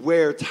you to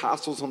wear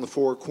tassels on the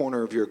four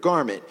corner of your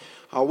garment.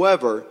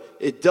 However,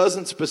 it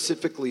doesn't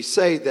specifically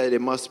say that it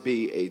must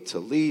be a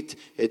talit.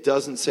 It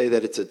doesn't say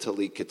that it's a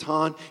talit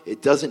katan.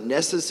 It doesn't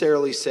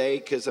necessarily say,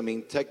 because, I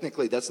mean,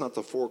 technically that's not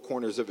the four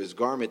corners of his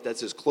garment.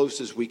 That's as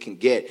close as we can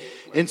get.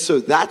 And so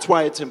that's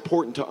why it's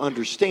important to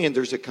understand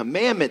there's a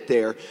commandment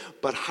there,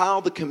 but how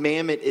the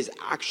commandment is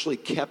actually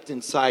kept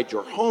inside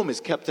your home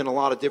is kept in a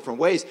lot of different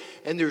ways.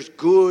 And there's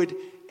good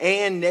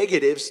and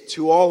negatives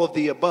to all of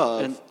the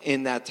above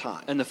in that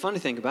time. And the funny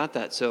thing about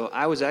that, so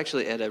I was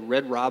actually at a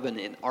Red Robin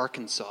in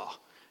Arkansas,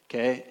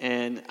 okay?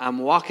 And I'm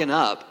walking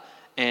up,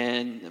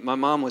 and my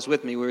mom was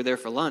with me. We were there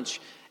for lunch.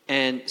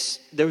 And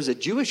there was a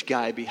Jewish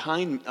guy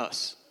behind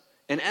us.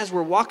 And as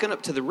we're walking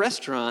up to the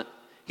restaurant,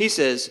 he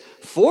says,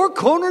 "Four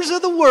corners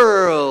of the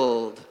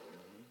world."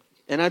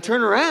 And I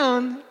turn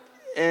around,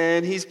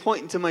 and he's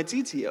pointing to my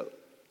tzitzit.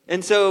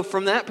 And so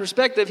from that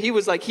perspective, he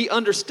was like, he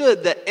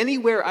understood that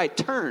anywhere I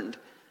turned,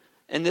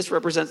 and this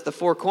represents the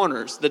four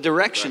corners, the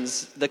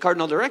directions, the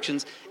cardinal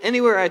directions.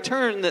 Anywhere I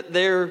turn, that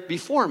they're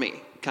before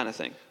me, kind of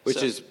thing.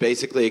 Which is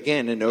basically,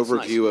 again, an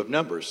overview of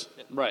Numbers.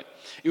 Right.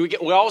 We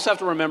also have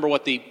to remember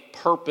what the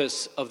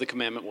purpose of the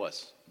commandment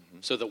was,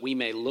 so that we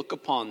may look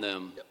upon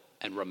them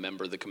and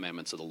remember the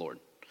commandments of the Lord.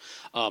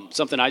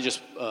 Something I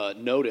just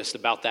noticed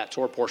about that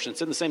Torah portion,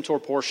 it's in the same Torah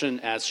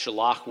portion as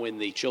Shalach when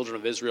the children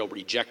of Israel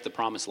reject the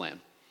promised land.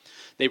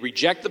 They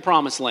reject the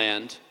promised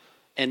land,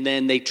 and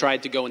then they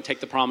tried to go and take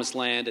the promised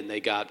land, and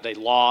they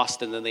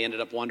lost, and then they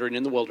ended up wandering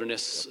in the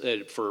wilderness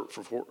for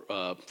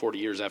 40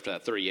 years after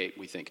that, 38,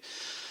 we think.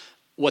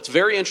 What's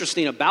very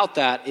interesting about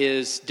that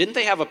is, didn't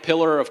they have a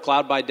pillar of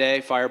cloud by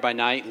day, fire by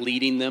night,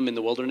 leading them in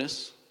the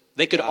wilderness?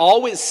 They could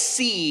always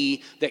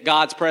see that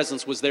God's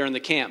presence was there in the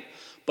camp.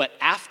 But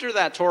after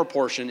that Torah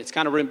portion, it's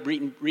kind of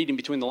reading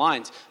between the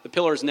lines, the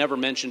pillar is never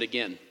mentioned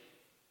again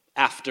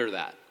after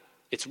that.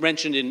 It's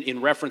mentioned in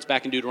reference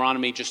back in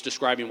Deuteronomy, just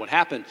describing what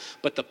happened.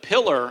 But the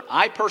pillar,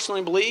 I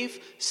personally believe,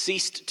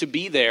 ceased to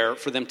be there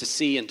for them to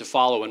see and to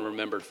follow and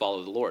remember to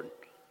follow the Lord.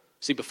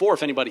 See, before,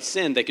 if anybody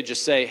sinned, they could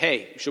just say,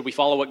 "Hey, should we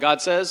follow what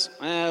God says?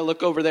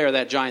 Look over there,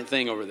 that giant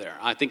thing over there.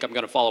 I think I'm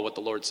going to follow what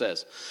the Lord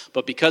says."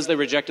 But because they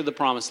rejected the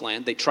promised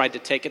land, they tried to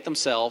take it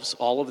themselves,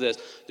 all of this.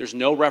 There's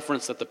no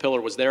reference that the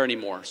pillar was there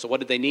anymore. So what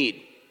did they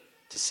need?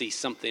 To see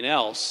something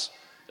else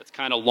that's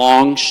kind of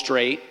long,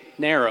 straight,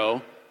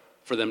 narrow,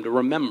 for them to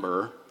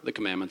remember the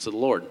commandments of the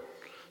Lord.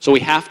 So we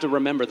have to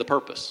remember the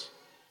purpose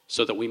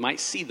so that we might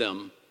see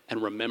them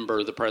and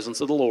remember the presence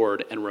of the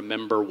Lord and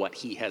remember what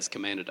he has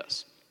commanded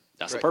us.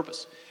 That's the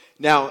purpose.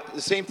 Now,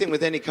 the same thing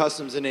with any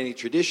customs and any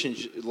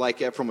traditions,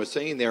 like Ephraim was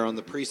saying there on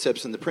the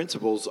precepts and the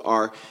principles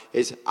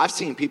is I've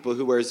seen people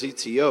who wear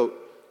tzitzit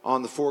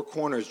on the four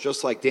corners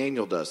just like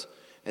Daniel does,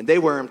 and they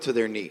wear them to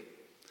their knee.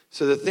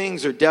 So the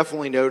things are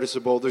definitely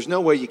noticeable. There's no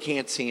way you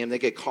can't see them. They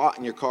get caught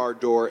in your car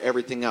door,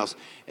 everything else.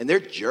 And they're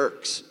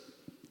jerks.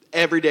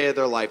 Every day of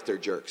their life, they're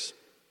jerks.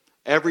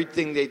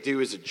 Everything they do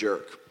is a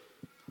jerk.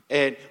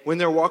 And when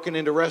they're walking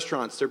into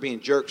restaurants, they're being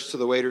jerks to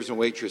the waiters and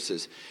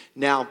waitresses.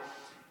 Now,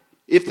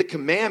 if the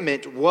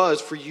commandment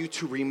was for you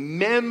to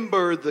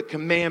remember the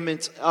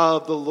commandments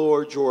of the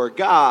Lord your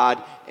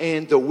God,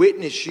 and the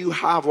witness you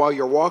have while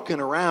you're walking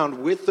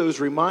around with those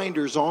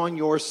reminders on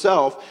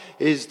yourself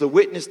is the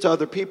witness to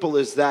other people,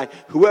 is that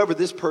whoever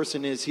this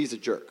person is, he's a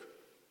jerk.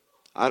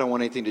 I don't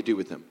want anything to do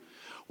with him.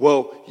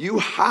 Well, you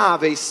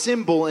have a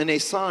symbol and a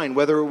sign,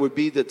 whether it would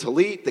be the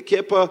talit, the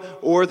kippah,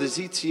 or the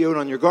tzitzit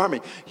on your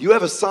garment. You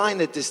have a sign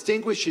that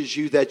distinguishes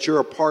you that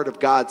you're a part of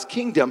God's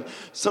kingdom,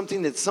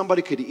 something that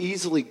somebody could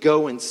easily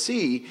go and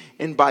see.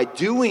 And by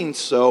doing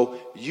so,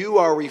 you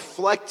are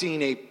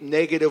reflecting a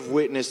negative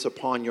witness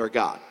upon your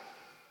God.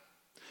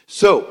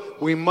 So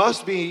we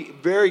must be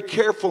very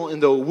careful in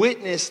the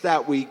witness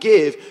that we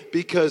give,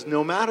 because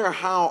no matter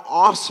how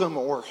awesome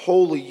or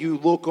holy you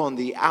look on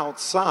the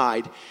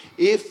outside,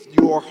 if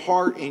your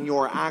heart and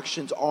your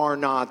actions are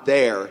not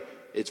there,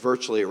 it's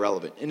virtually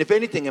irrelevant. And if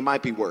anything, it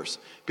might be worse,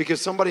 because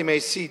somebody may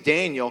see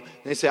Daniel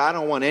and they say, I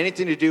don't want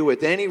anything to do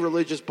with any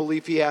religious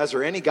belief he has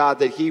or any God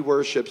that he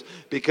worships,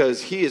 because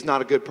he is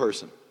not a good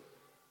person.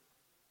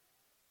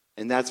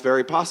 And that's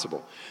very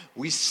possible.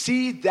 We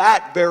see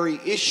that very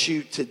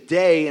issue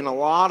today in a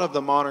lot of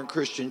the modern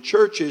Christian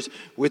churches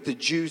with the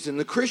Jews and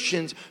the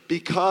Christians,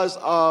 because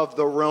of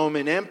the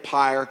Roman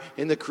Empire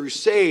and the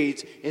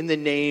Crusades. In the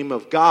name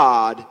of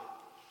God,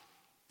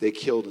 they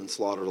killed and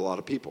slaughtered a lot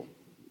of people.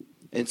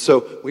 And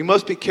so we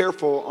must be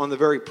careful on the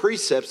very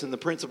precepts and the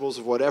principles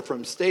of what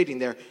Ephraim's stating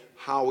there,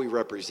 how we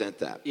represent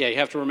that. Yeah, you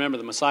have to remember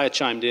the Messiah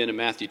chimed in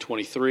Matthew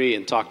 23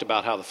 and talked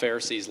about how the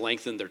Pharisees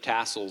lengthened their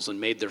tassels and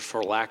made their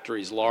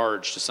phylacteries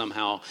large to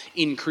somehow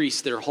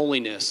increase their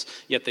holiness,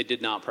 yet they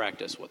did not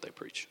practice what they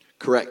preach.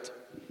 Correct.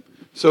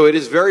 So it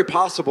is very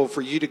possible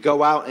for you to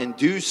go out and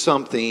do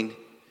something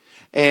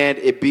and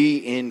it be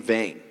in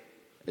vain.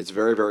 It's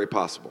very, very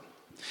possible.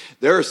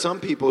 There are some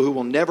people who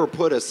will never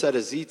put a set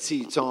of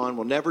tzitzits on,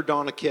 will never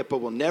don a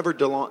kippah, will never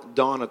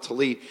don a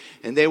talit,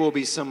 and they will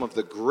be some of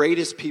the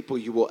greatest people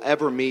you will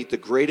ever meet, the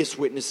greatest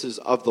witnesses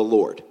of the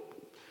Lord.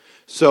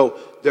 So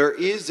there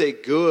is a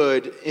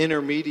good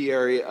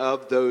intermediary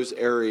of those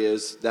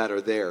areas that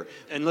are there.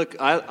 And look,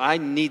 I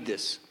need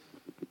this.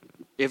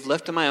 If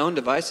left to my own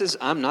devices,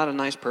 I'm not a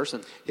nice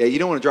person. Yeah, you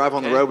don't want to drive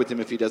on the road with him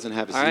if he doesn't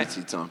have his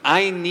tzitzits on.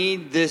 I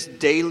need this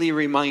daily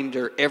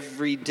reminder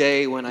every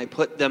day when I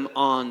put them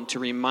on to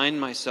remind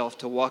myself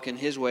to walk in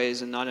his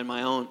ways and not in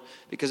my own.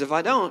 Because if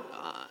I don't,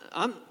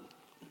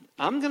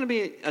 I'm going to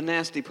be a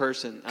nasty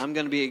person. I'm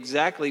going to be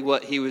exactly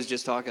what he was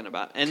just talking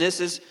about. And this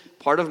is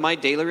part of my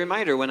daily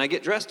reminder when I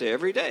get dressed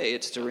every day.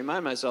 It's to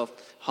remind myself,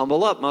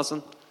 humble up,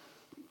 Musson.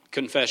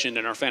 Confession,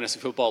 in our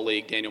fantasy football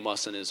league, Daniel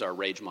Musson is our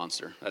rage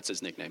monster. That's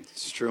his nickname.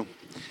 It's true.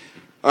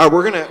 All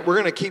right, we're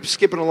gonna keep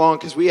skipping along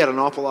because we had an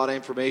awful lot of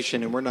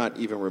information and we're not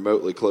even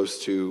remotely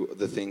close to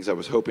the things I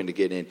was hoping to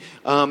get in.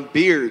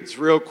 Beards,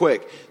 real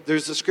quick.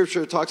 There's a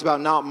scripture that talks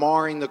about not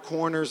marring the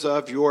corners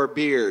of your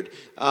beard.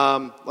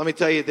 Let me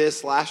tell you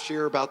this. Last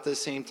year, about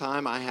this same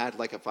time, I had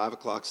like a 5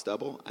 o'clock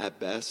stubble at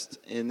best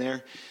in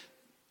there.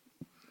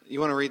 You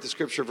want to read the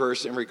scripture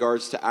verse in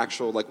regards to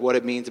actual, like, what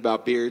it means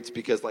about beards?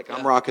 Because, like,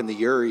 I'm rocking the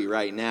Uri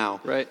right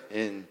now. Right.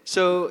 And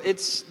so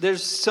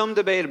there's some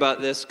debate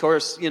about this. Of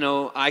course,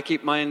 I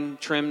keep mine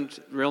trimmed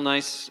real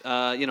nice.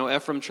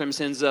 Ephraim trims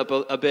his up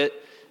a bit.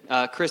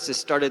 Chris has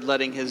started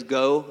letting his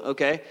go,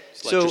 okay?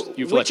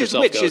 You've let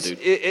yourself go,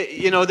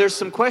 dude. There's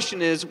some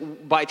question is,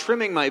 by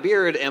trimming my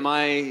beard, am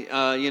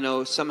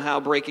I, somehow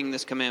breaking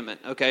this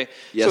commandment, okay?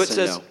 Yes, so it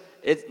says, no.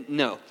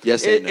 No.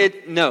 Yes and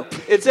no. No.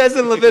 It says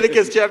in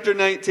Leviticus chapter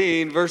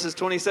 19, verses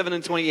 27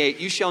 and 28,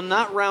 you shall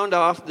not round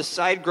off the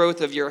side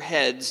growth of your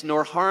heads,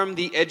 nor harm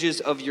the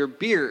edges of your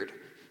beard.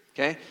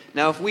 Okay?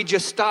 Now, if we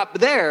just stop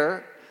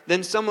there,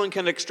 then someone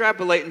can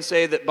extrapolate and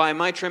say that by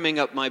my trimming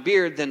up my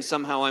beard, then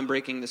somehow I'm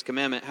breaking this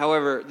commandment.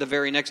 However, the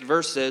very next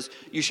verse says,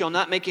 you shall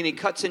not make any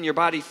cuts in your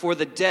body for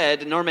the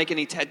dead, nor make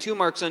any tattoo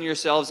marks on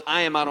yourselves.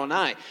 I am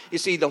Adonai. You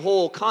see, the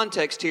whole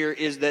context here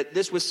is that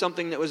this was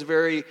something that was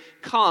very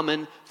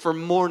common for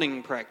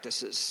mourning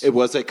practices. It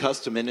was a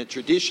custom and a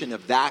tradition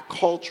of that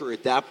culture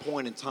at that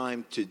point in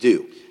time to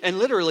do. And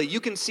literally,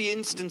 you can see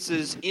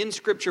instances in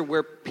Scripture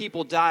where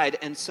people died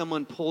and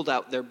someone pulled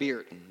out their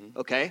beard,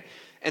 okay?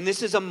 And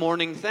this is a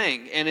mourning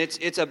thing, and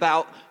it's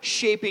about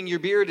shaping your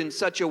beard in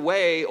such a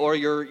way, or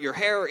your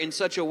hair in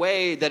such a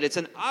way that it's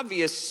an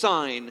obvious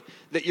sign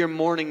that you're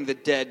mourning the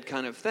dead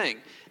kind of thing.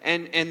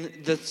 And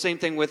the same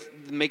thing with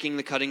making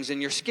the cuttings in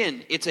your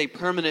skin. It's a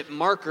permanent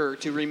marker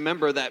to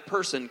remember that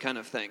person kind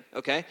of thing,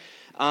 okay?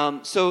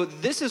 So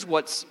this is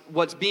what's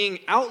being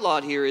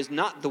outlawed here is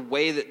not the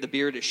way that the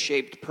beard is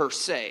shaped per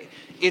se.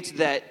 It's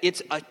that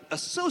it's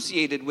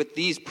associated with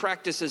these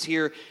practices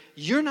here.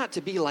 You're not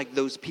to be like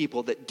those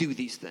people that do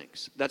these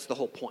things. That's the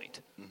whole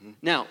point.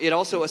 Now, it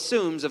also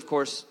assumes, of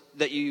course,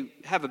 that you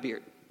have a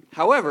beard.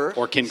 However...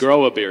 Or can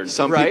grow a beard.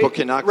 Some people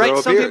cannot grow a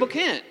beard. Some people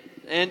can't.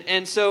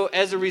 And so,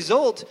 as a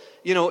result,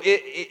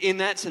 in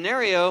that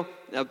scenario,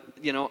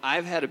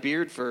 I've had a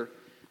beard for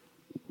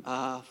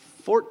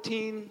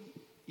 14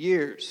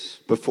 years.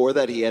 Before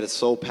that, he had a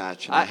soul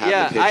patch, and I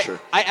have the picture.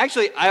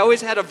 I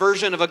always had a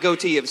version of a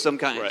goatee of some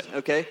kind, right.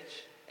 Okay?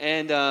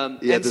 And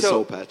the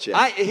soul patch,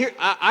 yeah.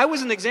 I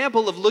was an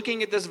example of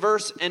looking at this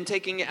verse and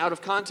taking it out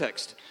of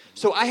context.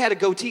 So I had a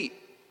goatee.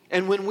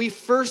 And when we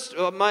first,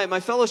 my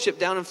fellowship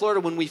down in Florida,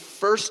 when we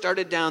first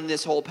started down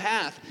this whole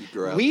path,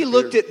 we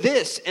looked at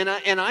this, and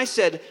I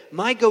said,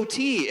 my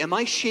goatee, am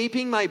I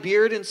shaping my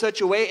beard in such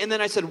a way? And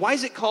then I said, why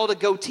is it called a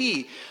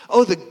goatee?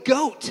 Oh, the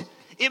goat.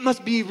 It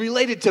must be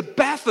related to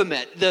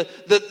Baphomet,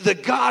 the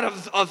god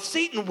of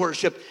Satan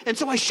worship. And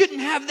so I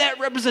shouldn't have that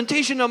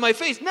representation on my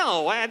face.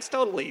 No, that's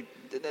totally...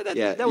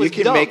 That was you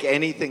can dumb. make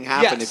anything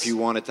happen if you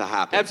want it to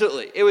happen.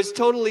 Absolutely. It was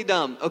totally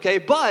dumb, okay?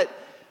 But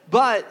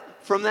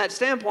from that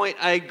standpoint,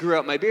 I grew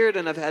out my beard,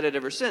 and I've had it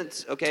ever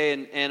since,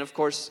 okay? And of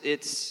course,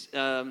 it's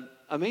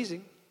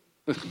amazing.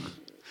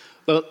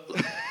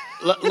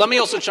 Let me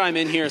also chime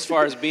in here as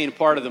far as being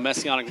part of the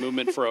Messianic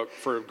movement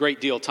for a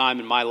great deal of time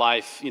in my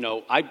life. You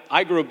know,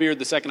 I grew a beard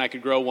the second I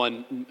could grow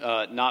one,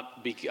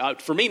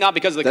 for me, not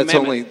because of the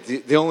commandment.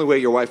 That's the only way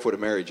your wife would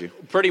have married you.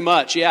 Pretty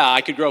much, yeah.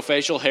 I could grow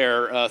facial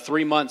hair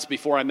 3 months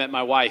before I met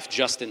my wife,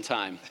 just in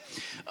time,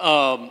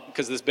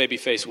 because this baby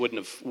face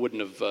wouldn't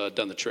have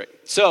done the trick.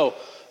 So,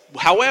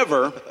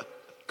 however,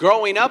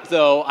 growing up,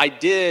 though, I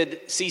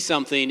did see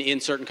something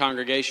in certain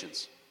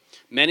congregations.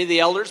 Many of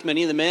the elders,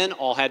 many of the men,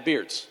 all had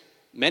beards.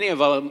 Many of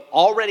them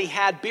already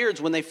had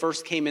beards when they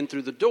first came in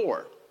through the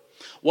door.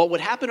 What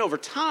would happen over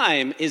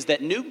time is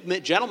that new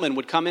gentlemen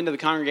would come into the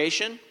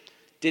congregation,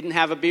 didn't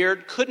have a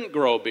beard, couldn't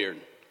grow a beard.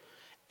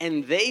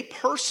 And they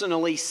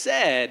personally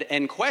said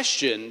and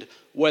questioned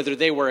whether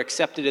they were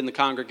accepted in the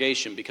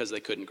congregation because they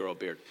couldn't grow a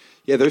beard.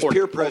 Yeah, there's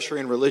peer pressure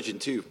in religion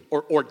too.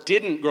 Or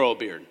didn't grow a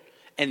beard.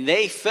 And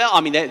they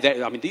felt,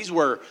 these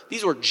were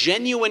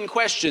genuine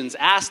questions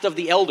asked of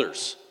the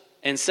elders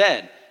and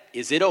said,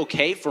 is it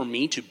okay for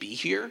me to be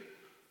here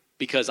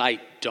because I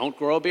don't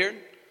grow a beard?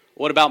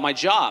 What about my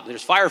job?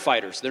 There's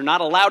firefighters. They're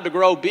not allowed to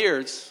grow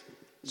beards.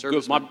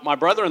 My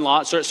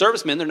brother-in-law,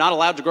 servicemen, they're not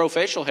allowed to grow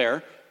facial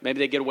hair. Maybe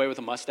they get away with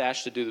a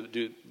mustache to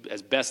do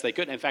as best they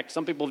could. In fact,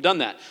 some people have done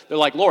that. They're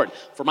like, Lord,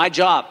 for my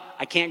job,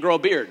 I can't grow a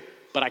beard,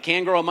 but I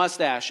can grow a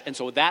mustache. And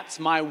so that's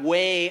my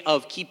way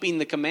of keeping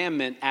the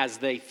commandment as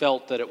they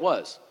felt that it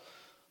was.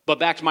 But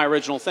back to my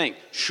original thing.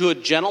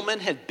 Should gentlemen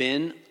have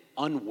been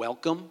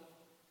unwelcome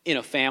in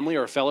a family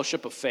or a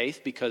fellowship of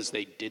faith because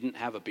they didn't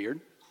have a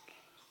beard?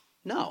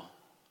 No.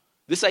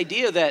 This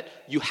idea that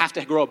you have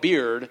to grow a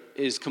beard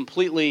is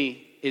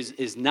completely,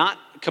 is not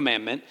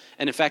commandment.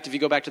 And in fact, if you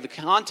go back to the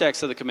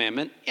context of the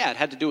commandment, yeah, it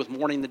had to do with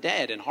mourning the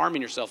dead and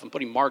harming yourself and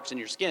putting marks in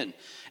your skin.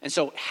 And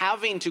so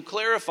having to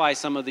clarify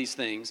some of these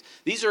things,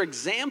 these are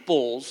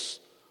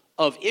examples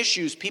of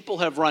issues people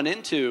have run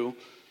into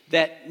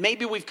that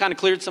maybe we've kind of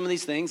cleared some of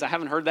these things. I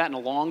haven't heard that in a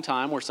long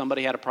time where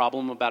somebody had a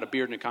problem about a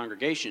beard in a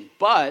congregation.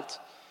 But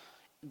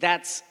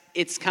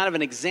it's kind of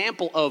an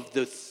example of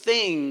the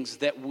things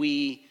that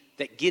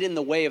get in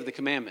the way of the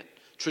commandment.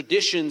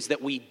 Traditions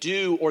that we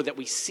do or that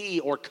we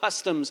see or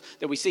customs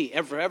that we see.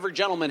 Every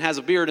gentleman has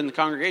a beard in the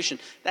congregation.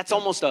 That's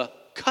almost a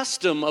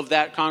custom of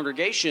that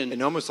congregation.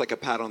 And almost like a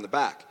pat on the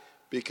back.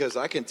 Because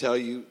I can tell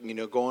you,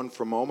 going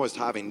from almost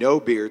having no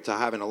beard to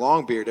having a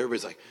long beard,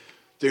 everybody's like,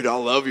 dude, I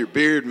love your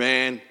beard,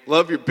 man.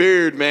 Love your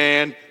beard,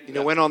 man.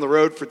 Went on the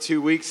road for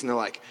 2 weeks and they're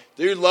like,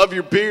 dude, love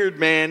your beard,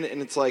 man.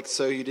 And it's like,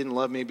 so you didn't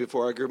love me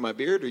before I grew my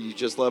beard, or you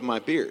just love my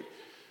beard?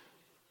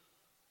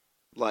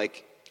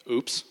 Like,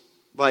 oops.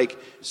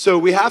 So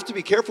we have to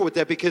be careful with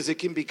that because it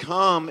can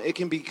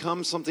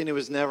become something it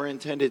was never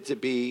intended to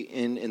be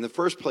in the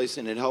first place,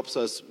 and it helps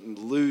us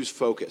lose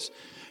focus.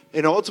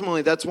 And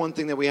ultimately, that's one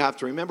thing that we have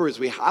to remember is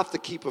we have to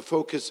keep a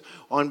focus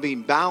on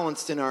being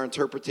balanced in our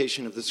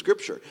interpretation of the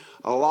Scripture.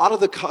 A lot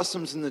of the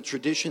customs and the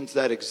traditions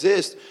that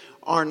exist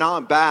are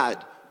not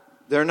bad.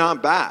 They're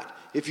not bad.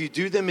 If you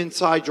do them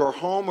inside your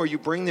home or you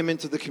bring them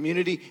into the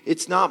community,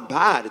 it's not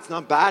bad. It's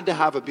not bad to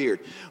have a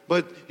beard.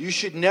 But you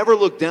should never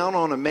look down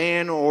on a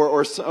man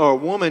or a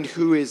woman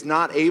who is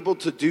not able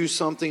to do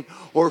something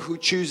or who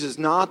chooses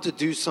not to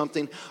do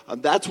something.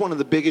 That's one of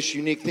the biggest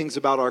unique things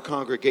about our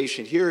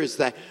congregation here is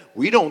that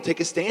we don't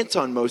take a stance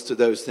on most of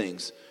those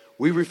things.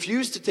 We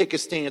refuse to take a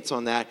stance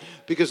on that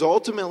because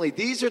ultimately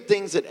these are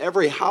things that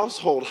every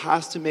household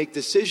has to make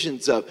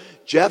decisions of.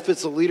 Jeff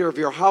is the leader of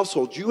your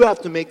household. You have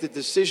to make the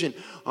decision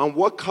on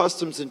what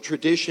customs and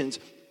traditions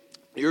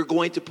you're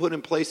going to put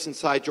in place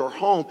inside your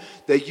home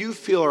that you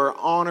feel are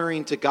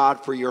honoring to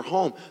God for your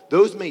home.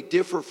 Those may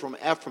differ from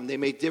Ephraim. They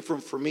may differ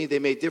from me. They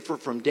may differ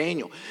from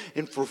Daniel.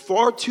 And for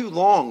far too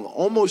long,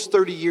 almost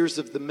 30 years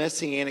of the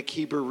Messianic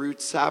Hebrew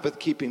root Sabbath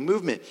keeping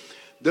movement,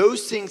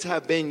 those things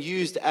have been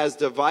used as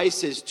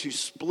devices to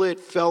split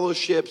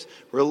fellowships,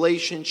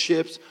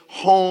 relationships,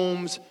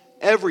 homes,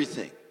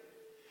 everything.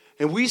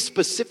 And we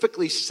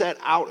specifically set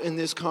out in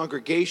this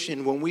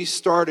congregation when we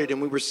started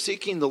and we were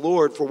seeking the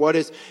Lord for what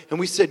is, and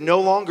we said,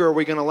 no longer are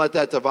we going to let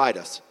that divide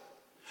us.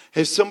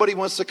 If somebody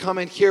wants to come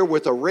in here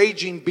with a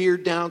raging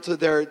beard down to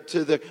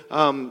the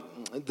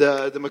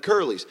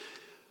McCurleys,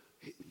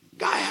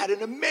 guy had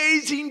an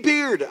amazing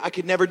beard. I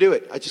could never do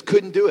it. I just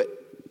couldn't do it.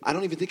 I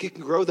don't even think it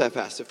can grow that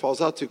fast. It falls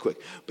out too quick.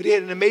 But he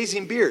had an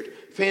amazing beard.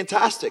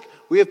 Fantastic.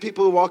 We have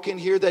people who walk in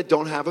here that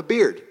don't have a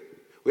beard.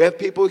 We have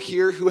people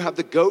here who have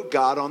the goat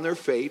god on their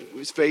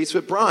face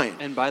with Brian.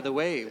 And by the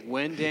way,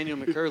 when Daniel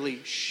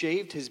McCurley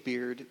shaved his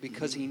beard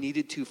because he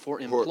needed to for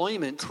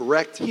employment,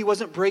 correct, he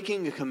wasn't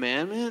breaking a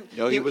commandment.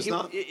 No, he was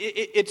not.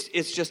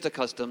 It's just a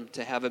custom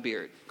to have a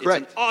beard.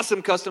 Correct. It's an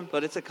awesome custom,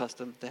 but it's a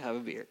custom to have a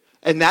beard.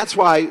 And that's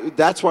why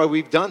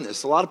we've done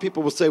this. A lot of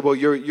people will say, well,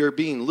 you're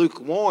being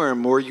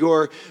lukewarm, or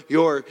you're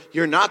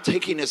not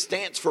taking a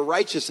stance for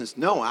righteousness.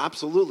 No,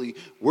 absolutely.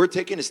 We're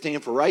taking a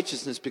stand for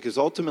righteousness because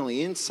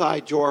ultimately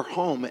inside your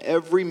home,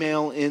 every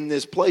male in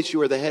this place,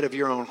 you are the head of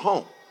your own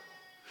home.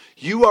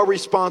 You are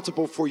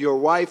responsible for your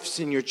wife's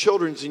and your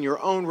children's and your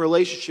own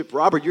relationship.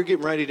 Robert, you're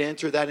getting ready to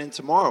enter that in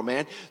tomorrow,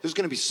 man. There's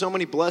going to be so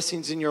many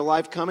blessings in your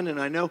life coming, and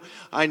I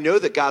know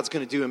that God's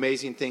going to do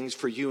amazing things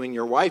for you and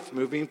your wife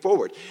moving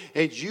forward.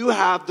 And you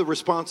have the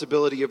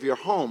responsibility of your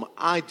home.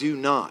 I do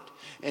not.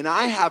 And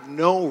I have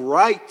no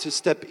right to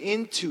step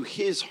into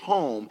his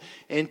home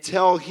and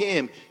tell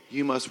him,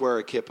 you must wear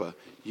a kippah,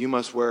 you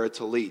must wear a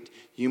tallit,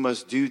 you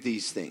must do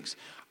these things.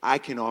 I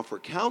can offer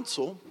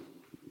counsel,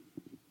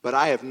 but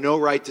I have no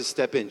right to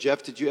step in.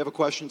 Jeff, did you have a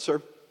question,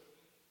 sir?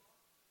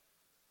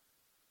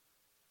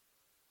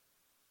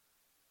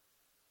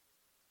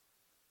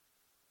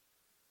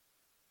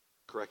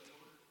 Correct.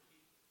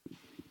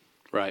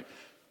 Right.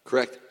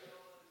 Correct.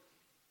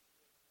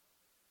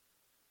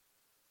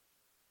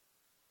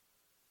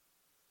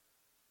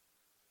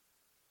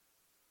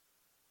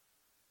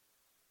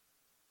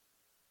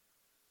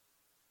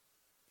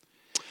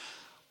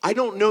 I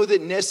don't know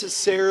that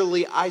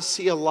necessarily I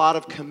see a lot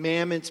of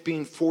commandments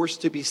being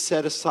forced to be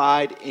set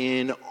aside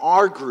in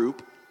our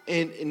group,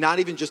 and not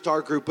even just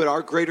our group, but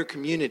our greater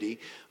community.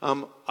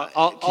 Can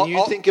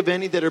you think of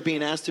any that are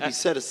being asked to be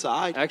set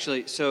aside?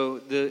 Actually, so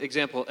the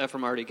example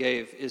Ephraim already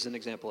gave is an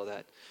example of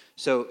that.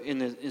 So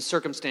in a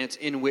circumstance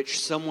in which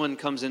someone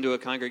comes into a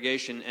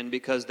congregation and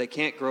because they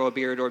can't grow a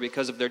beard or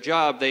because of their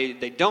job, they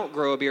don't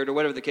grow a beard or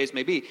whatever the case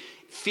may be,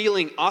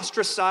 feeling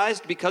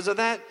ostracized because of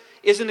that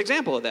is an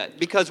example of that,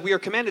 because we are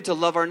commanded to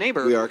love our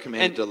neighbor. We are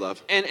commanded to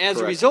love. And as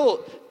a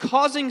result,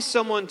 causing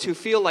someone to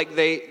feel like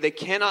they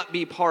cannot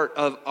be part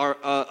of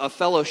a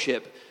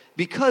fellowship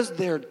because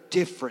they're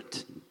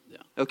different,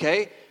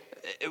 okay?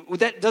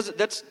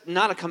 That's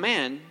not a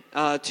command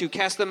to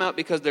cast them out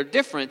because they're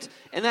different.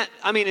 And that,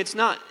 I mean, it's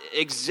not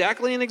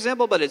exactly an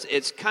example, but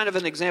it's kind of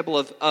an example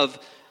of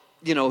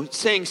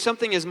saying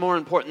something is more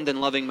important than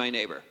loving my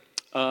neighbor.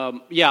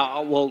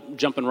 Well,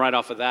 jumping right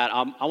off of that,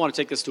 I want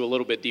to take this to a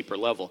little bit deeper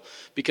level,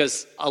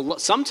 because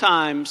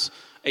sometimes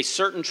a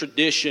certain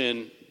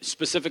tradition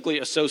specifically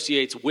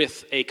associates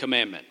with a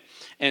commandment.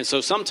 And so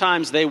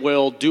sometimes they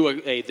will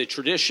do the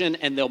tradition,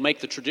 and they'll make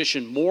the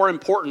tradition more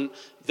important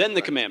than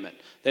the commandment.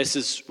 This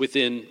is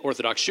within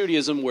Orthodox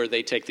Judaism, where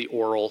they take the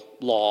oral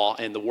law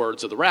and the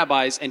words of the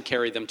rabbis and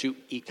carry them to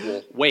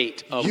equal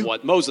weight of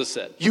what Moses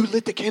said. You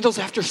lit the candles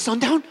after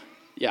sundown?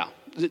 Yeah.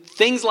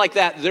 Things like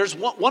that. There's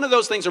one of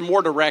those things are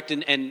more direct,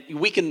 and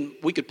we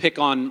could pick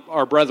on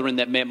our brethren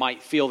that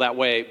might feel that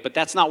way, but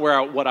that's not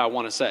what I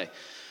want to say.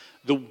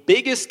 The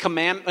biggest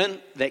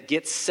commandment that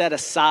gets set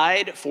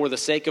aside for the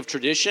sake of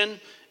tradition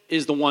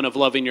is the one of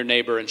loving your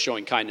neighbor and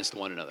showing kindness to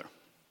one another.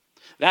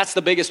 That's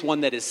the biggest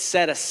one that is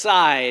set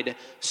aside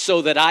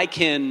so that I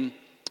can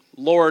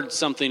lord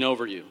something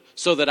over you,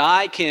 so that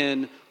I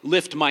can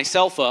lift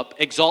myself up,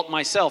 exalt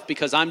myself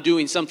because I'm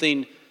doing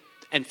something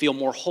and feel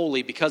more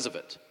holy because of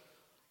it.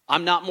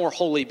 I'm not more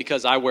holy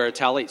because I wear a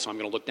tallit, so I'm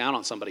going to look down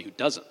on somebody who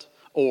doesn't.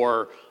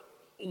 Or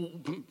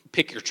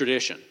pick your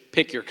tradition,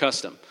 pick your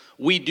custom.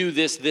 We do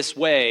this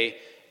way,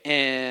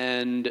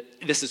 and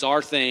this is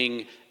our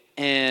thing,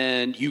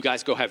 and you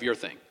guys go have your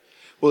thing.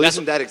 Well,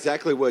 isn't that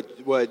exactly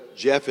what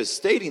Jeff is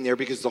stating there?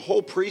 Because the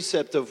whole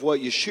precept of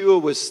what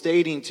Yeshua was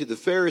stating to the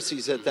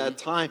Pharisees at that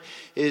time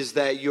is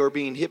that you're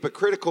being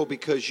hypocritical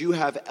because you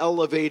have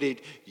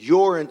elevated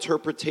your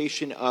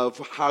interpretation of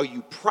how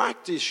you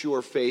practice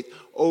your faith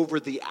over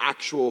the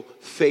actual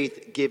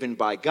faith given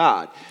by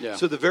God. Yeah.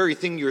 So the very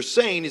thing you're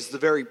saying is the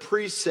very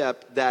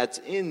precept that's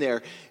in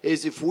there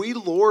is if we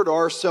lord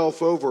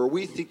ourselves over,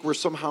 we think we're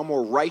somehow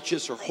more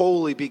righteous or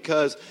holy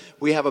because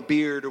we have a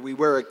beard or we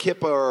wear a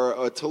kippah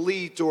or a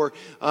tallit, or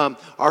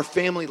our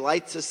family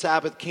lights the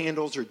Sabbath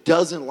candles or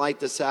doesn't light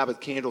the Sabbath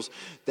candles.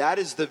 That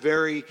is the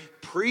very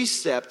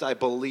precept, I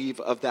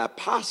believe, of that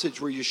passage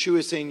where Yeshua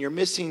is saying you're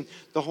missing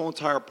the whole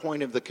entire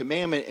point of the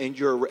commandment and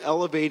you're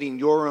elevating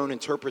your own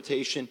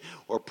interpretation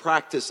or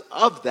practice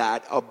of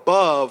that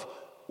above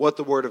what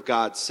the Word of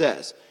God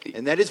says.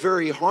 And that is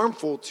very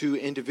harmful to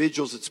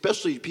individuals,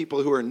 especially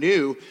people who are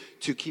new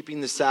to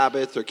keeping the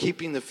Sabbath or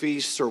keeping the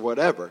feasts or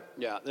whatever.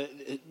 Yeah,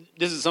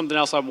 this is something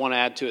else I want to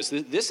add to us.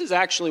 This is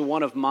actually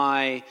one of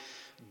my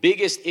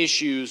biggest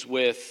issues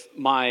with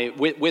my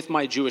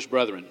Jewish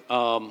brethren.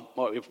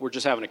 If we're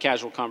just having a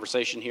casual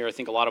conversation here, I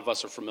think a lot of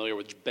us are familiar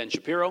with Ben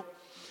Shapiro.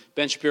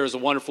 Ben Shapiro is a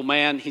wonderful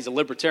man. He's a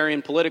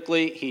libertarian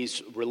politically.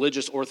 He's a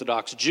religious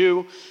Orthodox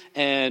Jew.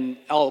 And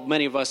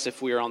many of us, if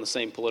we are on the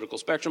same political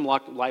spectrum,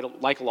 like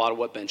a lot of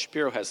what Ben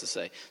Shapiro has to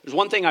say. There's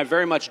one thing I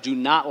very much do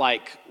not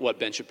like what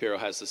Ben Shapiro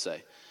has to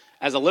say.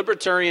 As a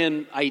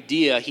libertarian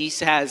idea, he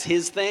has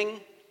his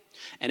thing,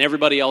 and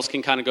everybody else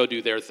can kind of go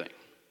do their thing.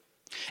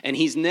 And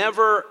he's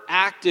never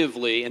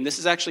actively, and this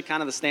is actually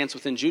kind of the stance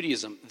within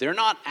Judaism, they're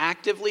not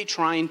actively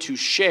trying to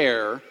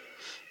share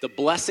the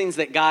blessings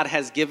that God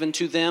has given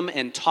to them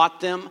and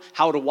taught them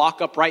how to walk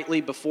uprightly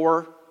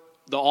before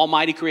the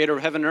Almighty Creator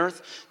of heaven and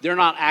earth. They're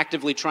not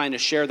actively trying to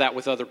share that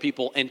with other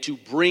people and to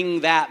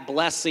bring that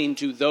blessing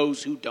to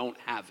those who don't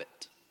have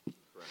it.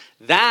 Right.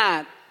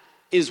 That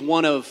is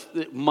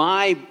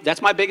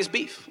that's my biggest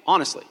beef,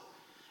 honestly.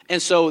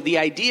 And so the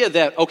idea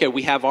that, okay,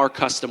 we have our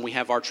custom, we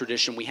have our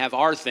tradition, we have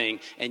our thing,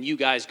 and you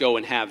guys go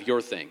and have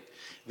your thing.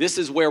 This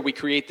is where we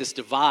create this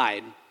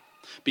divide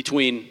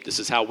between this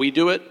is how we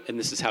do it and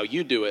this is how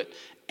you do it.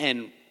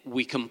 And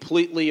we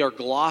completely are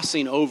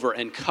glossing over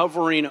and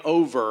covering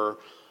over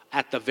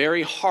at the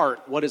very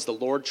heart, what is the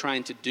Lord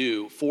trying to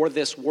do for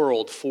this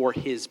world, for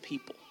his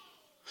people?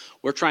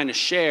 We're trying to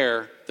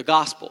share the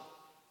gospel,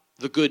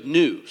 the good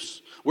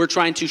news. We're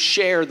trying to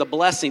share the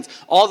blessings,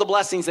 all the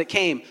blessings that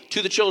came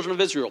to the children of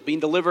Israel,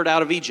 being delivered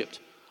out of Egypt.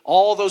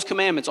 All those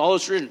commandments, all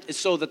those traditions, is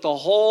so that the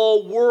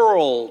whole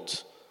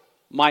world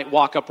might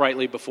walk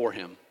uprightly before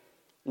him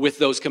with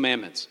those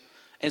commandments.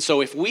 And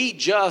so if we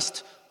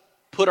just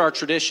put our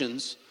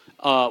traditions,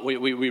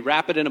 we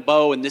wrap it in a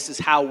bow, and this is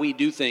how we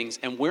do things,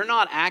 and we're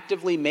not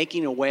actively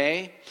making a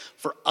way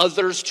for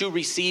others to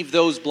receive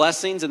those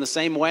blessings in the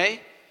same way,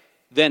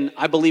 then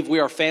I believe we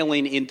are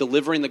failing in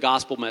delivering the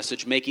gospel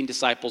message, making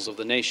disciples of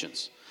the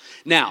nations.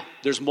 Now,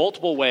 there's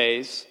multiple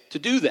ways to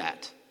do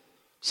that.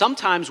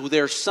 Sometimes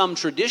there's some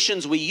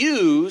traditions we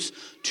use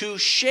to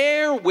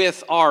share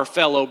with our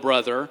fellow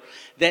brother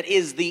that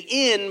is the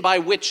end by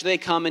which they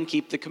come and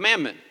keep the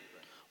commandment.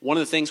 One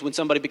of the things when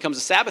somebody becomes a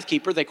Sabbath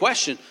keeper, they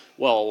question,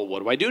 well,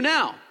 what do I do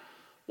now?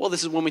 Well,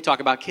 this is when we talk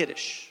about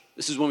Kiddush.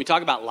 This is when we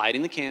talk about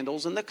lighting the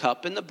candles and the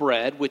cup and the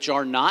bread, which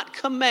are not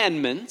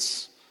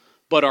commandments,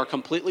 but are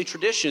completely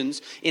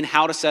traditions in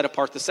how to set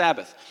apart the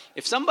Sabbath.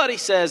 If somebody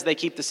says they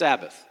keep the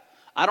Sabbath,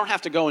 I don't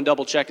have to go and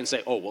double check and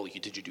say, oh, well,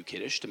 did you do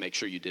Kiddush to make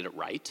sure you did it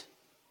right?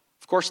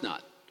 Of course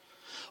not.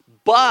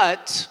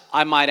 But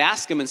I might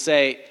ask them and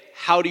say,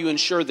 how do you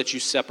ensure that you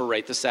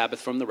separate the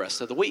Sabbath from the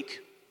rest of the week?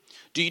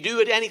 Do you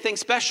do anything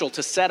special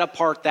to set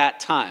apart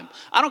that time?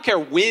 I don't care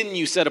when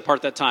you set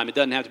apart that time. It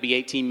doesn't have to be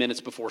 18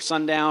 minutes before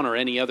sundown or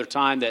any other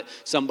time that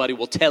somebody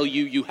will tell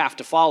you you have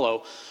to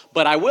follow.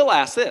 But I will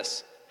ask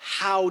this.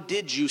 How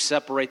did you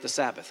separate the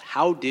Sabbath?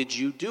 How did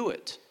you do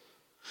it?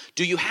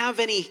 Do you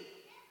have any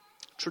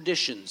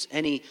traditions,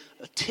 any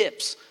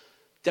tips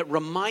that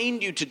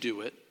remind you to do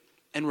it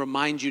and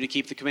remind you to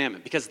keep the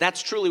commandment? Because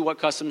that's truly what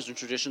customs and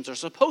traditions are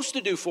supposed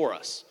to do for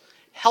us.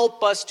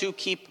 Help us to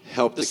keep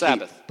the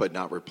Sabbath. But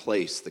not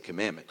replace the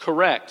commandment.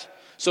 Correct.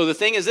 So the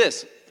thing is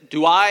this.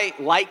 Do I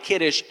light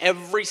Kiddush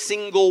every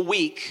single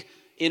week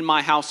in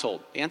my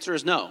household? The answer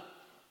is no.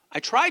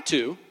 I try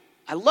to.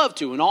 I love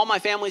to. When all my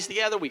family's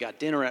together, we got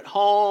dinner at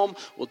home.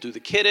 We'll do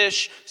the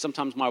Kiddush.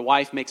 Sometimes my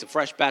wife makes a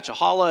fresh batch of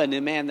challah. And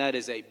then, man, that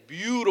is a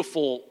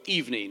beautiful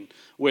evening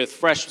with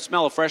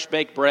smell of fresh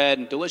baked bread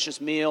and delicious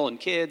meal and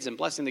kids and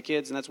blessing the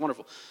kids. And that's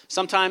wonderful.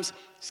 Sometimes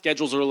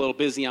schedules are a little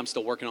busy. I'm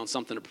still working on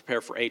something to prepare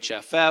for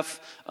HFF.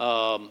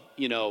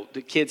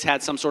 The kids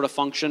had some sort of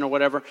function or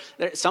whatever.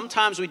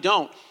 Sometimes we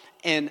don't.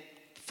 And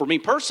for me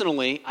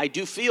personally, I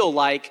do feel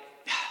like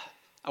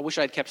I wish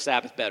I'd kept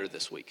Sabbath better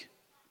this week.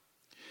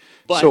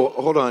 So,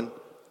 hold on.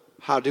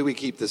 How do we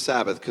keep the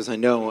Sabbath? Because I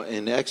know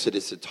in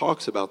Exodus it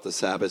talks about the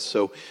Sabbath.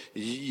 So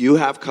you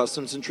have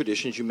customs and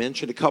traditions. You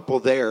mentioned a couple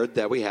there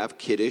that we have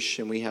Kiddush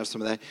and we have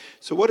some of that.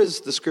 So what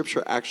does the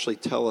Scripture actually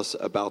tell us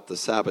about the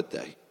Sabbath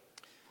day?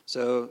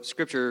 So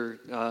Scripture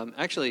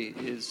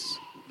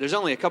there's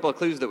only a couple of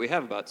clues that we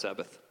have about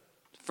Sabbath.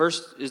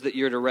 First is that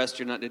you're to rest.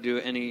 You're not to do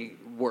any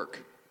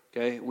work.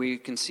 Okay. We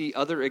can see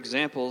other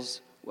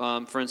examples.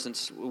 For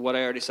instance, what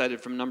I already cited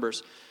from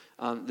Numbers.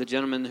 The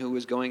gentleman who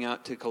was going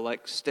out to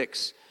collect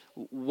sticks,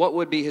 what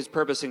would be his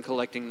purpose in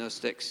collecting those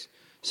sticks?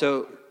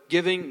 So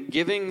given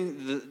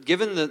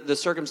the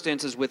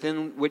circumstances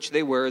within which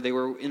they were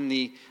in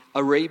the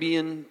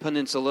Arabian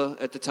Peninsula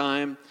at the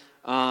time.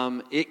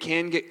 It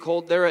can get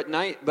cold there at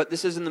night, but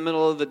this is in the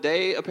middle of the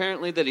day,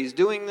 apparently, that he's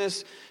doing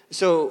this.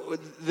 So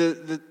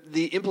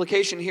the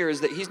implication here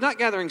is that he's not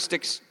gathering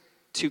sticks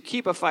to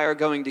keep a fire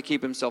going to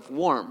keep himself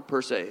warm,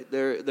 per se.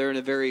 They're in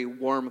a very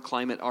warm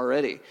climate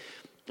already.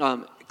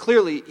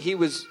 Clearly,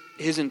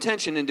 his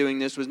intention in doing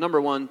this was,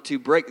 number one, to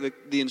break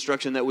the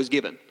instruction that was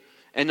given,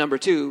 and number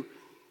two,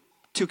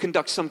 to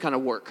conduct some kind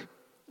of work.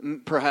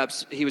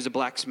 Perhaps he was a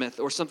blacksmith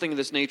or something of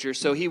this nature.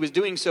 So he was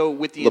doing so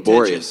with the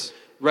laborious,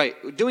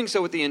 doing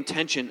so with the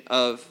intention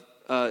of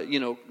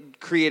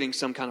creating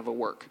some kind of a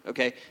work.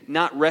 Okay,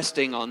 not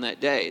resting on that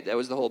day. That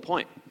was the whole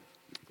point.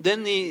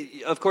 Then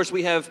of course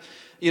we have.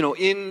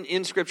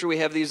 In Scripture, we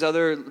have these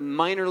other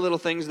minor little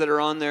things that are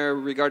on there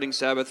regarding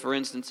Sabbath. For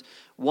instance,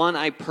 one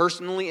I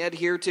personally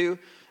adhere to,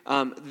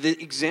 the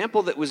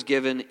example that was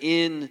given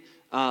in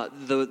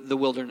the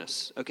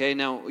wilderness. Okay,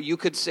 now you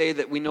could say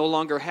that we no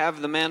longer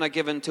have the manna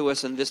given to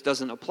us and this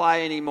doesn't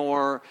apply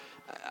anymore.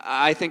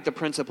 I think the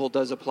principle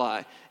does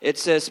apply. It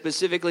says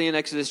specifically in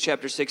Exodus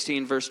chapter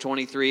 16, verse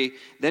 23,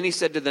 then he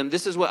said to them,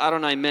 this is what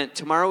Adonai meant.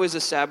 Tomorrow is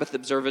a Sabbath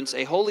observance,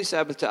 a holy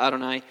Sabbath to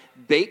Adonai.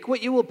 Bake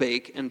what you will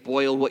bake and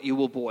boil what you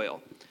will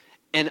boil.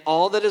 And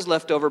all that is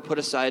left over put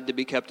aside to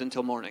be kept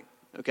until morning.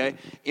 Okay?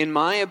 In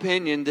my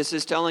opinion, this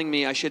is telling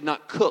me I should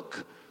not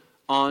cook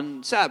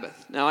on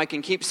Sabbath. Now, I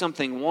can keep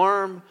something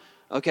warm,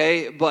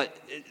 okay? But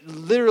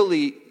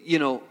literally,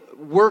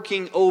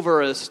 working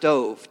over a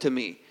stove to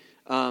me,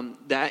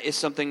 That is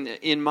something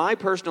that, in my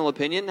personal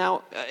opinion,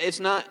 now it's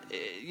not,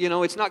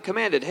 it's not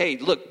commanded. Hey,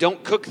 look,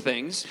 don't cook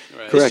things.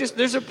 Right. It's just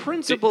there's a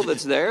principle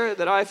that's there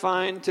that I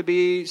find to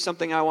be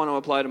something I want to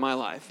apply to my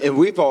life. And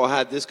we've all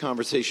had this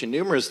conversation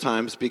numerous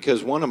times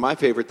because one of my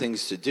favorite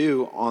things to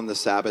do on the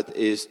Sabbath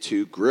is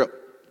to grill.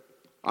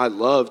 I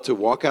love to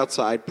walk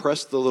outside,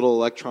 press the little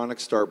electronic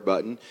start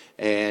button,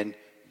 and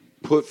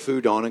put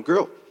food on and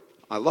grill.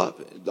 I love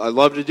it. I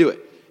love to do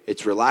it.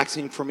 It's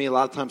relaxing for me. A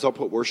lot of times I'll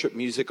put worship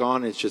music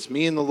on. It's just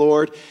me and the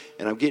Lord,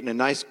 and I'm getting a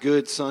nice,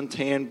 good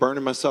suntan,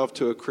 burning myself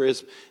to a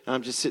crisp, and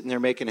I'm just sitting there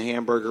making a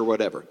hamburger or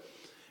whatever.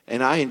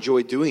 And I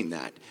enjoy doing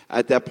that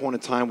at that point in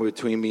time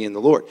between me and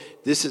the Lord.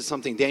 This is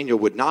something Daniel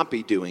would not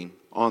be doing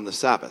on the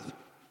Sabbath.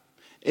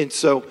 And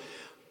so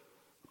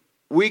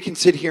we can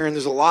sit here, and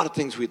there's a lot of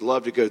things we'd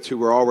love to go through.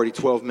 We're already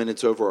 12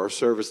 minutes over our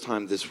service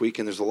time this week,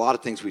 and there's a lot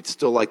of things we'd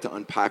still like to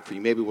unpack for you.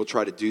 Maybe we'll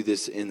try to do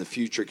this in the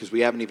future because we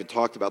haven't even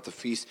talked about the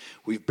feast.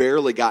 We've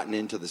barely gotten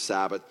into the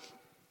Sabbath,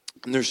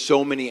 and there's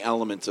so many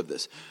elements of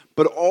this.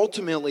 But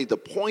ultimately, the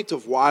point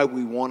of why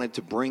we wanted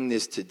to bring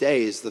this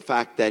today is the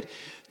fact that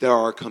there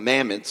are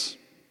commandments,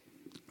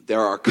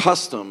 there are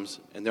customs,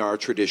 and there are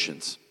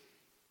traditions.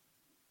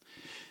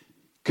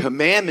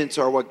 Commandments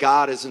are what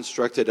God has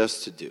instructed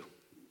us to do.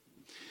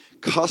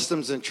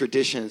 Customs and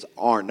traditions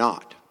are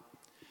not.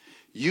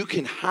 You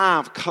can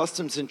have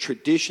customs and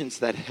traditions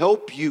that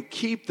help you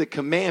keep the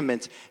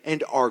commandments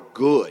and are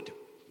good.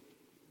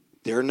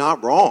 They're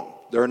not wrong.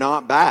 They're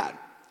not bad.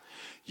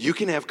 You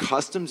can have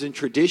customs and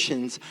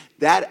traditions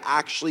that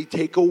actually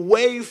take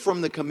away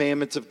from the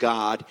commandments of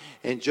God,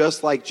 and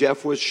just like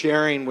Jeff was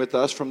sharing with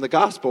us from the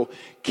gospel,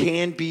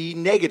 can be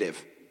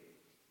negative.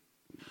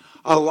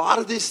 A lot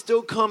of this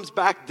still comes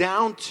back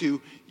down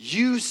to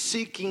you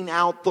seeking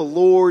out the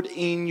Lord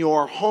in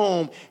your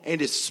home,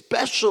 and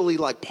especially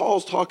like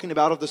Paul's talking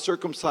about of the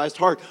circumcised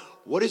heart,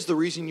 what is the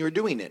reason you're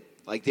doing it?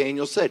 Like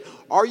Daniel said,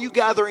 are you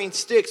gathering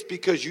sticks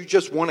because you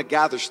just want to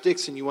gather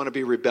sticks and you want to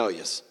be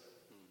rebellious?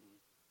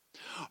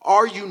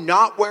 Are you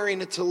not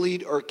wearing a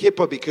tallit or a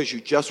kippah because you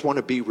just want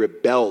to be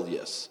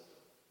rebellious?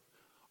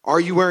 Are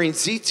you wearing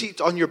tzitzit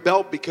on your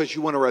belt because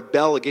you want to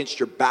rebel against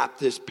your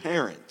Baptist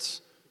parents?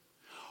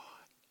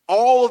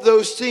 All of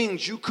those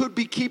things, you could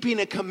be keeping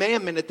a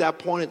commandment at that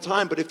point in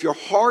time, but if your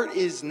heart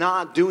is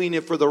not doing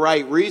it for the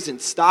right reason,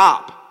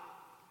 stop.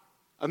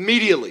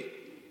 Immediately.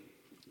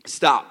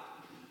 Stop.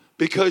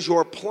 Because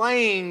you're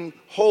playing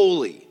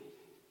holy.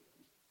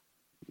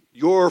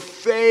 You're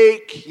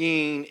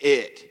faking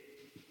it.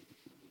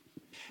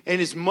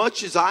 And as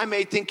much as I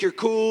may think you're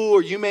cool,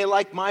 or you may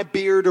like my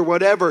beard or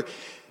whatever,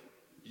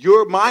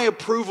 my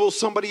approval,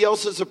 somebody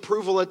else's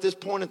approval at this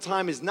point in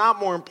time is not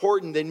more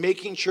important than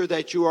making sure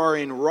that you are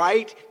in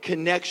right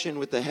connection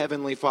with the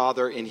Heavenly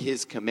Father and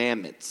His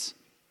commandments.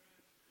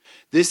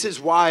 This is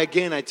why,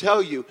 again, I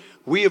tell you,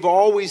 we have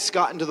always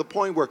gotten to the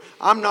point where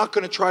I'm not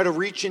going to try to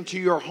reach into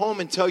your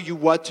home and tell you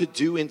what to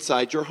do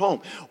inside your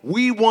home.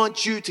 We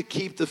want you to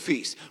keep the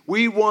feast.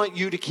 We want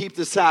you to keep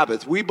the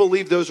Sabbath. We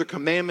believe those are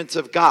commandments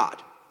of God.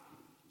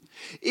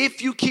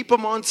 If you keep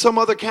them on some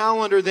other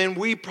calendar than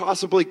we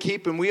possibly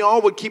keep, and we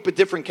all would keep a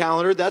different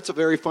calendar, that's a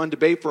very fun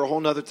debate for a whole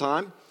nother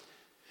time.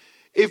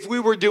 If we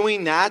were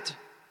doing that,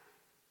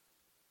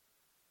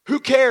 who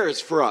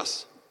cares for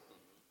us?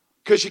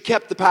 Because you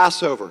kept the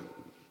Passover.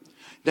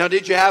 Now,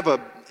 did you have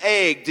an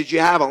egg? Did you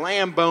have a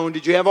lamb bone?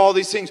 Did you have all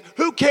these things?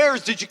 Who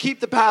cares? Did you keep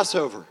the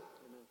Passover?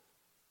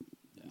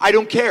 I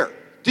don't care.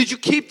 Did you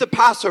keep the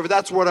Passover?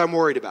 That's what I'm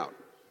worried about.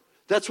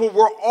 That's what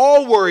we're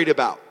all worried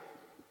about.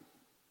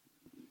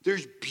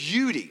 There's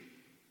beauty.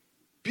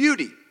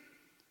 Beauty.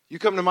 You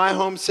come to my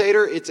home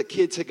Seder, it's a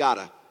kid's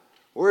Haggadah.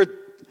 Or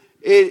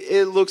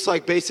it looks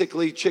like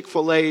basically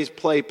Chick-fil-A's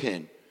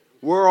playpen.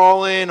 We're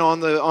all in on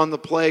the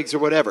plagues or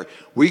whatever.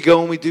 We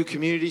go and we do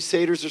community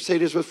Seders or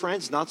Seders with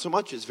friends. Not so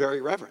much. It's very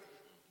reverent.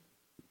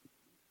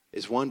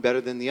 Is one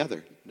better than the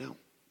other? No.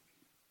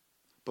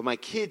 But my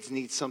kids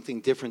need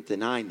something different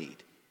than I need.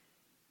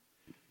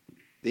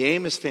 The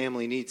Amos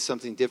family needs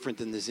something different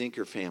than the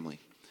Zinker family.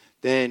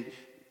 Then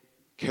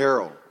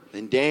Carol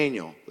and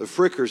Daniel, the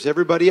Frickers,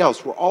 everybody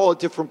else, we're all at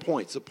different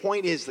points. The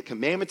point is the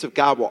commandments of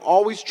God will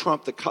always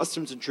trump the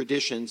customs and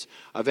traditions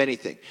of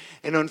anything.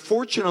 And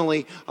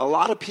unfortunately, a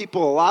lot of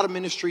people, a lot of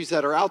ministries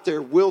that are out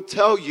there will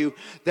tell you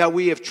that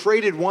we have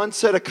traded one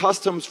set of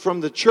customs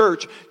from the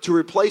church to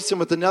replace them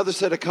with another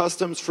set of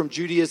customs from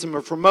Judaism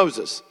or from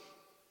Moses.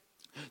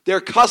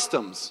 They're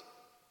customs.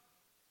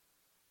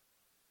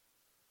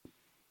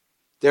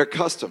 They're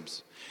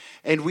customs.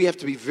 And we have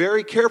to be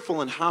very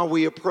careful in how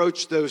we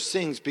approach those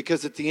things,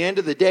 because at the end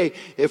of the day,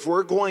 if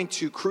we're going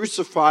to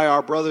crucify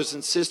our brothers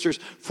and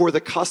sisters for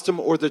the custom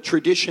or the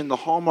tradition, the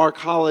hallmark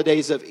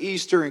holidays of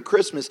Easter and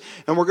Christmas,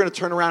 and we're going to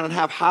turn around and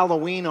have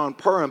Halloween on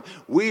Purim,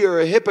 we are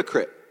a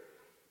hypocrite.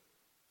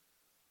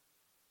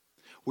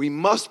 We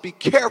must be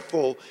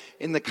careful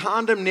in the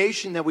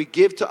condemnation that we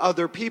give to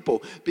other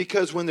people,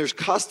 because when there's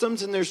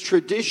customs and there's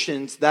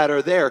traditions that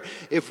are there,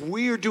 if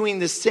we are doing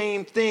the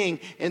same thing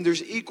and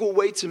there's equal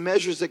weights and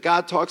measures that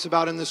God talks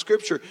about in the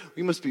scripture,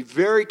 we must be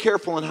very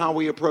careful in how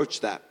we approach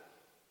that.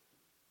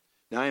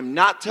 Now, I'm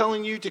not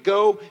telling you to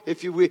go,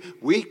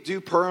 we do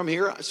Purim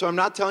here, so I'm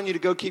not telling you to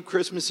go keep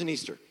Christmas and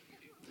Easter.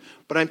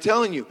 But I'm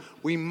telling you,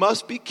 we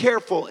must be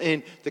careful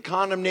in the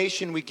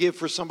condemnation we give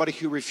for somebody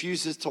who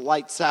refuses to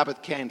light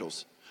Sabbath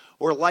candles,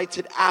 or lights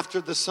it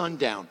after the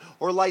sundown,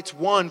 or lights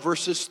 1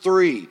 versus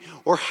 3,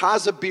 or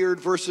has a beard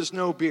versus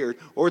no beard,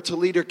 or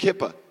Talit or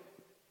Kippah.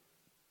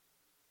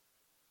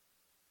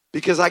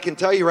 Because I can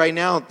tell you right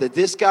now that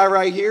this guy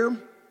right here,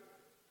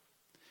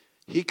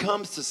 he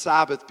comes to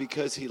Sabbath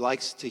because he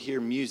likes to hear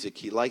music.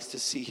 He likes to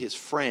see his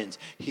friends.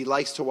 He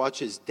likes to watch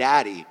his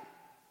daddy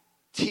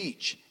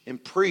teach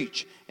and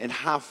preach and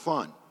have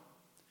fun.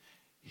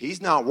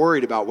 He's not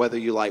worried about whether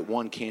you light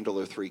 1 candle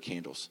or 3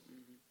 candles.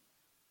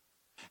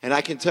 And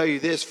I can tell you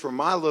this for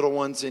my little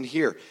ones in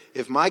here.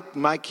 If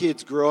my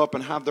kids grow up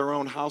and have their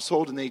own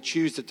household and they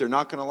choose that they're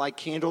not going to light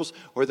candles,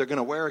 or they're going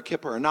to wear a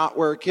kippah or not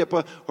wear a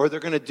kippah, or they're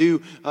going to do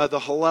the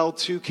Hallel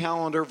 2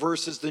 calendar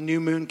versus the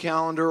new moon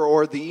calendar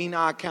or the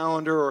Enoch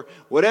calendar or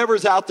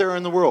whatever's out there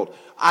in the world,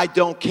 I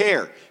don't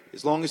care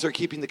as long as they're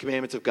keeping the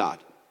commandments of God.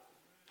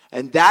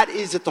 And that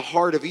is at the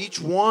heart of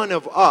each one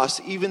of us,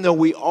 even though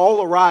we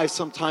all arrive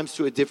sometimes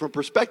to a different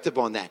perspective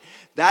on that.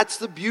 That's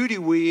the beauty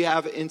we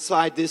have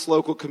inside this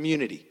local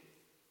community,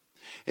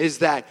 is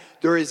that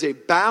there is a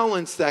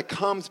balance that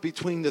comes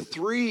between the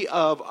three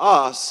of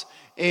us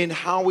in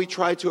how we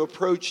try to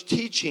approach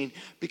teaching,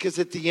 because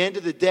at the end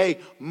of the day,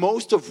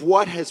 most of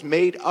what has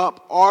made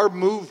up our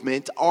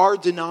movement, our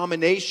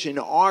denomination,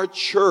 our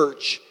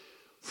church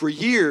for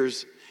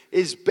years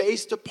is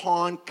based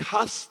upon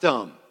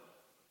custom.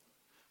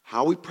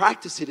 How we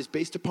practice it is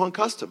based upon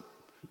custom.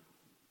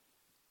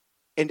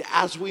 And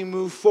as we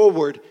move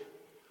forward,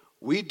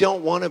 we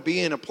don't want to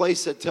be in a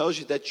place that tells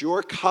you that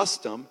your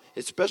custom,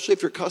 especially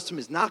if your custom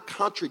is not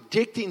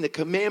contradicting the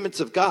commandments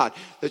of God,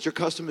 that your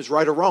custom is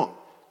right or wrong,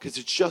 because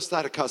it's just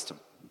that, a custom.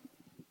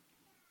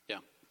 Yeah.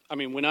 I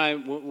mean, when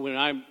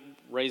I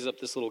raise up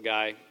this little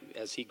guy,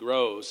 as he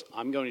grows,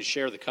 I'm going to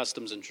share the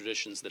customs and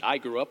traditions that I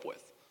grew up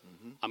with.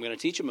 I'm going to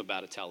teach him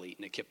about a talit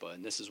and a kippah,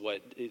 and this is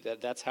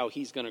that's how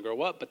he's going to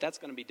grow up. But that's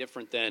going to be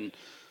different than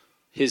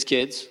his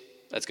kids.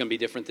 That's going to be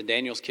different than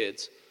Daniel's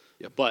kids.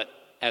 Yep. But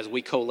as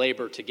we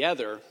co-labor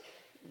together,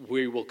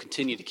 we will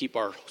continue to keep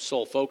our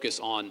sole focus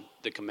on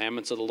the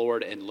commandments of the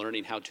Lord and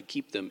learning how to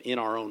keep them in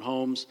our own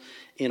homes,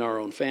 in our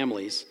own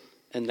families,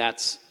 and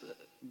that's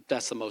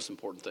the most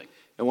important thing.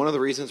 And one of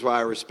the reasons why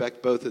I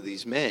respect both of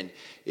these men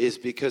is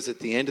because at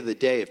the end of the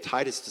day, if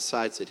Titus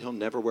decides that he'll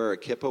never wear a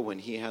kippah when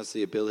he has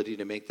the ability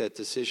to make that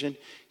decision,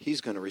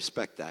 he's going to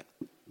respect that.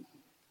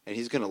 And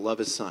he's going to love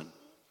his son.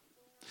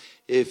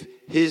 If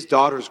his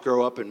daughters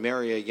grow up and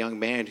marry a young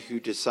man who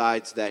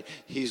decides that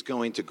he's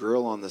going to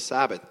grill on the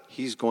Sabbath,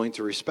 he's going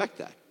to respect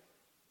that.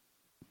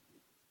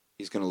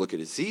 He's going to look at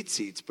his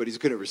seats, but he's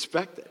going to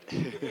respect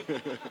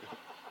it.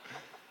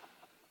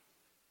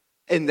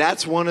 And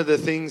that's one of the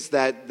things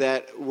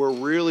that we're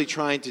really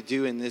trying to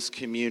do in this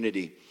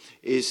community,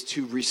 is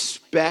to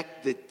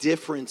respect the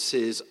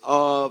differences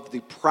of the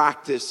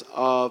practice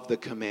of the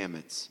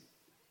commandments.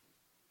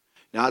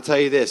 Now, I'll tell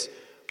you this.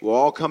 We'll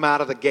all come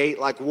out of the gate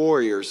like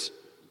warriors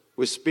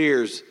with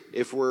spears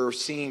if we're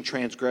seeing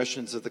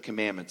transgressions of the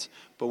commandments.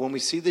 But when we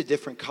see the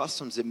different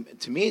customs,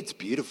 to me, it's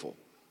beautiful.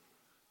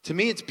 To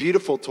me, it's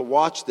beautiful to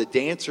watch the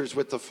dancers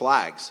with the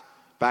flags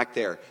back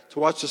there, to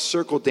watch the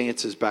circle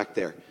dances back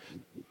there.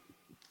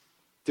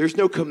 There's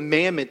no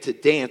commandment to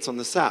dance on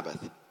the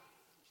Sabbath.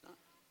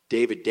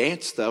 David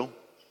danced, though.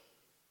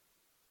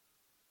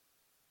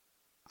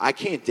 I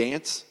can't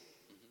dance,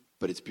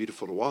 but it's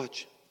beautiful to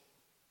watch.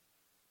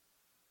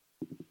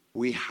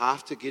 We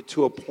have to get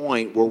to a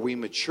point where we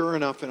mature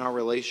enough in our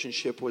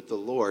relationship with the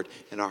Lord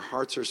and our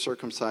hearts are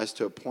circumcised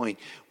to a point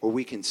where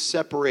we can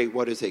separate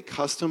what is a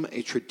custom,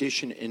 a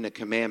tradition, and a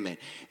commandment.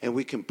 And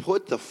we can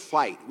put the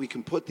fight, we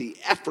can put the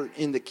effort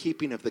in the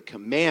keeping of the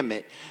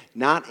commandment,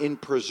 not in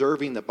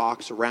preserving the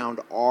box around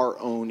our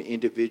own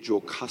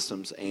individual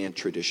customs and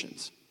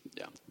traditions.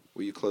 Yeah.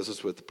 Will you close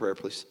us with a prayer,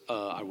 please?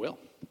 I will.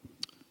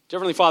 Dear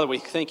Heavenly Father, we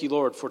thank you,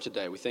 Lord, for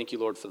today. We thank you,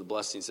 Lord, for the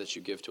blessings that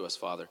you give to us,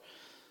 Father.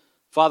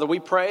 Father, we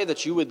pray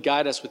that you would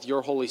guide us with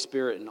your Holy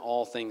Spirit in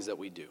all things that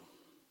we do,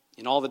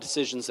 in all the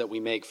decisions that we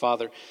make,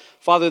 Father.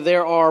 Father,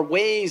 there are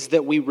ways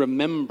that we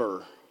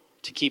remember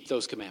to keep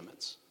those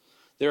commandments.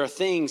 There are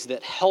things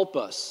that help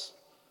us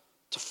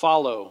to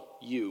follow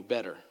you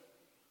better.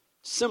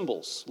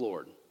 Symbols,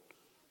 Lord.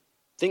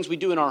 Things we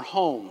do in our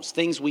homes,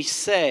 things we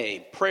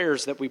say,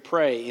 prayers that we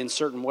pray in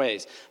certain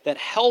ways that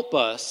help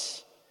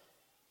us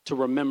to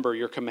remember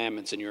your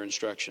commandments and your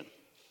instruction.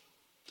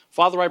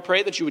 Father, I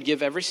pray that you would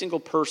give every single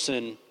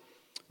person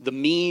the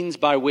means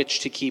by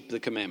which to keep the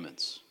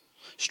commandments.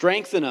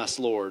 Strengthen us,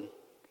 Lord,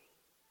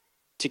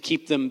 to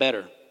keep them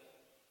better.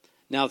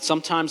 Now,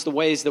 sometimes the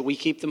ways that we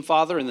keep them,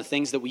 Father, and the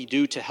things that we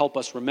do to help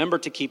us remember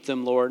to keep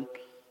them, Lord,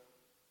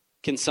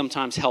 can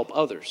sometimes help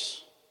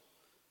others.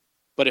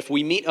 But if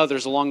we meet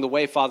others along the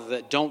way, Father,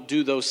 that don't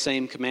do those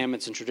same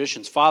commandments and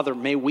traditions, Father,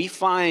 may we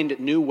find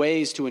new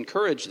ways to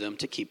encourage them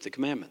to keep the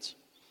commandments.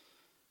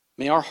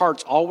 May our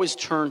hearts always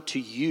turn to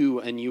you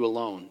and you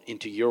alone,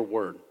 into your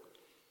word.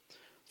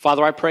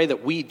 Father, I pray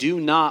that we do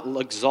not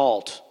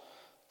exalt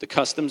the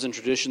customs and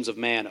traditions of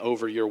man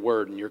over your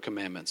word and your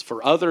commandments.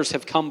 For others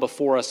have come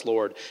before us,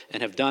 Lord,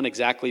 and have done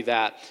exactly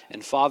that.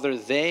 And Father,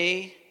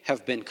 they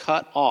have been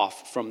cut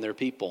off from their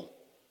people.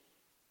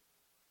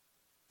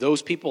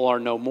 Those people are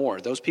no more.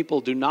 Those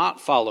people do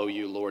not follow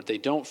you, Lord. They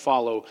don't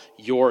follow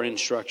your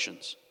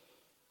instructions.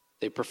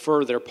 They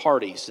prefer their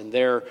parties and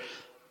their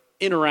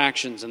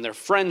interactions and their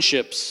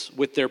friendships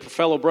with their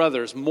fellow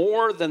brothers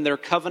more than their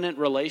covenant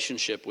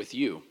relationship with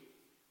you.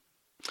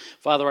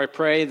 Father, I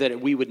pray that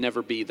we would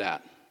never be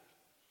that.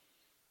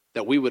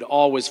 That we would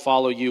always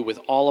follow you with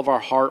all of our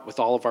heart, with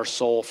all of our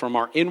soul, from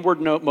our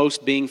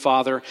inwardmost being,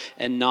 Father,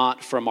 and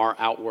not from our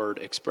outward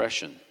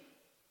expression.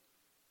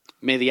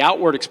 May the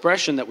outward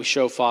expression that we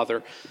show,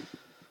 Father,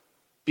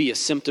 be a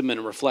symptom and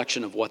a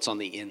reflection of what's on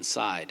the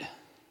inside.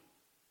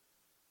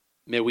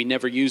 May we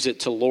never use it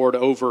to lord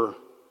over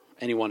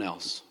anyone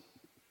else.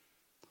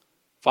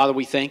 Father,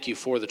 we thank you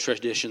for the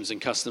traditions and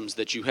customs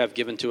that you have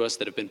given to us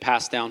that have been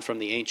passed down from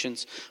the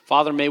ancients.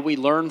 Father, may we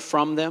learn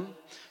from them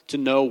to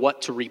know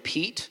what to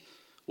repeat,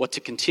 what to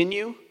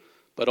continue,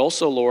 but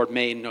also, Lord,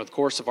 may in the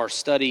course of our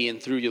study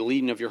and through the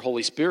leading of your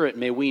Holy Spirit,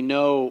 may we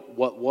know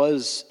what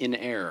was in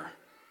error,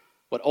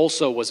 what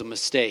also was a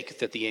mistake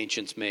that the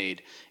ancients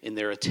made in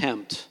their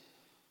attempt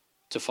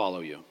to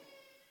follow you.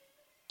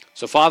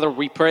 So, Father,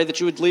 we pray that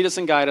you would lead us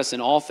and guide us in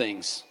all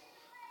things.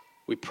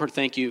 We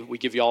thank you. We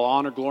give you all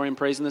honor, glory, and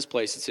praise in this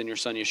place. It's in your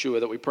Son,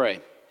 Yeshua, that we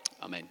pray.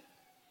 Amen.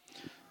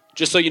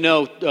 Just so you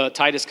know,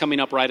 Titus coming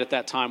up right at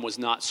that time was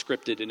not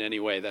scripted in any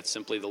way. That's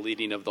simply the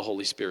leading of the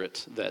Holy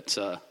Spirit. That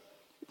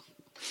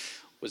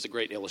was a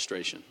great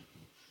illustration.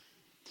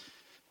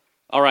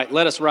 All right,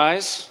 let us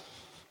rise.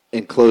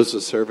 And close the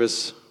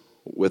service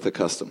with a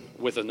custom.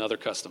 With another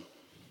custom.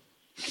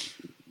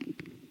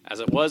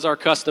 As it was our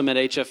custom at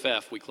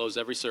HFF, we close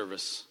every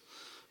service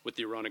with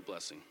the Aaronic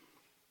blessing.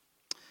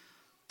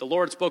 The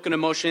Lord had spoken to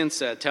Moshe and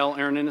said, "Tell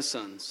Aaron and his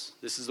sons,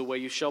 this is the way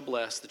you shall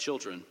bless the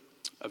children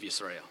of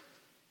Yisrael.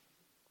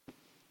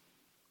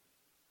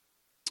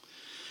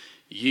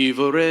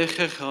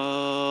 Yivorechecha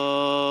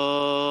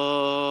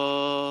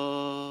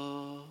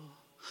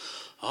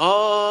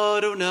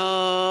Adonai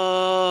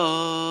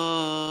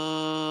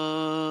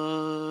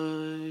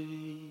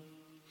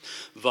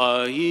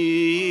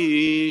vayishmerecha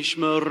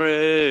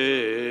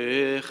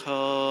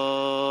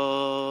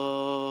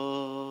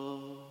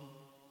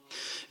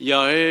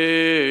Yair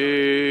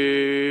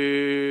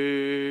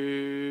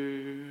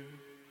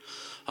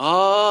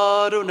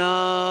Adonai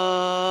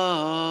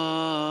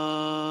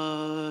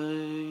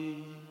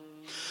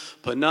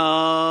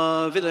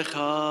Panav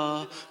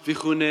Elecha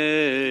Vichunecha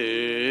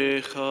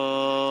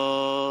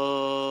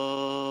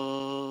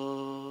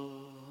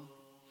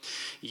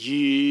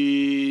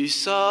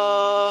Yisa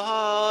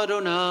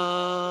Adonai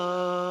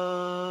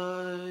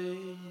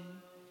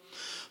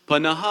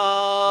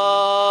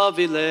Panav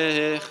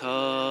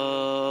Elecha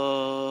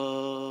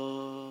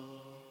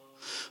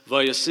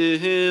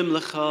Vayasim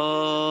Lecha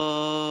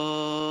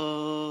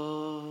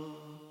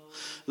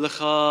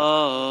Lecha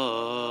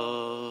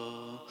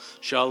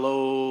Shalom.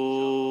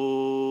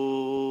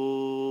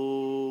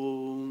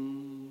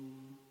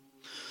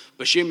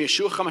 B'Shem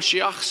Yeshua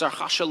HaMashiach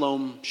Sarcha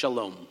Shalom.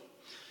 Shalom.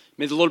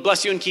 May the Lord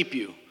bless you and keep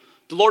you.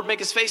 The Lord make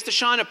his face to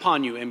shine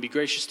upon you and be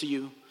gracious to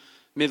you.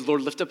 May the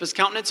Lord lift up his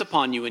countenance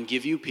upon you and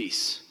give you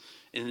peace.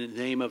 In the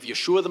name of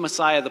Yeshua the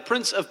Messiah, the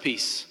Prince of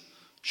Peace.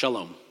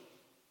 Shalom.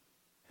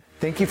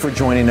 Thank you for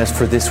joining us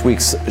for this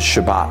week's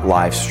Shabbat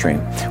live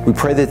stream. We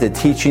pray that the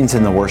teachings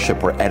and the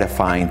worship were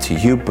edifying to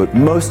you, but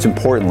most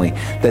importantly,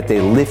 that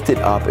they lifted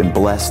up and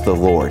blessed the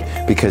Lord,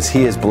 because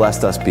he has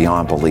blessed us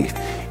beyond belief.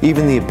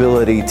 Even the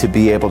ability to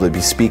be able to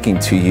be speaking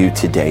to you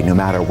today, no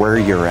matter where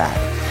you're at.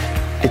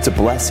 It's a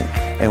blessing,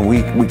 and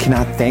we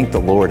cannot thank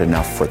the Lord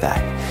enough for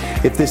that.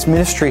 If this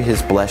ministry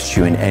has blessed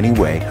you in any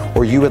way,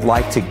 or you would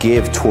like to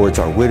give towards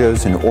our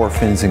widows and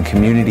orphans and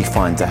community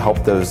fund to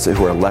help those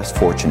who are less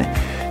fortunate,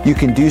 you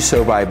can do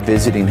so by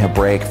visiting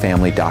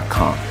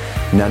HebraicFamily.com.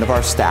 None of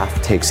our staff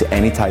takes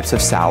any types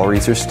of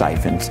salaries or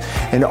stipends,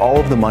 and all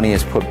of the money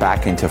is put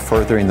back into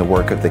furthering the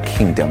work of the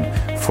kingdom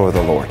for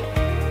the Lord.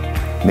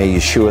 May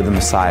Yeshua the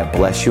Messiah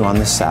bless you on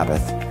this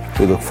Sabbath.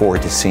 We look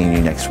forward to seeing you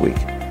next week.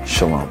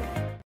 Shalom.